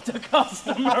 what a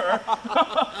customer!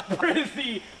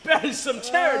 Prithee, bear some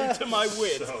charity to my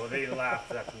wit. So they laugh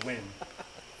that win.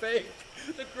 Faith,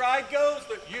 the cry goes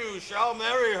that you shall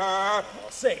marry her.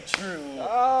 Say true.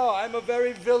 Oh, I'm a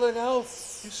very villain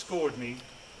else. You scored me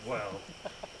well.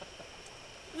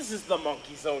 This is the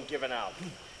monkey's own given out.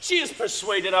 She is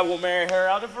persuaded I will marry her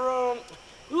out of her own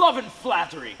love and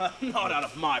flattery, not out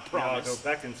of my promise. Iago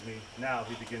beckons me. Now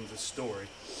he begins a story.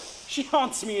 She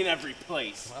haunts me in every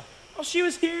place. Well, she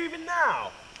was here even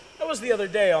now. I was the other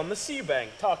day on the sea bank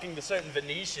talking to certain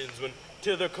Venetians when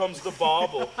thither comes the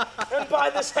bauble, and by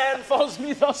this hand falls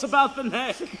me thus about the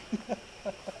neck.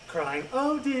 Crying,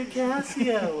 oh dear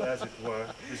Cassio, as it were.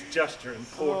 His gesture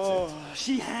imports it.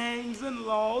 She hangs and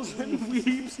lolls and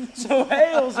weeps, so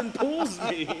hails and pulls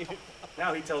me.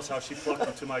 Now he tells how she plucked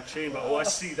into my chamber. Oh, I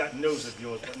see that nose of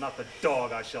yours, but not the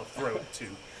dog I shall throw it to.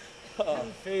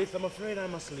 In faith, I'm afraid I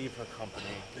must leave her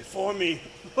company. Before me,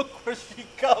 look where she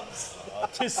comes.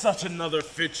 'Tis such another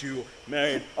fit you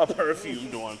married a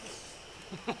perfumed one.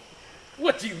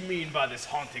 What do you mean by this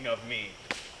haunting of me?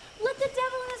 Let the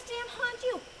devil and his damn haunt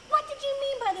you. What did you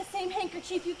mean by the same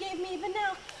handkerchief you gave me even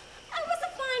now? I was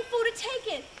a fine fool to take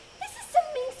it. This is some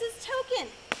minx's token.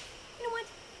 You know what?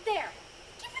 There.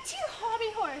 Give it to your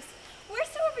hobby horse,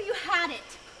 wheresoever you had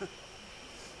it.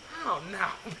 How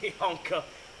now, Bianca?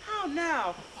 How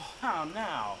now? Oh, how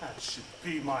now? That should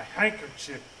be my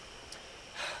handkerchief.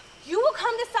 You will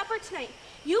come to supper tonight.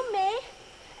 You may,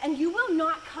 and you will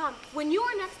not come when you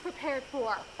are next prepared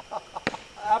for.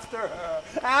 After her.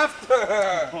 After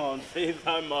her. Oh, in faith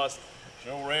I must.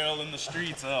 She'll rail in the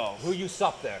streets else. Will you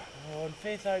sup there? Oh, in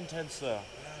faith I intend so.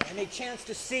 I may chance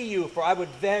to see you, for I would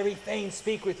very fain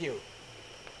speak with you.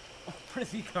 Oh,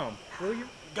 prithee come, will you?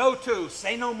 Go to,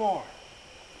 say no more.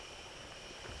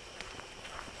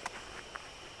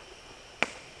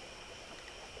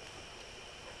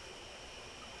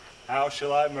 How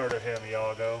shall I murder him,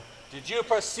 Iago? Did you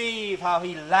perceive how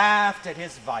he laughed at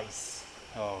his vice?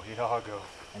 Oh, Iago.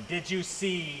 And did you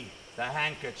see the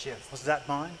handkerchief? Was that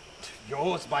mine?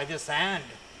 Yours by this hand.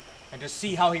 And to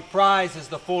see how he prizes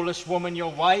the foolish woman,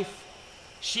 your wife?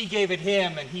 She gave it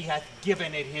him, and he hath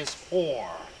given it his whore.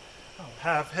 I'll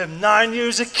have him 9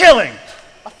 years of killing.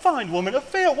 A fine woman, a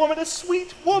fair woman, a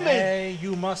sweet woman. Nay,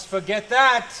 you must forget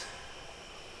that.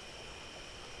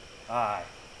 Aye.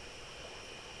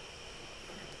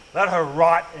 Let her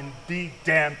rot and be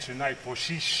damned tonight, for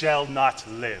she shall not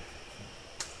live.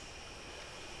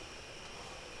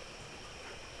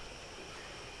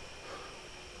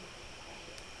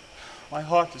 My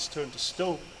heart is turned to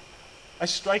stone. I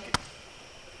strike it.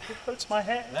 It hurts my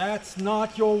hand. That's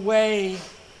not your way.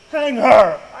 Hang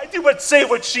her! I do but say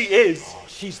what she is. Oh,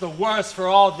 she's the worse for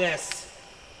all this.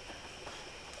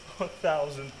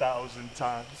 1,000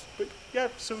 times, but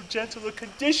yet so gentle a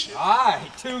condition. Aye,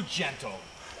 too gentle.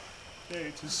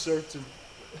 Nay, 'tis certain.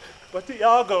 But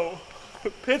Iago,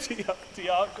 pity of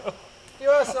Iago.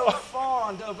 You're so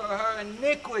fond of her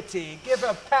iniquity. Give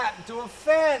her patent to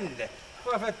offend.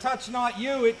 For if it touch not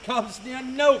you, it comes near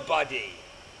nobody.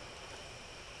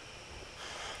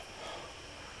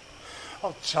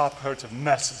 I'll chop her to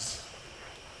messes.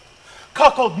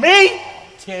 Cuckold me?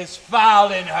 'Tis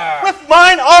foul in her. With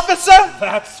mine officer?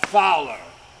 That's fouler.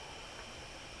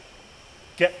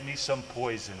 Get me some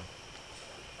poison.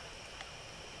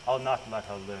 I'll not let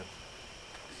her live.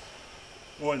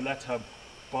 Or let her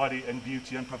body and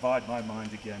beauty and provide my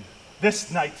mind again.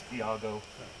 This night, Iago.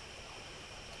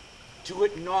 Do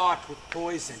it not with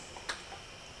poison.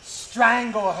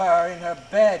 Strangle her in her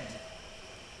bed.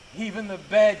 Even the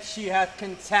bed she hath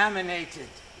contaminated.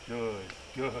 Good,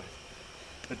 good.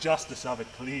 The justice of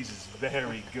it pleases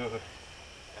very good.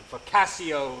 And for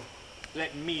Cassio,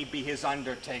 let me be his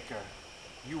undertaker.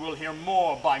 You will hear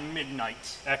more by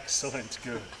midnight. Excellent,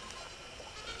 good.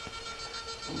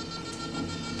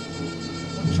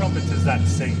 What trumpet is that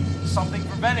singing? Something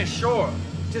for Venice, sure.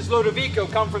 'Tis Lodovico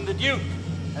come from the Duke.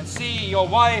 And see, your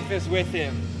wife is with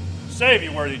him. Save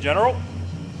you, worthy general.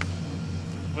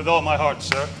 With all my heart,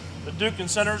 sir. The Duke and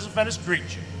senators of Venice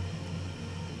greet you.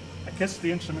 I kiss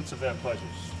the instruments of their pleasures.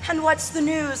 And what's the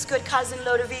news, good cousin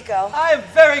Lodovico? I am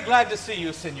very glad to see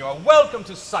you, Signor. Welcome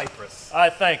to Cyprus. I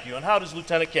thank you. And how does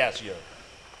Lieutenant Cassio?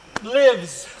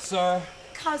 Lives, sir.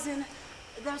 Cousin,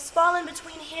 there's fallen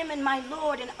between him and my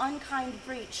lord an unkind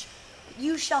breach.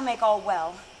 You shall make all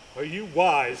well. Are you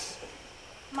wise?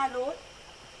 My lord?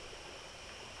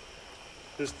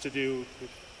 This to do with...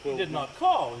 He did not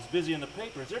call. He's busy in the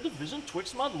paper. Is there division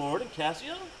twixt my lord and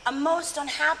Cassio? A most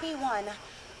unhappy one.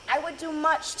 I would do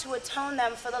much to atone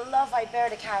them for the love I bear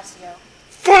to Cassio.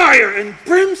 Fire and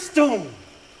brimstone!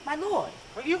 My lord.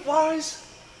 Are you wise?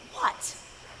 What?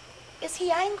 Is he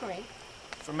angry?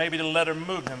 For maybe the letter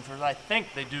moved him, for I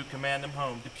think they do command him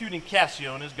home, deputing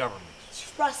Cassio in his government.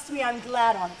 Trust me, I'm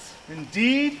glad on't.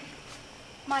 Indeed?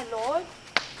 My lord?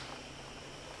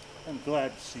 I'm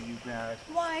glad to see you mad.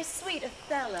 Why, sweet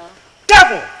Othello.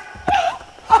 Devil!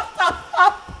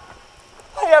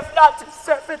 I have not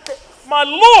deserved this. My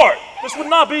lord! This would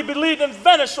not be believed in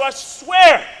Venice, so I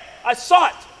swear I saw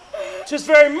it. 'Tis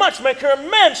very much make her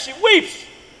amends. She weeps.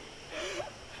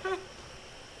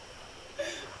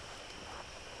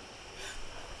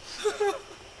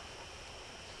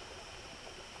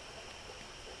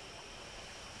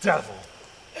 Devil!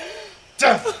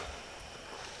 Devil!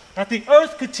 That the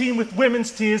earth could teem with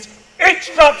women's tears,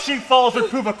 each drop she falls would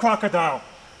prove a crocodile.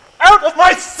 Out of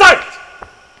my sight!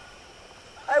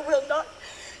 I will not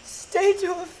stay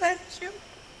to offend you.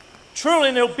 Truly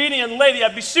an obedient lady, I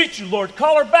beseech you, Lord,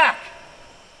 call her back.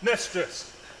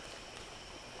 Mistress.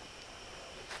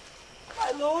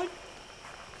 My lord?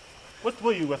 What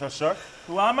will you with her, sir?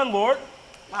 Who I, my lord?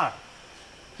 Ah,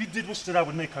 you did wish that I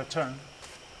would make her turn.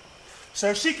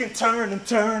 Sir, she can turn and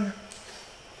turn,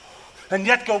 and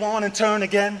yet go on and turn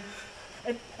again.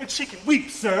 And she can weep,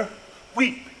 sir,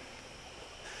 weep.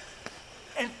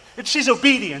 And she's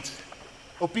obedient.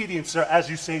 Obedient, sir, as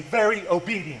you say, very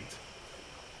obedient.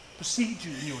 Proceed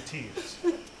you in your tears.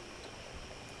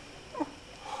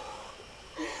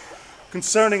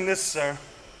 Concerning this, sir,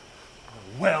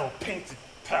 a well-painted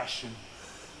passion.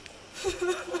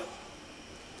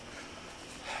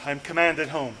 I am commanded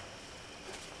home.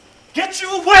 Get you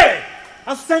away!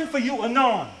 I'll send for you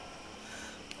anon.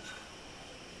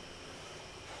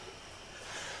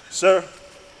 Sir,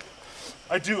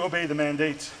 I do obey the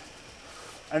mandate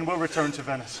and will return to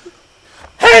Venice.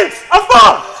 Hence,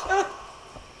 avaunt!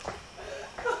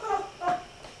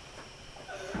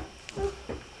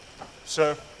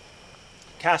 Sir,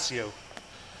 Cassio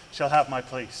shall have my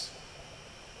place.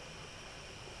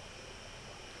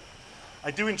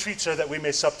 I do entreat, sir, that we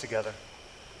may sup together.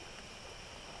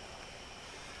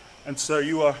 And, sir,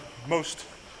 you are most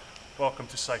welcome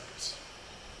to Cyprus.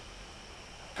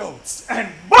 Goats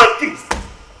and monkeys!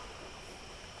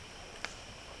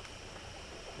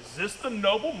 Is this the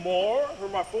noble Moor,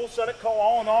 whom our full senate call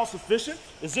all in all sufficient?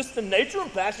 Is this the nature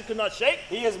and passion could not shake?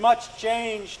 He is much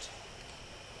changed.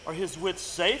 Are his wits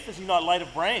safe? Is he not light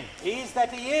of brain? He's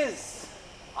that he is.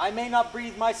 I may not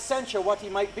breathe my censure what he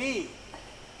might be.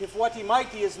 If what he might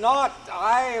he is not,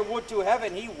 I would to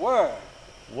heaven he were.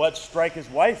 What strike his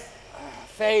wife?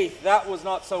 Faith, that was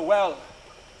not so well.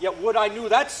 Yet would I knew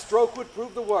that stroke would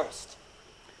prove the worst.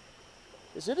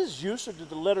 Is it his use, or did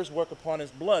the letters work upon his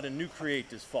blood and new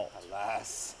create his fault?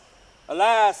 Alas,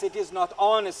 alas, it is not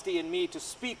honesty in me to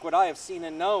speak what I have seen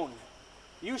and known.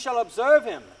 You shall observe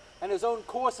him, and his own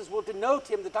courses will denote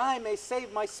him that I may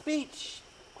save my speech.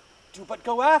 Do but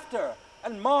go after,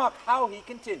 and mark how he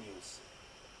continues.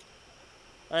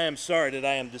 I am sorry that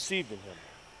I am deceived in him.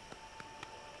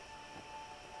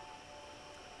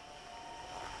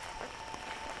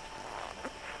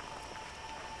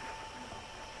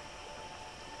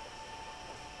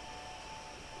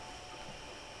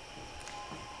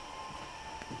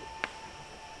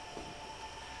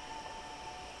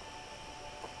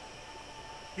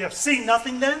 You have seen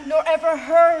nothing then? Nor ever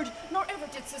heard, nor ever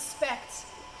did suspect.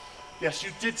 Yes,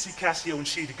 you did see Cassio and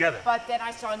she together. But then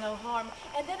I saw no harm,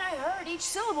 and then I heard each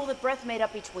syllable that breath made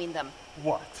up between them.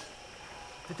 What?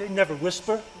 Did they never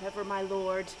whisper? Never, my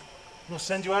lord. We'll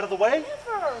send you out of the way?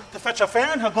 Never. To fetch her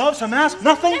fan, her gloves, her mask,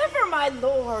 nothing? Never, my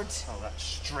lord. Oh, that's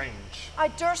strange. I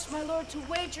durst, my lord, to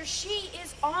wager she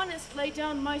is honest, lay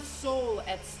down my soul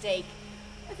at stake.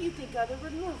 If you think other,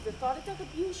 remove the thought, it doth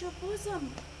abuse your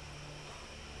bosom.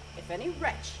 If any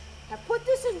wretch have put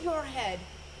this in your head,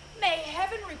 may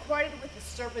heaven requite it with the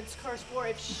serpent's curse, for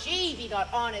if she be not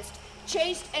honest,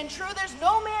 chaste, and true, there's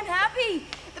no man happy.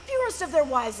 The purest of their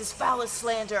wives is foul as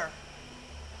slander.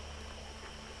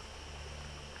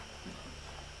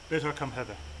 Bid her come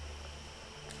hither.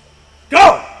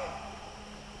 Go!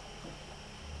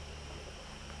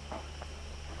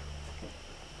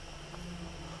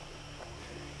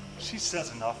 She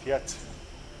says enough, yet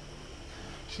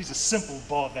she's a simple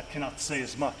bawd that cannot say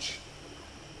as much.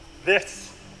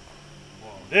 This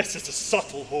is a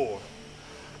subtle whore.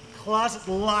 Closet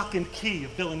lock and key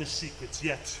of villainous secrets,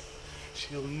 yet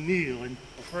she'll kneel and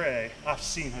pray. I've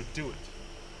seen her do it.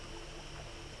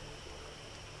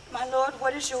 My lord,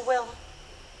 what is your will?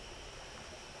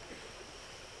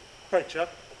 Pray, Chuck,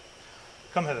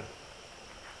 come hither.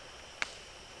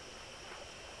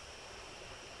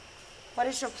 What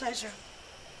is your pleasure?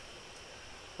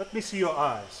 Let me see your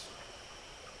eyes.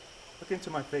 Look into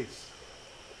my face.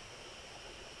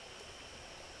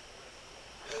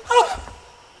 Oh!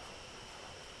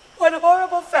 What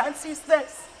horrible fancy is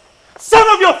this? Some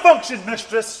of your function,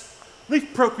 mistress!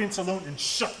 Leave procreance alone and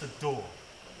shut the door.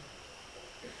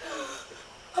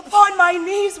 Upon my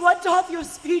knees, what doth your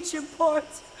speech import?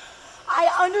 I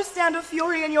understand the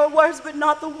fury in your words, but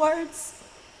not the words.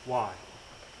 Why?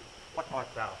 What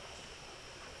art thou?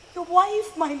 Your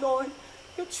wife, my lord.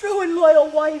 Your true and loyal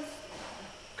wife.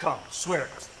 Come, swear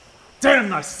it. Damn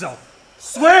thyself!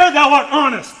 Swear thou art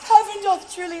honest! Heaven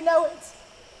doth truly know it.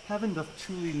 Heaven doth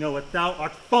truly know it. Thou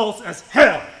art false as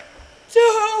hell! To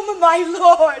whom, my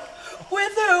lord?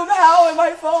 With whom? How am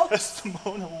I false?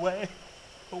 Desdemona, away.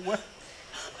 Away.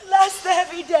 Alas, the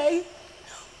heavy day.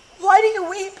 Why do you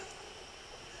weep?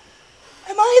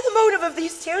 Am I the motive of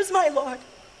these tears, my lord?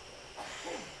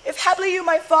 If haply you,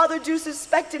 my father, do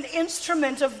suspect an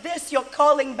instrument of this your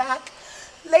calling back,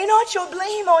 lay not your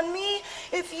blame on me.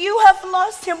 If you have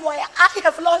lost him, why, I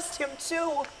have lost him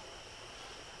too.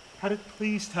 Had it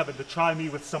pleased heaven to try me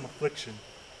with some affliction,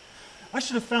 I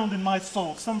should have found in my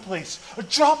soul someplace a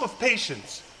drop of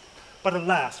patience. But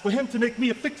alas, for him to make me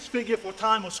a fixed figure for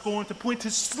time or scorn to point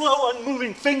his slow,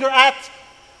 unmoving finger at.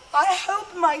 I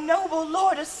hope my noble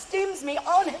lord esteems me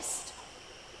honest.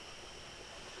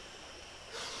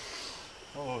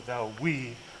 Oh, thou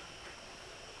weed,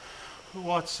 who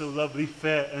art so lovely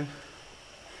fair and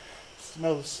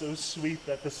smells so sweet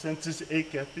that the senses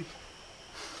ache at thee,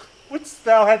 wouldst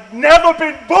thou had never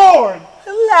been born!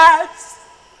 Alas,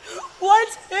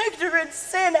 what ignorant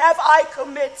sin have I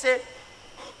committed?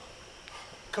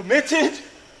 Committed?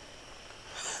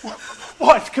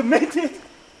 What, committed?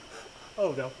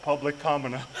 Oh, thou public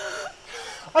commoner.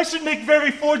 I should make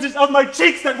very forges of my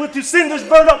cheeks that would to cinders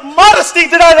burn up modesty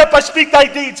did I not bespeak thy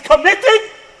deeds. Committed?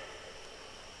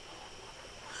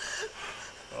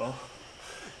 Oh,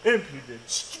 impudent,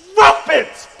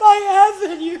 strumpet! By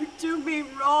heaven, you do me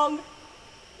wrong.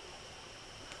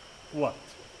 What?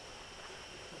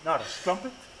 Not a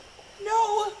strumpet?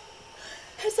 No,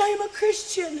 as I am a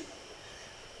Christian.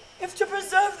 If to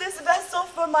preserve this vessel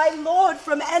for my lord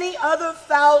from any other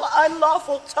foul,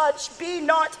 unlawful touch be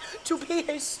not to be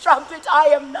a strumpet, I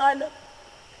am none.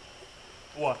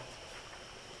 What?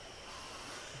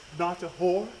 Not a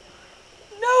whore?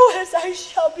 No, as I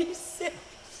shall be sick.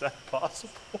 Is that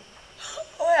possible?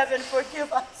 Oh, heaven,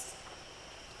 forgive us.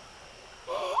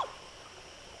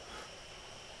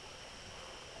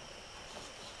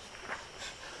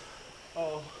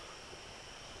 Oh,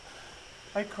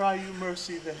 I cry you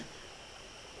mercy then.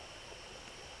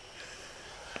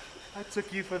 I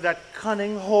took you for that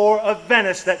cunning whore of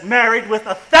Venice that married with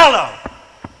Othello.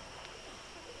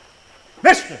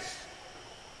 Mistress,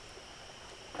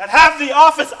 that have the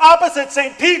office opposite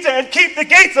St. Peter and keep the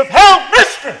gates of hell.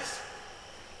 Mistress!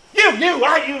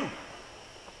 You.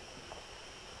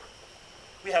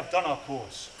 We have done our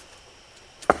course.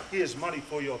 Here's money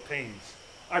for your pains.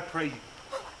 I pray you,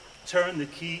 turn the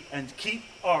key and keep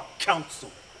our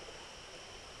counsel.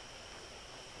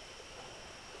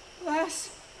 Alas,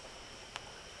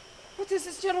 what does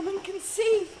this gentleman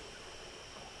conceive?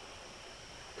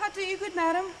 How do you, good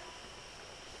madam?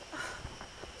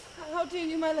 How do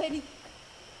you, my lady?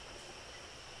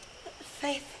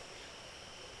 Faith,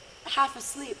 half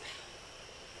asleep.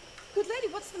 Good lady,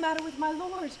 what's the matter with my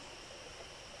lord?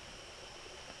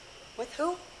 With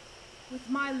who? With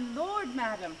my lord,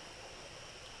 madam.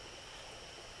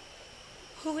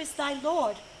 Who is thy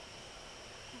lord?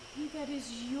 He that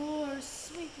is yours,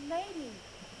 sweet lady.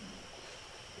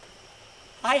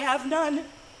 I have none.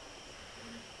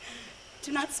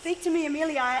 Do not speak to me,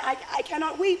 Amelia. I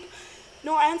cannot weep,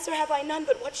 nor answer have I none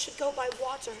but what should go by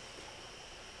water.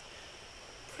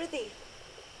 Prithee,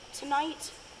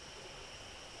 tonight,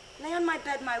 lay on my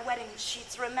bed my wedding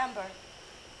sheets, remember,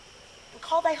 and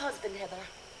call thy husband hither.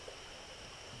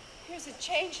 Here's a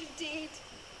change indeed.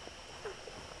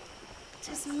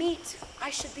 'Tis meet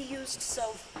I should be used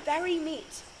so, very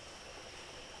meet.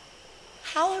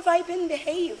 How have I been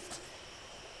behaved,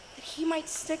 that he might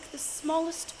stick the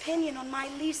smallest pinion on my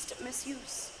least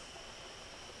misuse?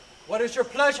 What is your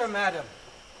pleasure, madam?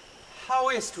 How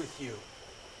is't with you?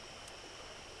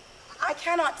 I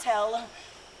cannot tell.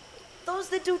 Those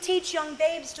that do teach young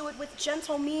babes do it with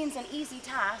gentle means and easy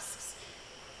tasks.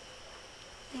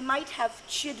 They might have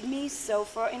chid me so,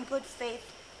 for in good faith,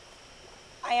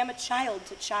 I am a child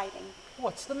to chiding.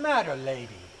 What's the matter,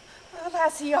 lady?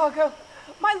 Alas, Iago,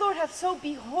 my lord hath so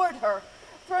behorred her,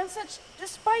 for in such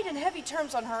despite and heavy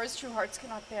terms on her as true hearts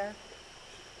cannot bear.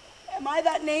 Am I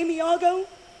that name, Iago?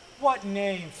 What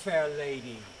name, fair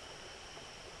lady?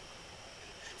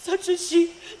 Such as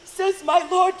she says my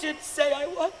lord did say I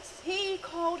was. He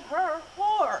called her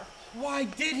whore. Why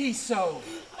did he so?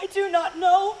 I do not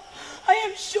know. I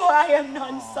am sure I am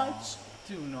none such.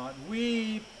 Do not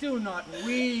weep, do not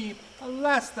weep.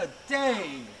 Alas the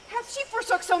day. Hath she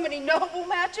forsook so many noble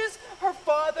matches? Her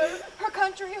father, her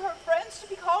country, her friends, to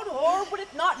be called whore? Would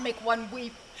it not make one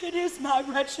weep? It is my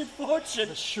wretched fortune.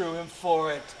 Beshrew him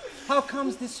for it. How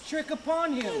comes this trick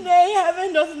upon him? Nay,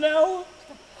 heaven doth know.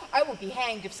 I will be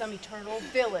hanged if some eternal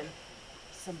villain,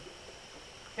 some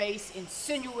base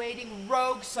insinuating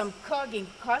rogue, some cogging,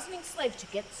 cozening slave to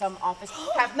get some office,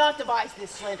 have not devised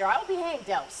this slander. I will be hanged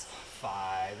else.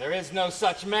 Fie, there is no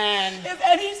such man. If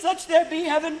any such there be,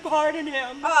 heaven pardon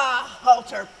him. Ah,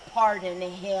 halter, pardon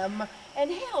him, and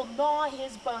hell gnaw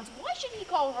his bones. Why should he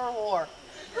call her whore?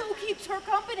 Who keeps her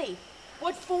company?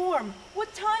 What form?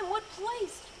 What time? What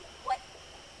place? What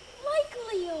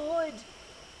likelihood?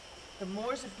 The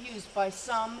more's abused by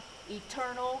some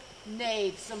eternal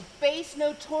knave, some base,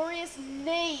 notorious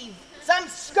knave, some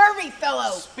scurvy fellow.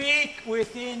 Speak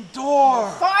within door.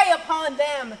 Fie upon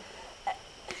them.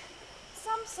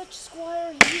 Some such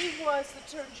squire he was that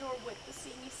turned your wit the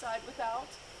seamy side without,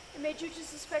 and made you to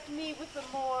suspect me with the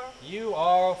more. You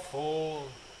are a fool.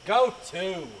 Go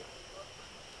to.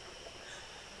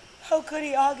 Oh, good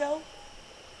Iago.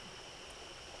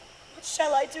 What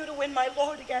shall I do to win my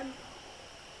lord again?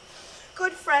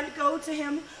 Good friend, go to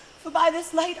him, for by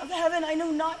this light of heaven I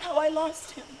know not how I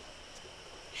lost him.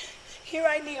 Here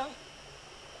I kneel.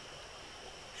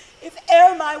 If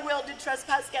e'er my will did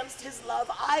trespass against his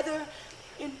love, either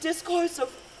in discourse of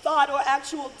thought or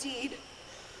actual deed,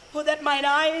 or that mine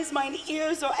eyes, mine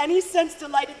ears, or any sense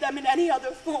delighted them in any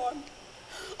other form,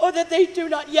 or that they do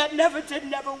not yet, never did,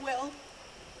 never will,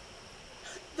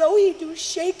 though he do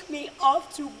shake me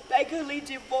off to beggarly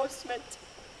divorcement,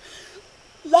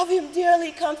 love him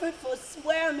dearly, comfort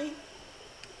forswear me,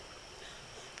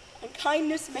 and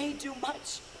kindness may do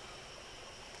much,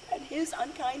 and his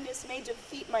unkindness may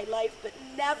defeat my life, but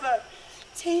never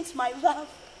taint my love.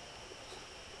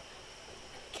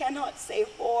 Cannot say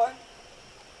whore,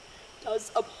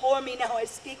 does abhor me now I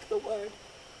speak the word.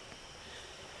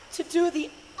 To do the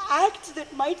act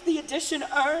that might the addition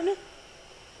earn,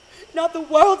 not the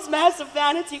world's mass of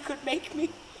vanity could make me.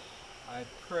 I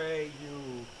pray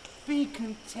you, be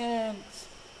content.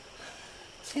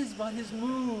 'Tis but his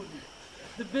mood.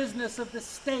 The business of the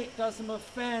state does him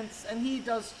offense, and he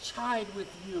does chide with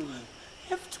you.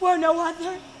 If 'twere no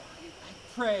other.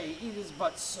 I pray it is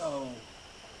but so.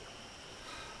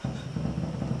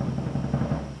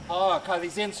 Hark, are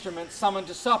these instruments summoned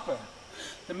to supper?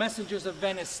 The messengers of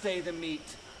Venice stay the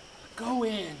meat. Go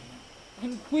in,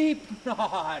 and weep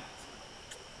not.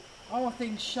 All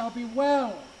things shall be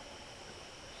well.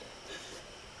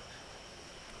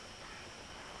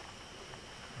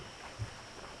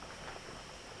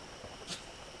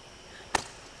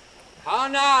 How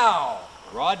now,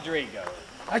 Rodrigo?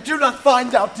 I do not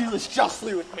find thou dealest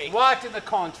justly with me. What in the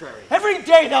contrary? Every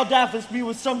day thou daffest me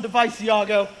with some device,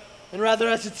 Iago, and rather,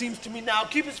 as it seems to me now,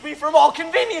 keepest me from all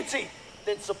conveniency,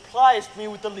 then suppliest me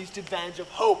with the least advantage of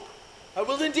hope. I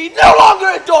will indeed no longer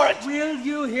endure it! Will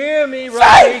you hear me,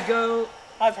 Rodrigo?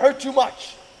 I've heard too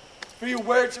much. For your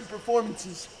words and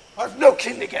performances are of no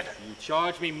kin together. You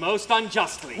charge me most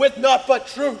unjustly. With naught but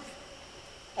truth.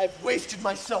 I've wasted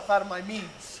myself out of my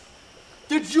means.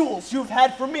 The jewels you've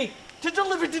had from me to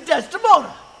deliver to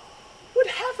Desdemona would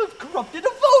have corrupted a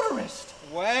votarist.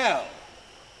 Well,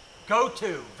 go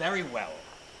to. Very well.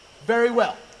 Very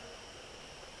well.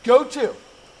 Go to.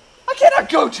 I cannot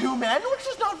go to, man, which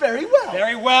is not very well.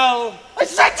 Very well. I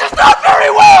said just not very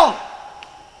well!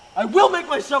 I will make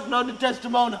myself known to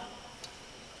Desdemona.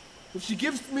 If she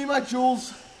gives me my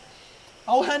jewels,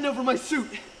 I will hand over my suit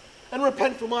and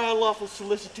repent for my unlawful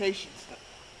solicitations.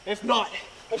 If not,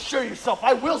 assure yourself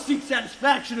I will seek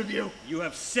satisfaction of you. You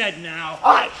have said now.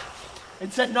 Aye,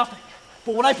 and said nothing.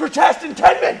 But what I protest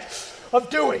intendment of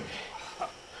doing.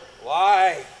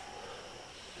 Why,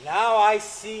 now I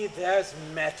see there's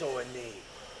metal in thee.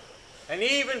 And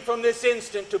even from this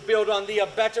instant to build on thee a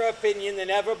better opinion than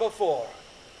ever before.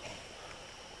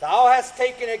 Thou hast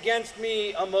taken against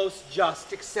me a most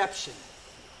just exception.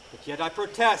 But yet I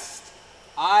protest,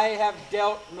 I have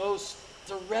dealt most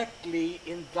directly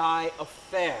in thy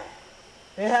affair.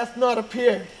 It hath not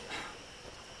appeared.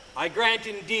 I grant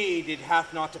indeed it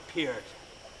hath not appeared.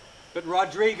 But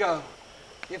Rodrigo,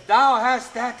 if thou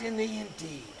hast that in thee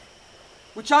indeed,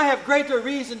 which I have greater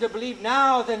reason to believe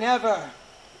now than ever,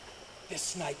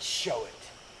 this night show it.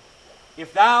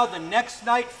 If thou the next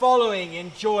night following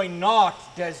enjoy not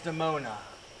Desdemona,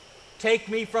 take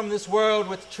me from this world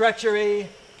with treachery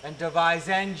and devise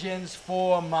engines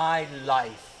for my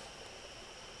life.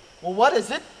 Well, what is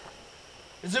it?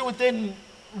 Is it within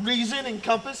reason and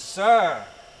compass? Sir,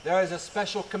 there is a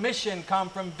special commission come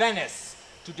from Venice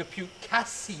to depute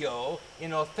Cassio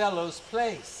in Othello's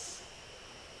place.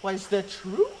 Why, is that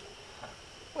true?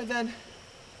 Why then,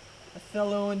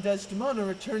 Othello and Desdemona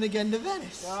return again to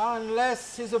Venice.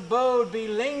 Unless his abode be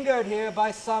lingered here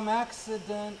by some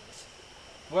accident,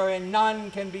 wherein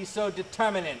none can be so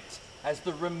determinate as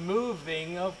the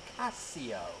removing of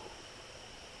Cassio.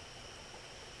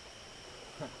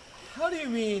 How do you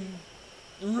mean,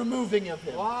 removing of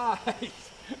him? Why,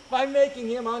 by making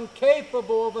him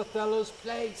incapable of Othello's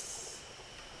place,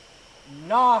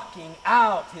 knocking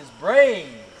out his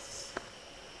brains.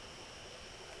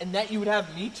 And that you would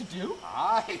have me to do?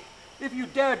 Aye, if you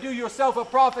dare do yourself a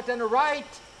profit and a right,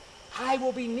 I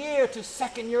will be near to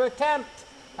second your attempt,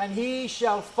 and he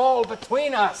shall fall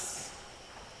between us.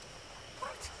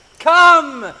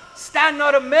 Come, stand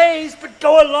not amazed, but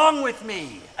go along with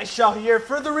me. I shall hear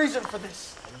further reason for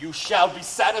this. And you shall be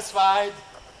satisfied.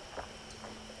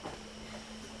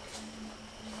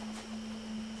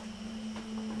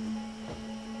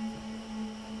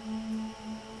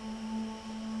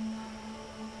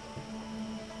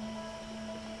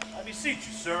 I beseech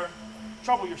you, sir,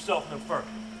 trouble yourself no further.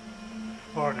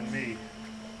 Pardon me.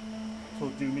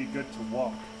 'Twill do me good to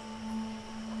walk.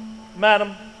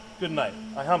 Madam, good night.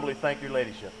 I humbly thank your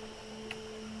ladyship.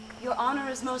 Your honor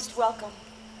is most welcome.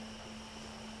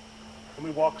 Can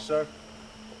we walk, sir?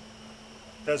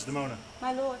 Desdemona,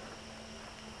 My lord.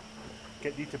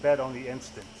 get thee to bed on the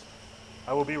instant.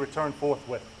 I will be returned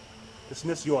forthwith.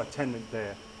 Dismiss your attendant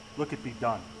there. Look it be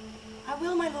done. I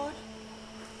will, my lord.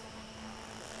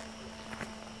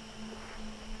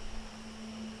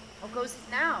 How goes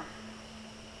it now?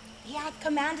 He hath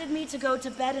commanded me to go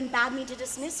to bed and bade me to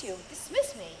dismiss you.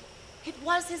 Dismiss me? It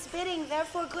was his bidding,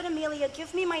 therefore, good Amelia,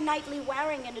 give me my nightly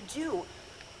wearing and adieu.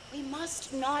 We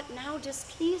must not now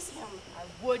displease him.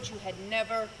 I would you had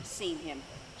never seen him.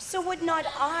 So would not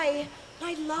I.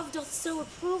 My love doth so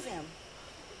approve him.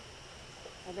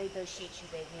 I laid those sheets you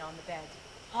bade me on the bed.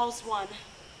 All's one.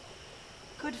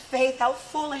 Good faith, how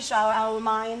foolish are our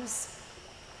minds.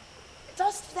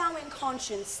 Dost thou in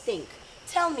conscience think,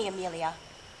 tell me, Amelia,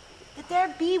 that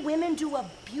there be women do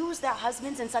abuse their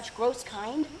husbands in such gross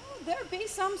kind? Oh, there be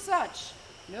some such,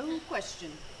 no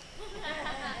question.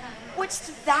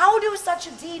 Wouldst thou do such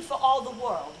a deed for all the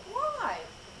world? Why?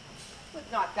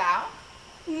 Would not thou?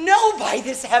 No, by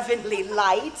this heavenly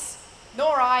light.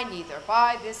 Nor I neither,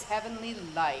 by this heavenly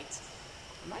light.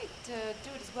 I might do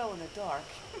it as well in the dark.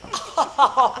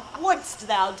 Wouldst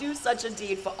thou do such a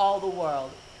deed for all the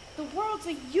world? The world's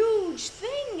a huge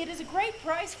thing. It is a great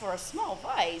price for a small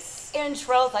vice. In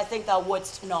troth, I think thou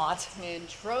wouldst not. In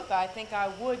troth, I think I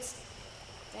would.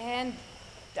 And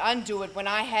undo it when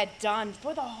I had done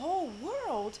for the whole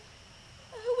world.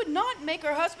 Who would not make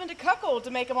her husband a cuckold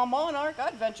to make him a monarch?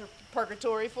 I'd venture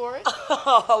purgatory for it.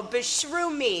 Oh,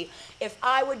 beshrew me if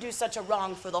I would do such a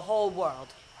wrong for the whole world.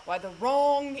 Why, the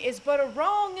wrong is but a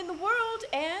wrong in the world,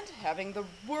 and having the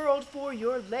world for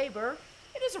your labor,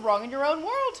 it is a wrong in your own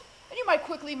world, and you might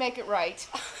quickly make it right.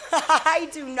 I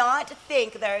do not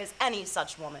think there is any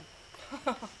such woman.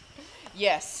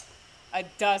 Yes, a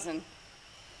dozen.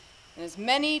 And as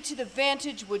many to the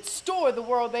vantage would store the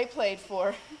world they played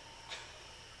for.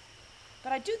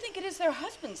 But I do think it is their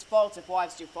husbands' fault if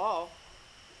wives do fall.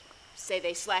 Say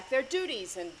they slack their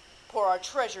duties and pour our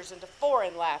treasures into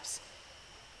foreign laps.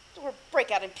 Or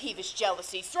break out in peevish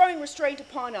jealousies, throwing restraint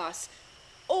upon us.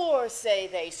 or say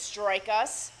they strike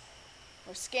us,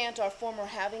 or scant our former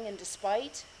having in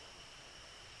despite?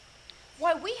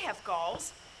 Why, we have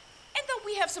galls, and though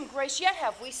we have some grace, yet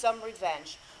have we some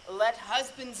revenge. Let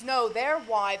husbands know their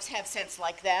wives have sense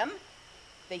like them.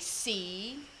 They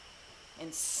see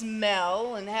and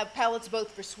smell and have palates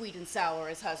both for sweet and sour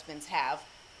as husbands have.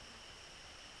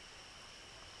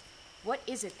 What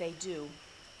is it they do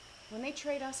when they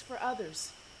trade us for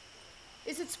others?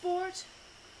 Is it sport?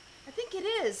 I think it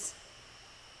is.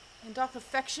 And doth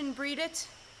affection breed it?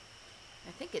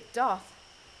 I think it doth.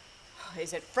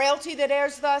 Is it frailty that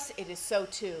errs thus? It is so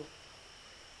too.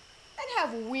 And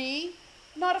have we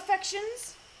not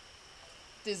affections?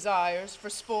 Desires for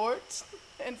sport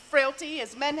and frailty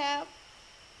as men have?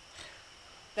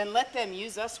 Then let them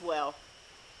use us well.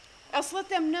 Else let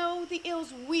them know the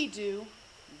ills we do,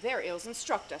 their ills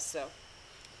instruct us so.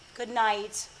 Good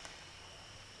night.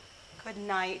 Good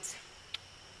night.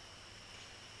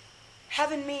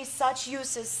 Heaven me such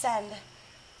uses send,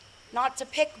 not to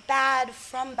pick bad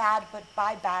from bad, but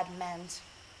by bad mend.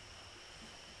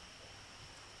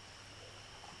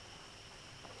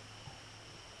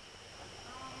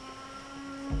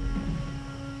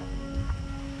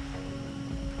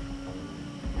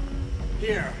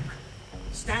 Here,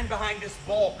 stand behind this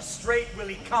bulk, straight will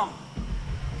he come.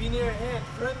 Be near hand,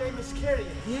 friend, they miscarry it.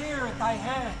 Here at thy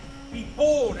hand, be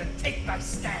bold and take thy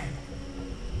stand.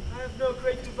 I have no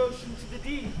great devotion to the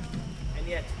deed, and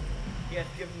yet he hath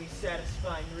given me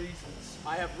satisfying reasons.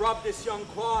 I have rubbed this young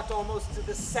quart almost to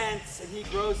the sense, and he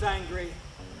grows angry.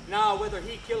 Now, whether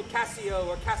he kill Cassio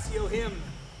or Cassio him,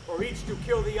 or each do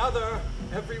kill the other,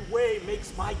 every way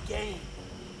makes my gain.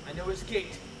 I know his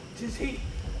gait. 'Tis he.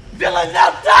 Villain,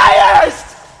 thou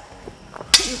diest!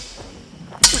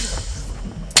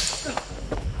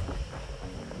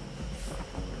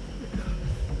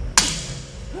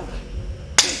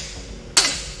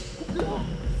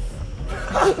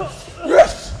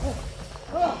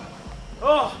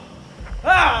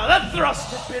 That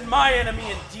thrust had been my enemy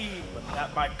indeed, but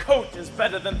that my coat is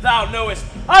better than thou knowest,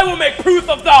 I will make proof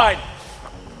of thine.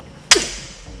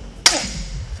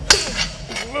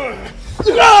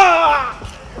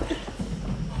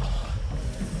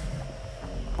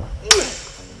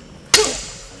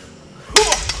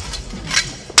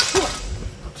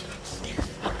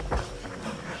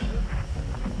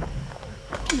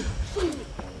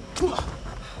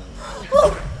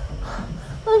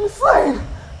 I'm slain!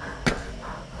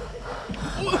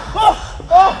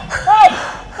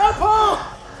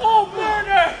 Oh,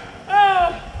 murder!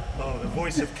 Oh, the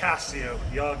voice of Cassio.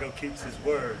 Iago keeps his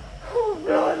word. Oh,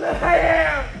 villain that I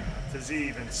am! 'Tis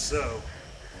even so.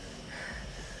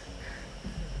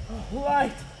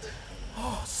 Light!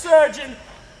 Oh, surgeon!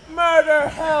 Murder!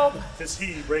 Help! 'Tis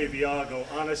he, brave Iago,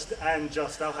 honest and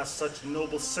just. Thou hast such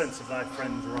noble sense of thy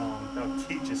friend's wrong. Thou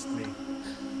teachest me.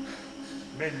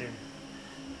 Minion,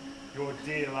 your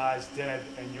dear lies dead,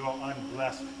 and your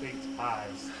unblessed fate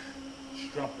highs.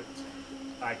 Strumpet,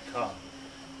 I come.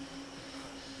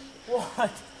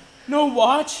 What? No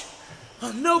watch?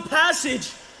 No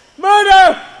passage?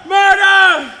 Murder!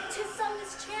 Murder! 'Tis some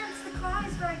mischance, the cry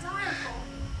is very direful.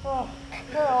 Oh,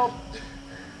 help!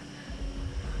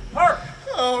 Hark!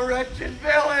 Oh, wretched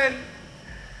villain!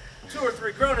 2 or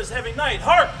 3 groaners having night.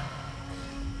 Hark!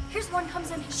 Here's one comes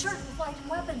in his shirt with light and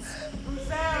weapons. Who's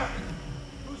there?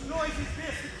 Whose noise is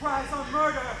this that cries on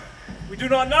murder? We do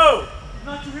not know.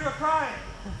 Not to hear a cry.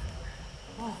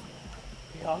 Oh,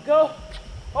 Iago?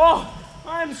 Oh,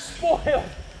 I'm spoiled,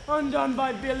 undone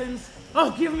by villains.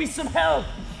 Oh, give me some help.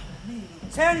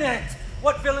 Lieutenant,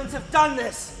 what villains have done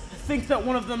this? I think that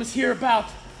one of them is hereabout.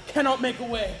 Cannot make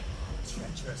away.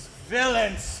 Treacherous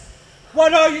villains!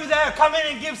 What are you there? Come in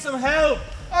and give some help!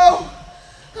 Oh!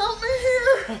 Help me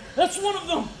here! That's one of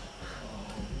them!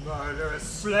 Murderous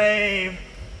slave!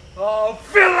 Oh,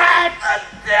 villain!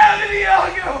 Damn it,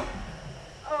 Iago!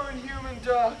 Oh, inhuman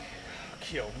dog.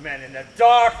 Kill men in the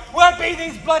dark! Where be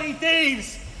these bloody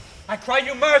thieves? I cry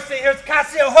you mercy, here's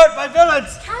Cassio hurt by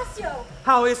villains! Cassio!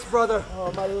 How is, brother?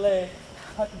 Oh, my leg.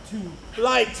 Cut in 2.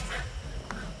 Light!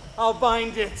 I'll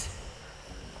bind it.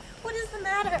 What is the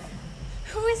matter?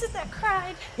 Who is it that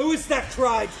cried? Who is that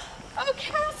cried? Oh,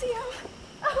 Cassio!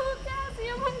 Oh,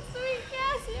 Cassio, my sweet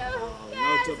Cassio!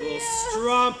 Notable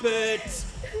strumpet!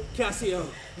 Cassio,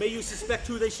 may you suspect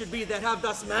who they should be that have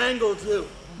thus mangled you?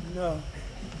 No.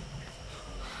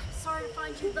 Sorry to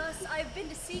find you thus. I have been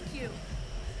to seek you.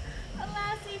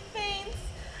 Alas, he faints.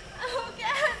 Oh,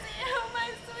 Cassio,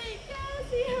 my sweet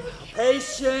Cassio!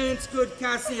 Patience, good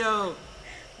Cassio.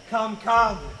 Come,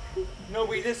 come. Know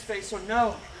we this face or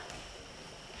no?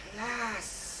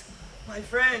 Alas, my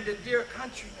friend and dear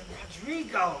countryman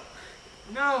Rodrigo.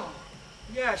 No.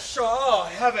 Yeah, sure. Oh,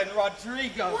 heaven,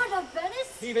 Rodrigo. What of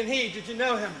Venice? Even he, did you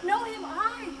know him? Know him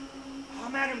I. Oh,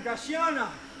 Madam Graciana,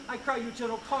 I cry you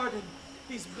gentle pardon.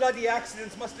 These bloody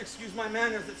accidents must excuse my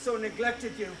manners that so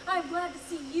neglected you. I'm glad to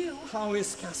see you. How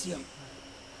is Cassio?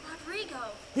 Rodrigo.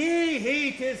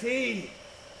 He, 'tis he.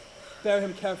 Bear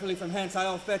him carefully from hence,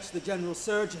 I'll fetch the general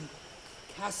surgeon.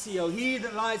 Cassio, he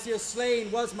that lies here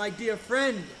slain was my dear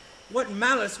friend. What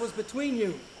malice was between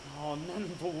you? Oh, none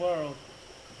of the world.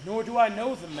 Nor do I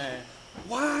know the man.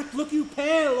 What? Look you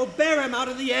pale? Oh, bear him out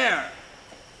of the air.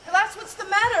 Alas, what's the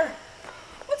matter?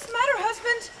 What's the matter,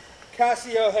 husband?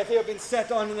 Cassio hath here been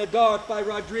set on in the dark by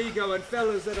Rodrigo and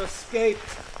fellows that escaped.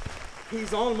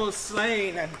 He's almost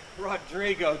slain, and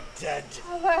Rodrigo dead.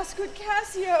 Alas, good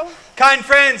Cassio. Kind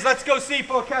friends, let's go see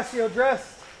poor Cassio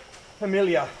dressed.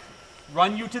 Emilia,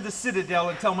 run you to the citadel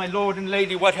and tell my lord and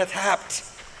lady what hath happed.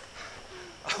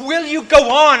 Will you go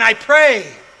on, I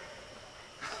pray?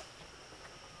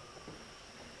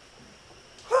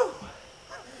 Whew.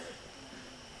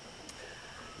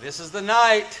 This is the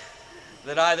night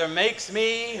that either makes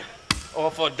me or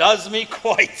fordoes me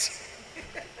quite.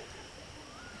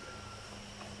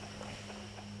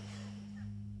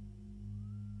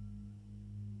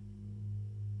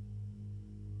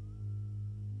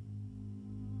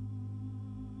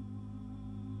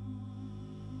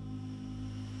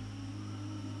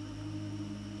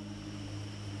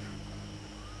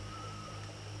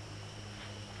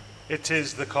 It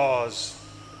is the cause.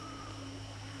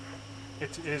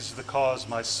 It is the cause,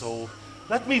 my soul.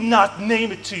 Let me not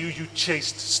name it to you, you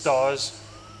chaste stars.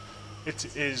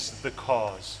 It is the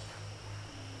cause.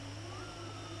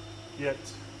 Yet,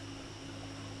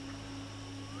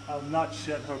 I'll not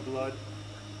shed her blood,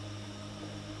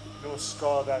 nor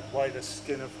scar that whiter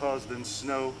skin of hers than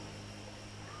snow,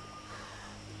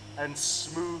 and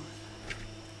smooth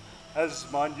as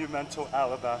monumental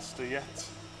alabaster, yet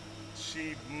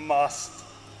she must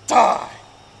die,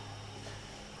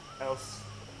 else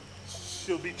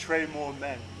she'll betray more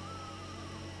men.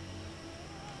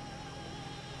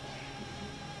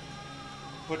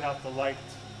 Put out the light,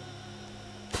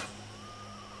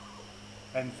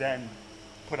 and then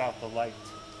put out the light.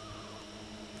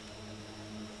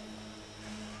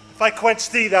 If I quench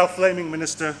thee, thou flaming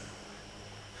minister,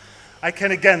 I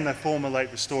can again thy former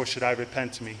light restore, should I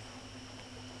repent me.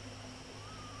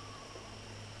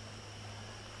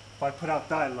 If I put out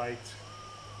thy light,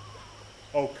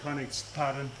 O cunning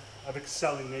pattern of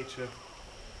excelling nature,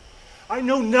 I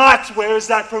know not where is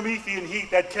that Promethean heat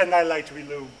that can thy light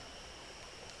relume.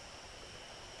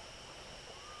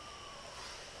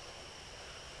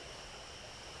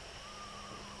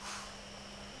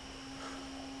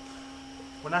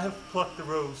 When I have plucked the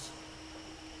rose,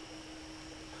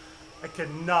 I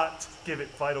cannot give it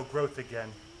vital growth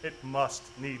again. It must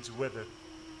needs wither.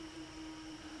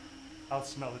 I'll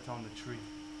smell it on the tree.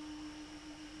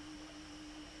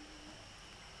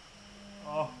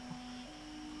 Oh,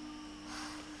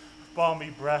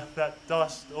 balmy breath, that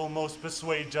dust almost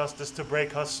persuade justice to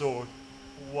break her sword.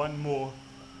 One more.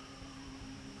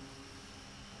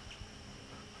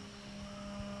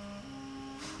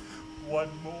 One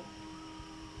more.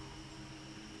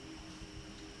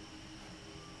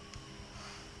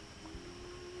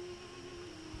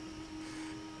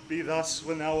 Be thus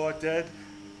when thou art dead,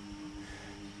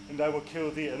 and I will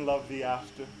kill thee and love thee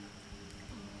after.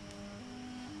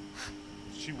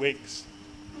 She wakes.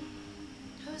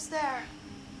 Who's there?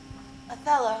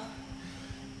 Othello.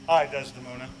 Aye,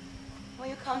 Desdemona. Will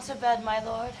you come to bed, my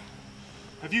lord?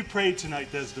 Have you prayed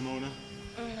tonight, Desdemona?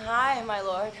 Aye, my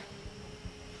lord.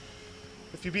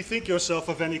 If you bethink yourself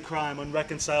of any crime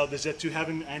unreconciled as yet to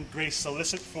heaven and grace,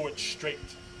 solicit for it straight.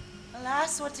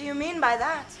 Alas, what do you mean by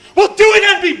that? Well, do it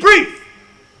and be brief!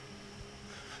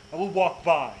 I will walk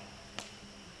by.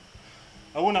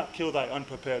 I will not kill thy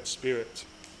unprepared spirit.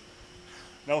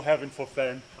 No, heaven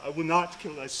forfend. I will not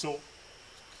kill thy soul.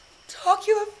 Talk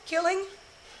you of killing?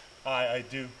 Aye, I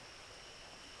do.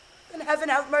 Then heaven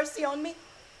have mercy on me.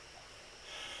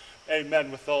 Amen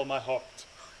with all my heart.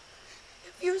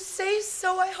 If you say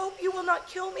so, I hope you will not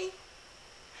kill me.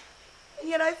 And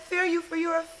yet I fear you, for you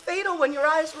are fatal when your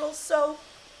eyes roll so.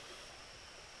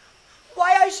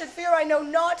 Why I should fear I know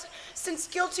not, since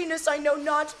guiltiness I know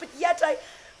not, but yet I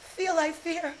feel I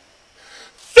fear.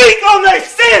 Think on thy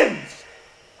sins!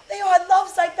 They are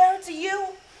loves I bear to you.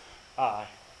 Aye,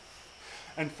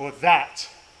 and for that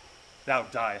thou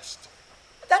diest.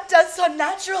 That does so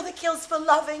natural that kills for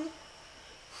loving.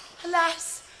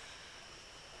 Alas,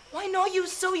 why know you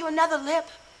sew you another lip?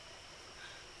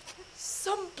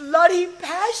 Some bloody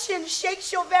passion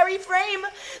shakes your very frame.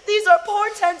 These are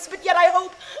portents, but yet I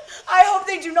hope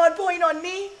they do not point on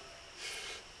me.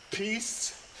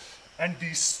 Peace and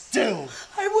be still.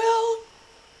 I will.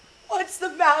 What's the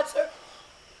matter?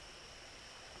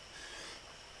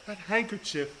 That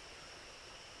handkerchief,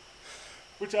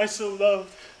 which I so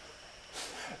loved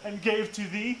and gave to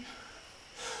thee,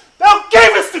 thou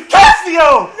gavest to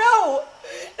Cassio! No,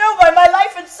 by my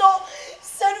life and soul,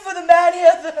 send for the man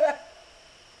hither.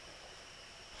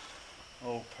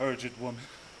 Oh, perjured woman,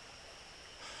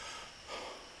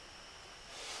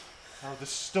 thou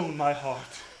dost stone my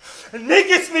heart, and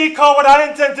makest me call what I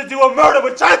intend to do a murder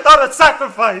which I thought a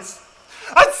sacrifice.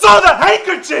 I saw the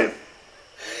handkerchief!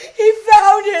 He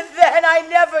found it then, I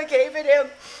never gave it him.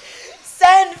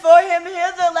 Send for him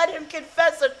hither, let him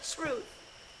confess the truth.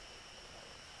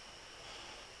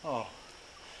 Oh,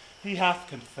 he hath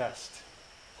confessed.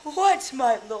 What,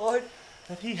 my lord?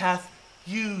 That he hath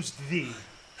used thee.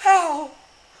 How?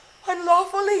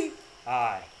 Unlawfully?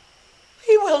 Aye.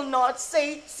 He will not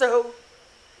say so.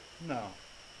 No.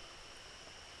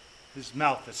 His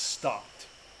mouth is stopped.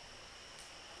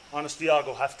 Honest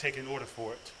Iago hath taken order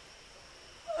for it.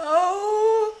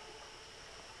 Oh,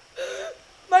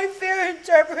 my fear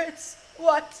interprets.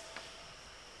 What?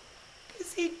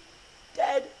 Is he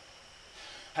dead?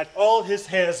 Had all his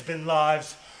hairs been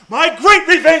lives, my great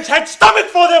revenge had stomach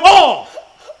for them all!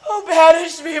 Oh,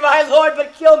 banish me, my lord,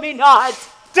 but kill me not.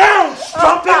 Down,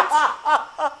 strumpet!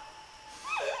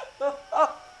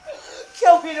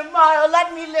 Kill me tomorrow,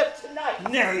 let me live tonight.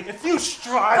 Nay, if you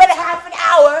strive... But half an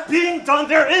hour. Being done,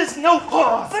 there is no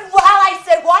pause. But while I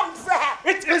say one prayer...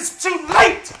 It is too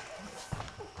late!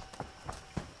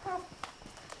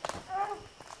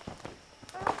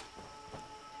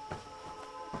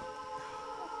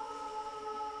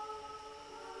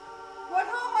 What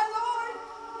ho, my lord!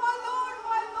 My lord,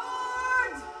 my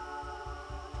lord!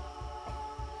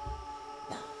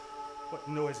 What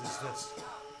noise is this?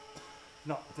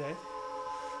 Not dead?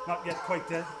 Not yet quite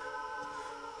dead?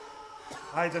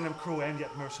 I then am cruel and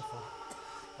yet merciful.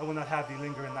 I will not have thee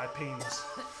linger in thy pains.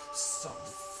 So.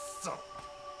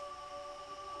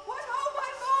 What ho,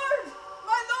 my lord!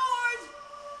 My lord!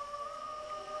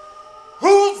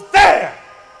 Who's there?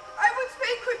 I would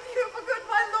speak with you, my good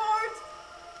my lord.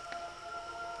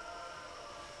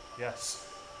 Yes,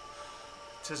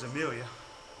 'tis Amelia.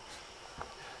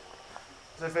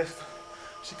 As if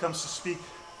she comes to speak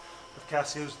of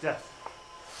Cassio's death.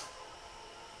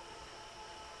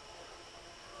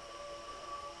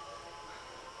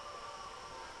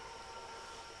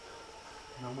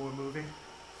 No more moving.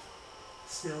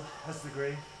 Still as the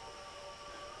grave.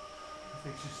 I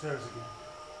think she stirs again.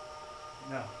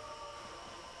 No.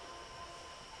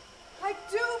 I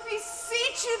do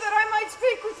beseech you that I might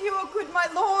speak with you, O good my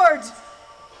lord.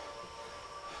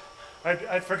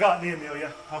 I'd forgotten thee,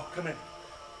 Amelia. Oh, come in.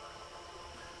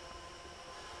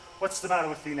 What's the matter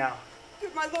with thee now?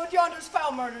 Good my lord, yonder's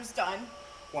foul murder's done.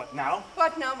 What, now?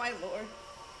 What now, my lord?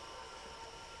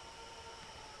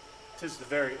 'Tis the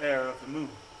very air of the moon.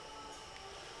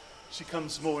 She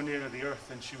comes more near to the earth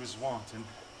than she was wont, and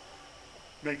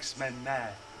makes men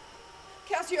mad.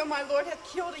 Cassio, my lord, hath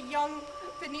killed a young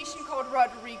Venetian called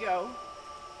Rodrigo.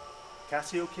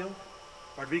 Cassio killed?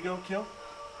 Rodrigo killed?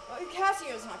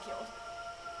 Cassio's not killed.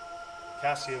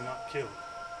 Cassio not killed.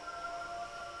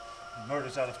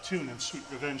 Murder's out of tune, and sweet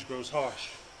revenge grows harsh.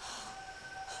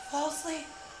 Falsely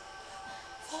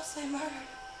murdered.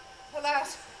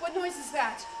 Alas, what noise is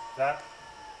that? That?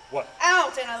 What?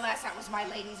 Out, and alas, that was my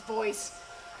lady's voice.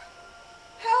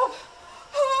 Help!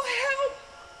 Oh, help!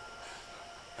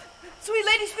 Sweet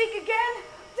lady, speak again.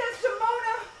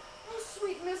 Desdemona! Oh,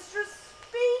 sweet mistress,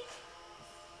 speak.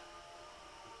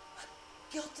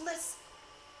 Guiltless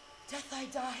death I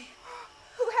die.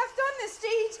 Who hath done this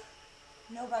deed?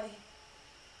 Nobody.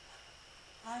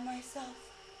 I myself.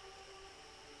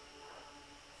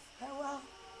 Farewell.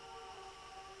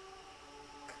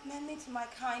 Commend me to my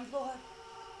kind lord.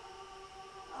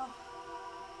 Oh.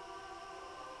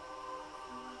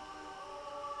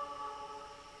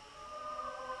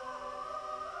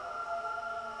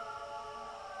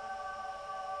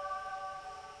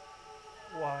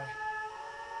 Why?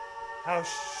 How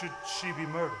should she be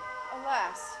murdered?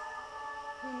 Alas,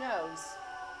 who knows?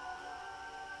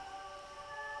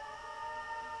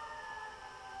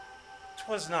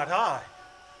 'Twas not I.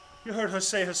 You heard her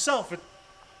say herself, it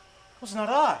was not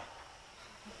I.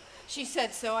 She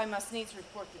said so. I must needs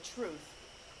report the truth.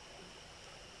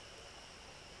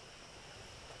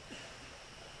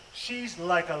 She's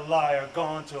like a liar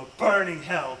gone to a burning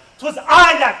hell. 'Twas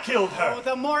I that killed her. Oh,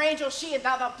 the more angel she and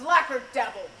thou the blacker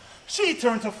devil. She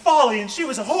turned to folly, and she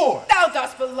was a whore. Thou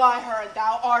dost belie her, and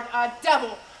thou art a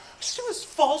devil. She was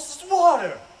false as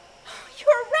water.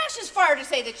 You're rash as fire to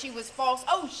say that she was false.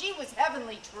 Oh, she was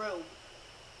heavenly true.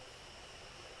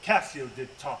 Cassio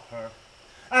did top her.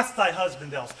 Ask thy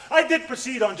husband else. I did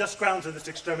proceed on just grounds in this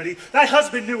extremity. Thy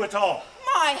husband knew it all.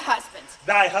 My husband.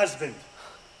 Thy husband.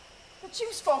 But she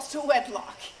was false to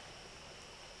wedlock.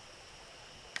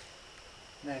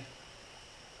 Nay.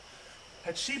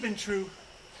 Had she been true,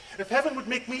 if heaven would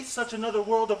make me such another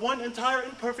world of one entire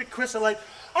imperfect chrysolite,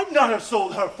 I'd not have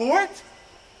sold her for it.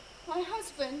 My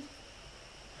husband.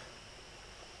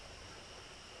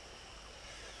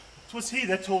 'Twas he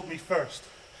that told me first.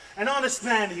 An honest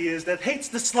man he is that hates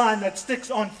the slime that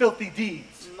sticks on filthy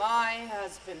deeds. My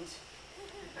husband.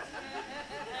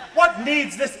 What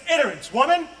needs this iterance,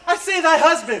 woman? I say thy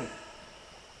husband.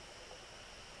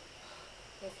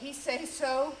 If he say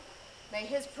so, may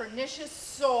his pernicious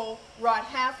soul rot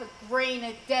half a grain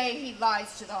a day he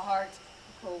lies to the heart.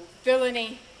 Oh,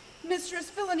 villainy. Mistress,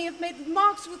 villainy have made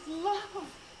mocks with love.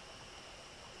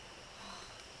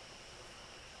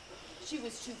 She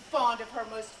was too fond of her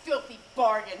most filthy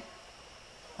bargain.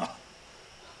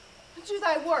 Do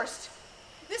thy worst.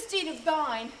 This deed of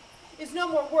thine is no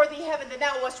more worthy heaven than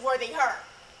thou wast worthy her.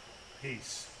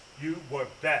 Peace. You were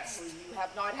best. You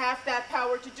have not half that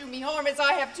power to do me harm as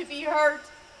I have to be hurt.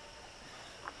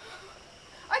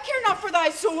 I care not for thy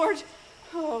sword.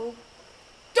 Oh,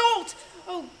 dolt!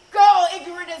 Oh, gall,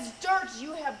 ignorant as dirt,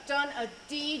 you have done a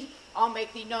deed. I'll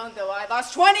make thee known, though I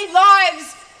lost 20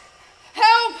 lives.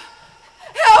 Help!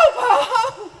 Help!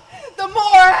 Oh, the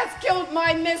Moor has killed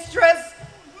my mistress.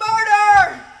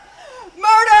 Murder!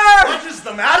 Murder! What is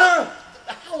the matter?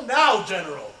 How now,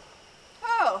 General?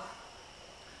 Oh,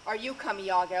 are you come,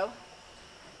 Iago?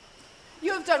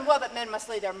 You have done well that men must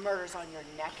lay their murders on your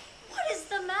neck. What is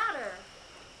the matter?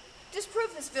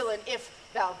 Disprove this villain if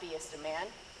thou beest a man.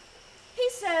 He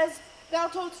says thou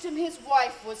toldst him his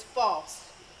wife was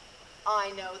false.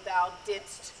 I know thou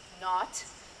didst not.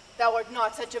 Thou art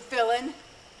not such a villain.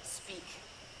 Speak,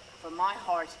 for my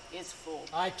heart is full.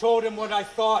 I told him what I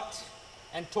thought,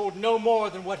 and told no more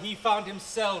than what he found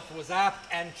himself was apt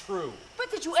and true. But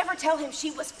did you ever tell him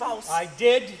she was false? I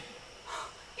did.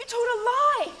 You told a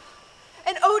lie.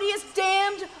 An odious,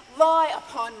 damned lie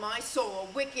upon my soul.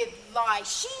 A wicked lie.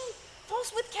 She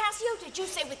false with Cassio? Did you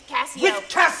say with Cassio? With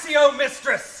Cassio,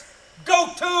 mistress! Go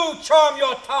to, charm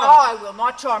your tongue! Oh, I will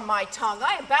not charm my tongue.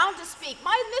 I am bound to speak.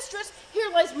 My mistress here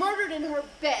lies murdered in her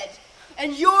bed,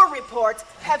 and your reports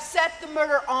have set the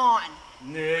murder on.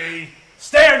 Nay,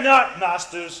 stare not,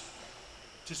 masters.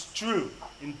 'Tis true,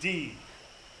 indeed.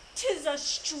 'Tis a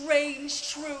strange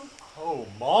truth. Oh,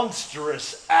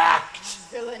 monstrous act.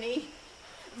 Villainy.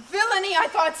 Villainy, I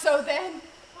thought so then.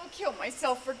 I'll kill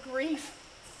myself for grief.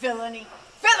 Villainy.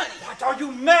 Villainy! What, are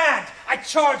you mad? I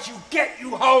charge you, get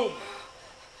you home!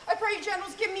 I pray you,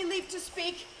 generals, give me leave to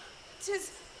speak.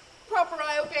 'Tis proper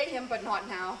I obey him, but not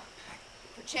now.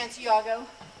 Perchance, Iago,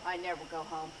 I never go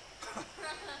home.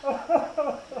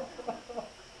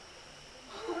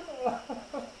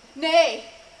 Nay,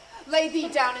 lay thee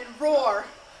down and roar,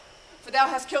 for thou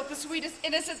hast killed the sweetest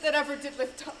innocent that ever did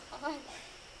lift up high.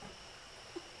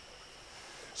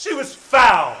 She was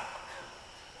foul.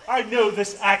 I know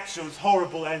this act shows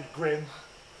horrible and grim.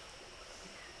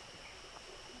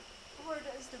 Poor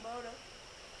Desdemona.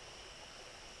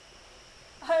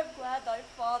 I am glad thy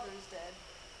father's dead.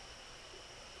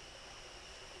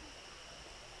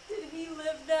 Did he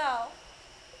live now,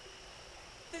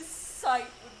 this sight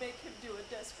would make him do a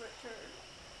desperate turn.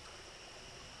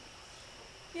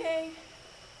 Yea,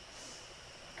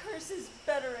 curse his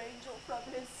better angel from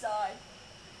his side,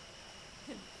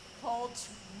 and fall to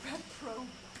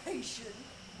reprobation.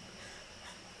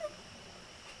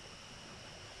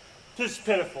 'Tis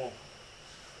pitiful.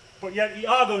 But yet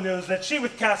Iago knows that she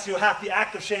with Cassio hath the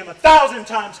act of shame 1,000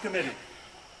 times committed.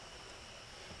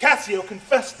 Cassio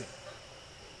confessed it.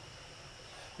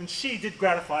 And she did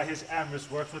gratify his amorous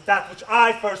works with that which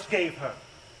I first gave her.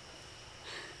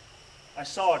 I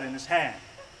saw it in his hand,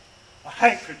 a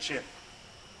handkerchief,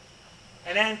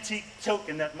 an antique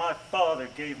token that my father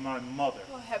gave my mother.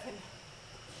 Oh, heaven.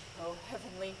 Oh,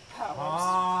 heavenly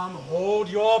powers. Hold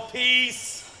your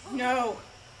peace. No.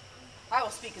 I will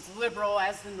speak as liberal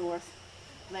as the North.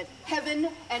 Let heaven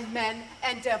and men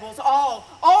and devils all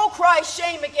cry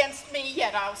shame against me,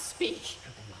 yet I'll speak.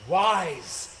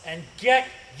 Wise and get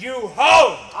you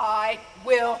home. I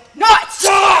will not.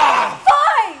 Ah!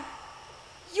 Fie!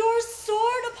 Your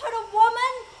sword upon a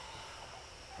woman?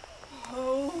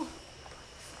 Oh,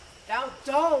 thou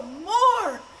dull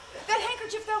Moor! That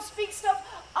handkerchief thou speakst of,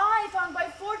 I found by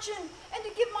fortune, and to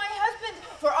give my husband,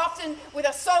 for oft and with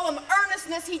a solemn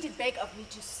earnestness he did beg of me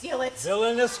to seal it.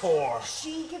 Villainous whore.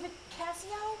 She give it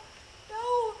Cassio?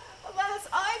 No, alas,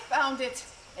 I found it,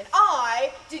 and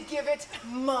I did give it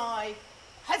my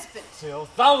husband.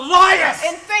 Filth, thou liest!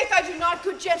 In faith I do not,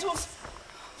 good gentles.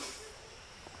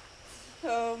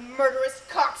 Oh, murderous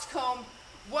coxcomb,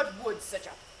 what would such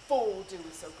a fool do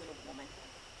with so good a woman?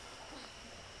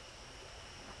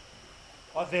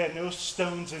 Are there no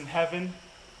stones in heaven?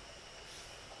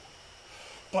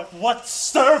 But what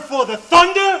stir for the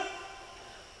thunder?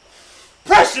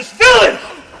 Precious villain!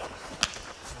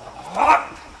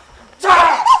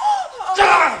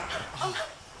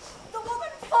 The woman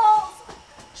falls.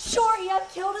 Sure, he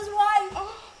hath killed his wife.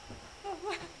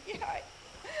 Yeah,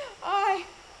 oh,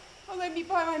 let me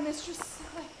by my mistress'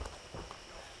 side.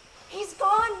 He's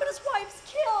gone, but his wife's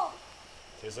killed.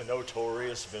 'Tis a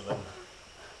notorious villain.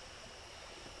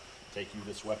 Take you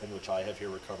this weapon which I have here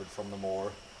recovered from the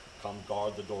moor. Come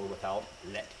guard the door without.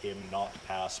 Let him not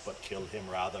pass, but kill him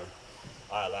rather.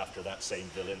 I'll after that same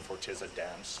villain, for 'tis a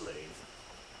damned slave.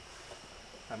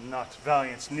 I'm not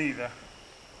valiant neither.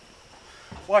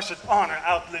 Why should honor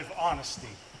outlive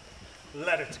honesty?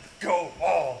 Let it go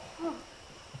all.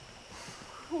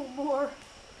 Oh, Moor,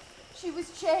 she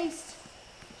was chaste.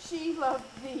 She loved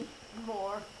thee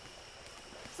more.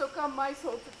 So come my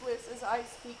soul to bliss as I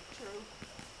speak true.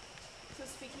 So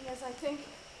speaking as I think,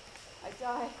 I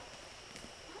die.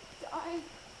 I die.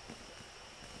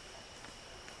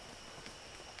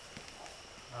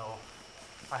 No,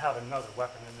 I have another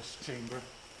weapon in this chamber.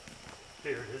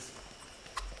 Here it is.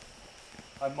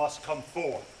 I must come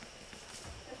forth.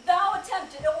 If thou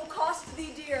attempt it, it will cost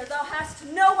thee dear. Thou hast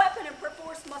no weapon and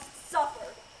perforce must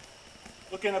suffer.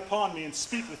 Look in upon me and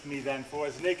speak with me then, for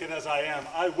as naked as I am,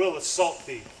 I will assault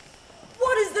thee.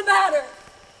 What is the matter?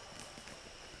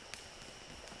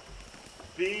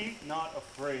 Be not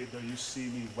afraid though you see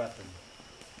me weapon.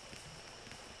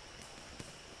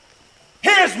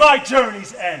 Here's my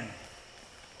journey's end.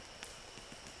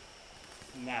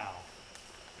 Now.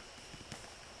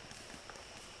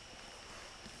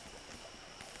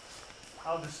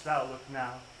 How dost thou look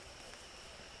now?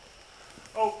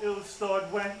 O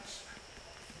ill-starred wench,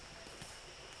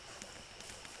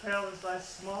 pale as thy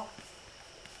smock,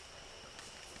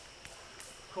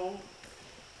 cold,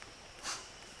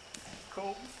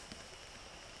 cold,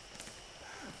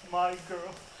 my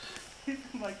girl,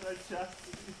 even like thy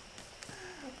chastity.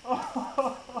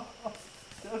 Oh,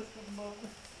 just a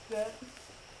moment, dead.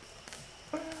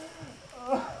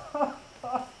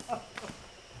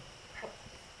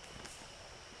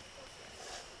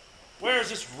 Where is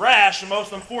this rash and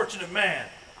most unfortunate man?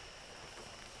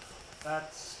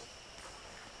 That's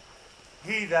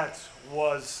he that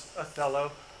was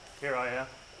Othello. Here I am.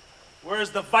 Where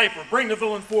is the viper? Bring the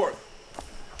villain forth.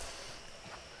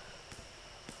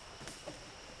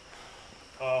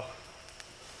 Oh,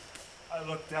 I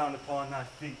look down upon thy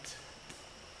feet,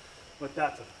 but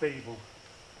that's a fable.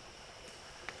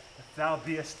 If thou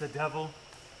beest the devil,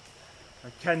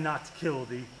 I cannot kill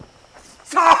thee.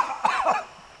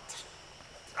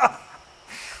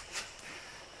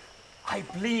 I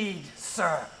bleed,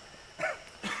 sir,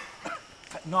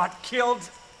 but not killed.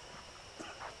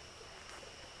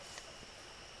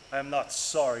 I am not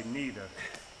sorry neither.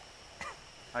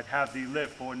 I'd have thee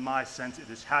live, for in my sense it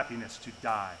is happiness to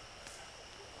die.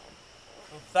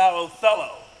 Thou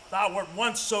Othello, thou wert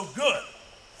once so good,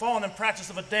 fallen in practice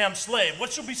of a damned slave.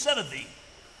 What shall be said of thee?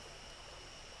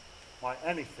 Why,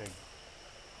 anything.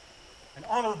 An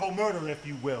honorable murder, if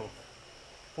you will.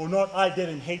 For naught I did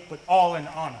in hate, but all in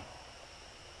honor.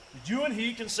 Did you and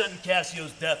he consent in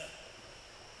Cassio's death?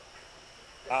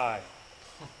 Aye.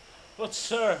 But,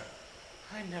 sir,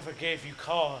 I never gave you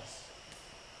cause.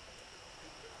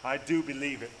 I do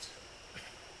believe it,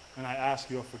 and I ask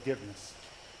your forgiveness.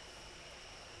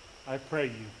 I pray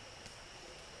you,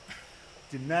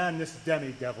 demand this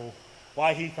demi-devil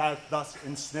why he hath thus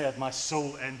ensnared my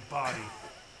soul and body.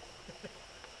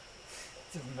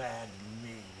 Demand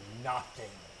me nothing.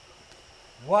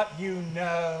 What you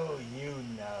know, you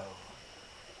know.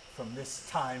 From this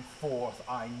time forth,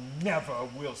 I never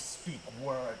will speak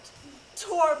word.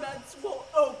 Torments will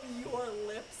open your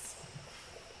lips.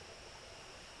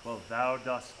 Well, thou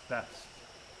dost best.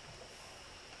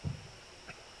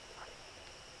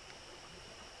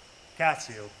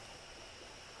 Cassio,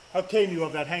 how came you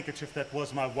of that handkerchief that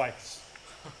was my wife's?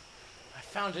 I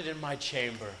found it in my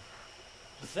chamber.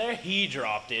 But there he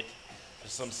dropped it for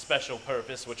some special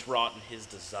purpose which wrought in his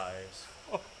desires.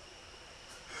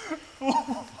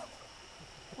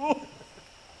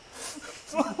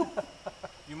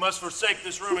 You must forsake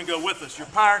this room and go with us. Your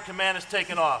pirate command is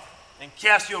taken off, and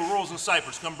Cassio rules in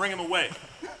Cyprus. Come bring him away.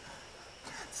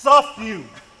 Soft you!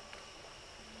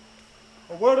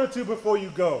 A word or two before you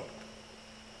go.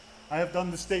 I have done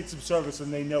the state some service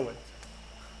and they know it.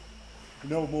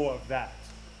 No more of that.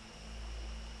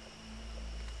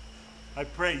 I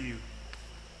pray you,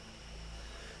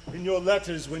 in your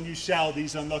letters when you shall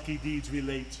these unlucky deeds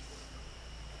relate,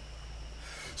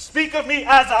 speak of me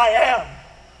as I am,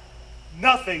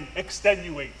 nothing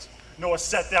extenuate, nor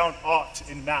set down aught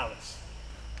in malice.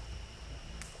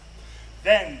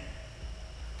 Then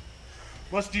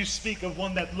must you speak of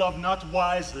one that loved not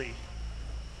wisely,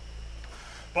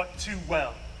 but too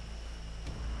well,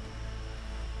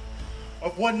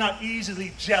 of one not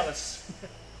easily jealous,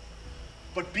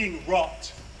 but being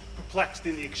wrought, perplexed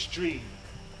in the extreme,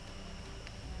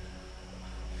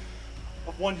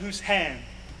 of one whose hand,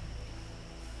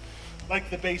 like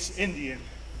the base Indian,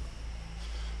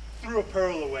 threw a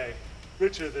pearl away,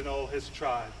 richer than all his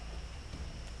tribe,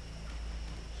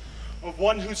 of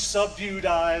one whose subdued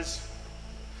eyes,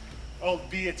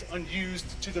 albeit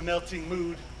unused to the melting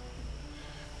mood,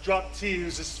 drop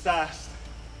tears as fast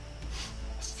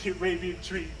as the Arabian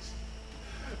trees,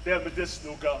 their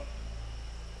medicinal gum.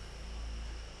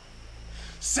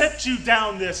 Set you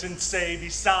down this and say,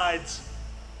 besides,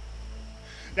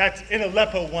 that in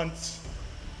Aleppo once,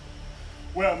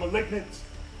 where a malignant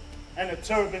and a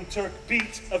turbaned Turk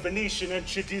beat a Venetian and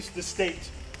traduced the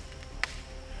state,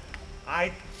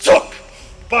 I took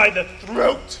by the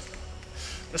throat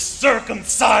the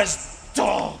circumcised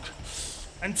dog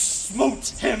and smote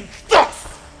him thus.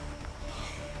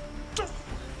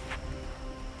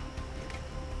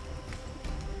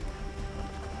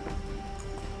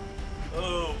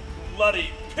 Oh, bloody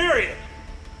period!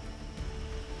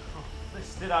 Oh,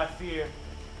 this did I fear.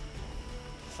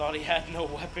 Thought he had no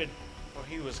weapon, for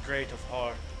he was great of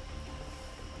heart.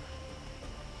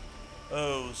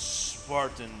 Oh,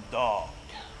 Spartan dog.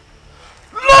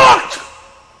 Look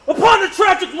upon the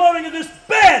tragic loading of this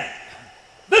bed!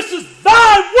 This is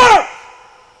thy work!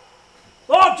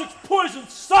 The object's poisoned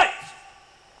sight!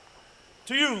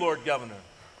 To you, Lord Governor,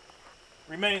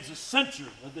 remains the censure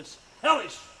of this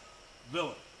hellish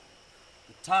villain.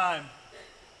 The time,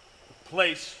 the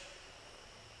place,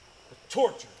 the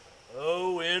torture.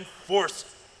 Oh, enforce it.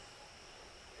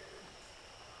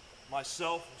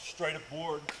 Myself straight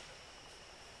aboard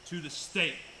to the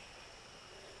stake.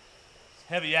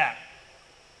 Heavy act,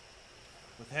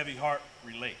 with heavy heart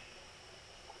relate.